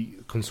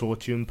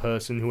consortium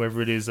person,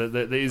 whoever it is that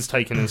is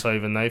taking us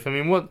over, Nath. I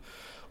mean,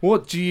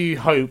 what do you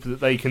hope that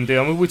they can do?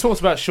 I mean, we talked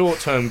about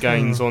short-term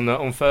gains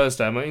on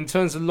Thursday. I mean, in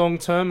terms of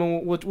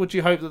long-term, what do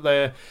you hope that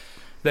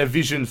their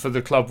vision for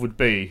the club would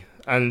be?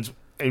 And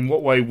in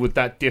what way would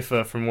that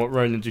differ from what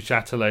Roland du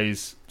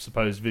Châtelet's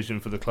supposed vision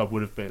for the club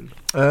would have been?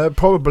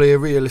 Probably a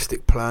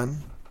realistic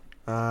plan.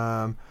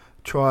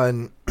 Try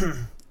and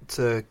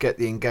to get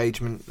the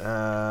engagement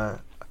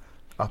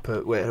up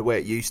at where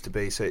it used to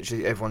be, so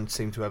everyone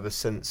seemed to have a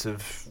sense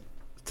of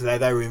they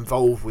were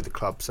involved with the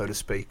club, so to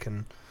speak,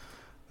 and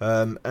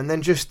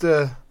then just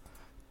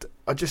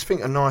I just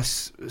think a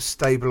nice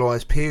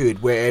stabilised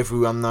period where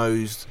everyone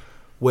knows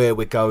where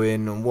we're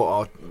going and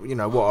what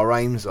our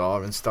aims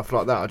are and stuff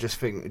like that. I just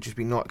think it'd just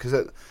be nice, because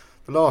the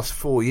last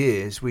 4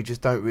 years we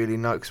just don't really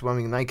know, because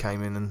they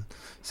came in and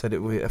said it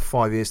was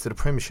 5 years to the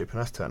Premiership, and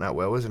that's turned out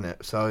well, isn't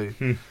it? So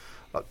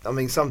I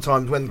mean,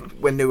 sometimes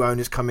when new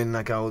owners come in,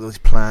 they go, there's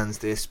plans,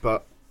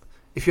 but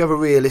if you have a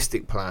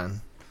realistic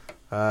plan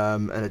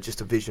and just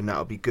a vision,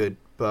 that'll be good.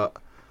 But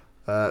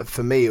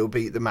for me, it'll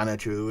be the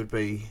manager who would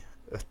be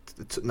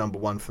number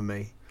one for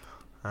me,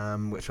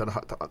 which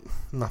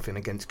nothing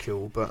against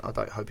Kewell, but I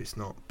don't hope it's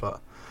not.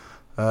 But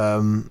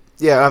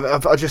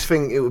I just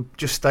think it would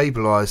just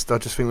stabilised. I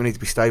just think we need to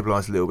be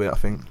stabilised a little bit, I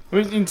think. I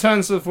mean, in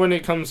terms of when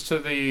it comes to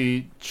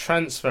the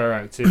transfer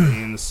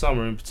activity in the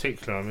summer in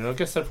particular, I mean, I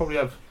guess they probably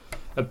have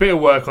a bit of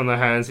work on their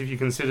hands if you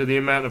consider the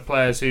amount of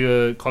players who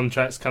are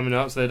contracts coming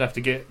up, so they'd have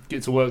to get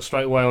to work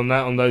straight away on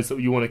that, on those that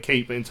you want to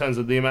keep. But in terms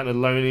of the amount of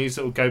loanees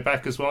that will go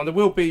back as well, and there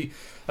will be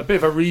a bit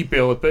of a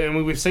rebuild. But I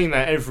mean, we've seen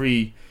that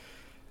every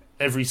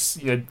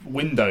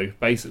window,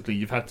 basically.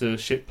 You've had to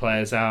ship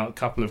players out, a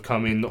couple have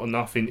come in, not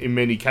enough in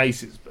many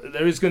cases. But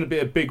there is going to be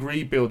a big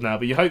rebuild now,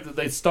 but you hope that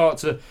they start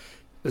to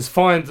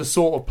find the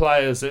sort of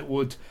players that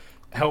would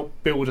help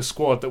build a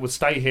squad that would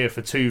stay here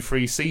for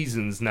 2-3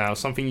 seasons now,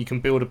 something you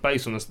can build a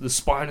base on, the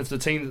spine of the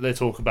team that they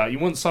talk about. You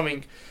want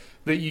something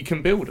that you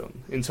can build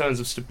on in terms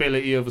of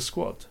stability of a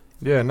squad.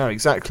 Yeah, no,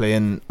 exactly.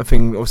 And I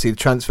think obviously the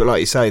transfer, like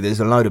you say, there's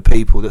a load of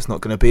people that's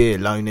not going to be here,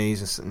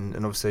 loanees, and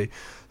obviously,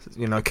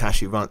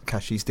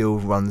 Cashy still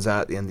runs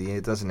out at the end of the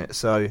year, doesn't it?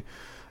 So,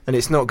 and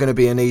it's not going to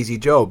be an easy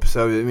job.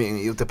 So I mean,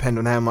 it'll depend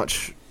on how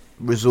much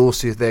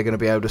resources they're going to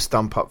be able to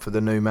stump up for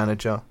the new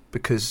manager,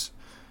 because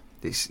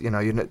it's, you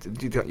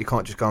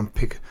can't just go and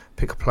pick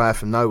a player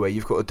from nowhere.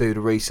 You've got to do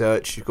the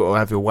research. You've got to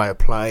have your way of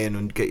playing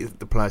and get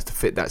the players to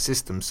fit that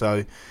system.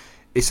 So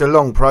it's a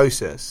long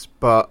process,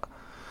 but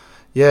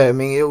yeah, I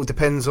mean, it all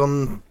depends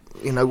on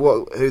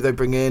who they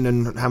bring in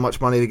and how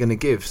much money they're going to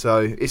give. So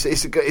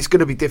it's going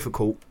to be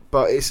difficult,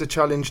 but it's a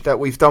challenge that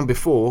we've done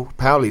before.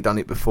 Powley done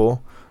it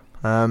before,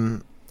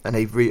 and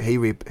he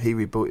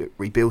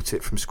rebuilt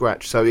it from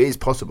scratch. So it is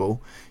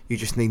possible. You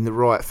just need the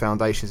right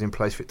foundations in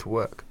place for it to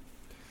work.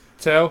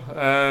 Tel,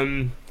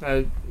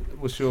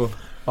 what's your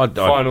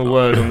final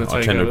word on the takeover?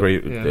 I tend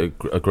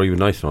to agree with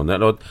Nathan on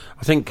that.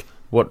 I think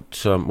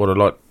what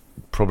I'd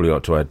probably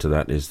like to add to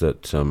that is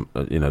that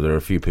there are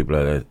a few people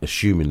out there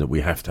assuming that we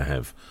have to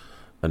have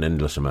an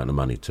endless amount of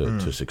money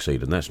to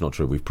succeed, and that's not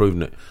true. We've proven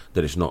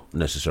that it's not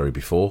necessary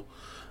before.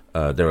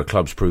 There are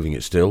clubs proving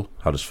it still: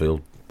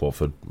 Huddersfield,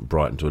 Watford,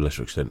 Brighton to a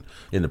lesser extent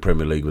in the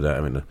Premier League without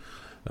having to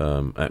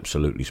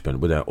absolutely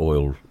spend, without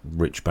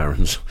oil-rich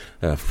barons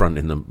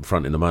fronting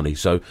the money.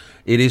 So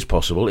it is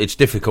possible. It's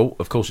difficult,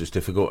 of course. It's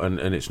difficult, and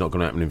it's not going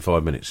to happen in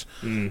 5 minutes.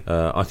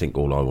 I think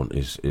all I want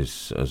is,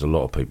 as a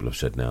lot of people have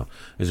said now,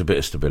 is a bit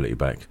of stability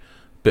back,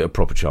 a bit of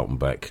proper Charlton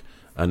back,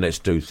 and let's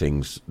do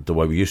things the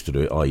way we used to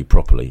do it, i.e.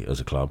 properly as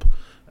a club,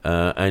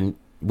 and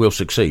we'll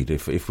succeed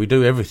if we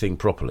do everything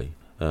properly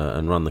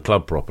and run the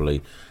club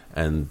properly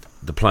and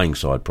the playing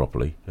side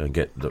properly and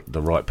get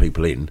the right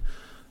people in.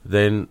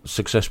 Then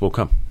success will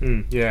come.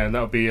 Yeah, and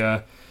that'll be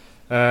a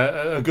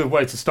good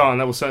way to start,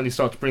 and that will certainly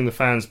start to bring the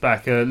fans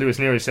back. Lewis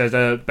Neary says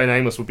Ben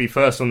Amos will be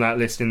first on that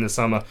list in the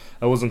summer.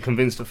 I wasn't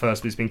convinced at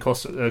first, but he's been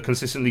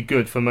consistently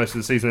good for most of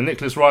the season. And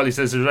Nicholas Riley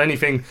says, is there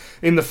anything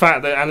in the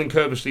fact that Alan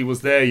Kirbishley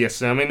was there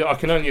yesterday? I mean, I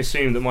can only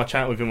assume that my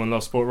chat with him on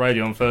Love Sport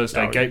Radio on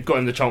Thursday got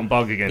him the Charlton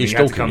bug again. He's he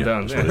had to come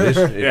down. That's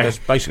what it is. That's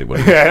basically what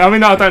it is. Yeah, I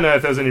mean, I don't know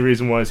if there was any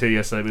reason why he was here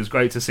yesterday, but it was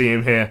great to see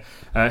him here.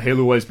 He'll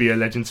always be a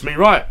legend to me.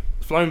 Right.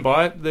 Flown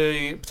by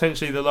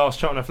potentially the last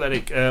Charlton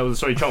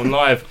Charlton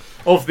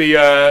Live of the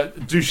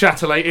Du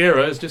Châtelet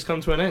era has just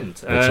come to an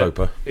end. Let's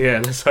hope.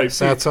 Yeah, let's hope.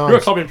 Sad times. You're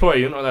a club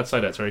employee. You're not allowed to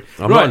say that, Terry.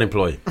 I'm not an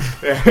employee.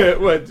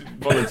 Well,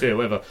 volunteer,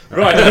 whatever.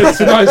 Right,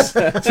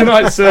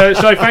 tonight's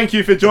show. Thank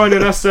you for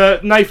joining us,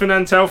 Nathan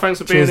and Tel. Thanks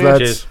for being here.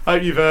 Cheers.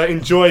 Hope you've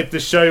enjoyed the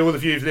show. All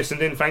of you who've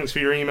listened in, thanks for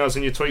your emails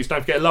and your tweets. Don't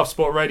forget Love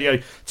Sport Radio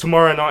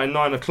tomorrow night at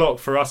 9 o'clock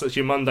for us. That's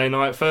your Monday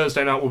night.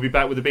 Thursday night we'll be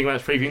back with a big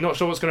match preview. Not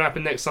sure what's going to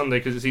happen next Sunday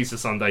because it's Easter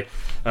Sunday.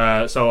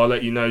 So I'll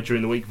let you know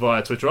during the week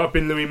via Twitter. I've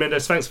been Louis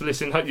Mendes. Thanks for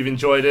listening. Hope you've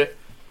enjoyed it.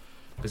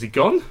 Has he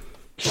gone?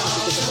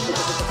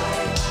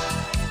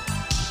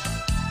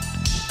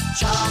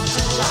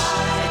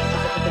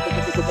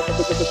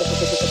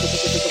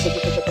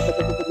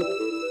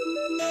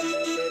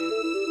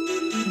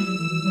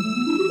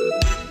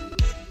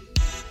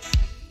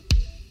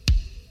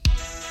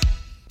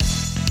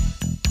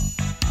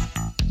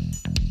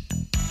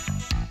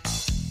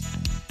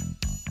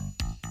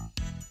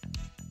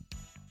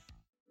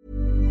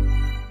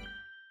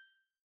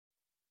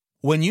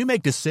 When you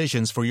make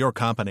decisions for your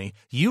company,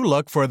 you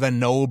look for the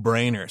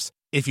no-brainers.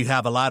 If you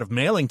have a lot of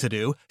mailing to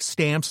do,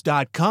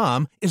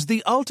 Stamps.com is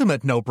the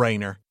ultimate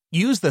no-brainer.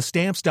 Use the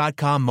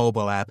Stamps.com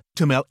mobile app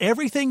to mail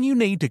everything you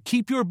need to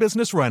keep your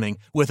business running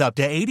with up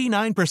to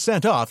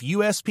 89% off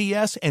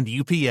USPS and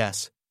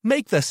UPS.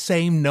 Make the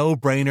same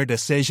no-brainer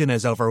decision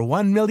as over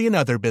 1 million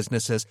other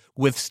businesses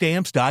with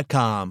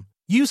Stamps.com.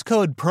 Use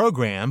code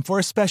PROGRAM for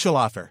a special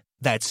offer.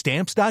 That's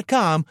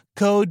Stamps.com,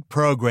 code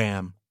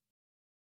PROGRAM.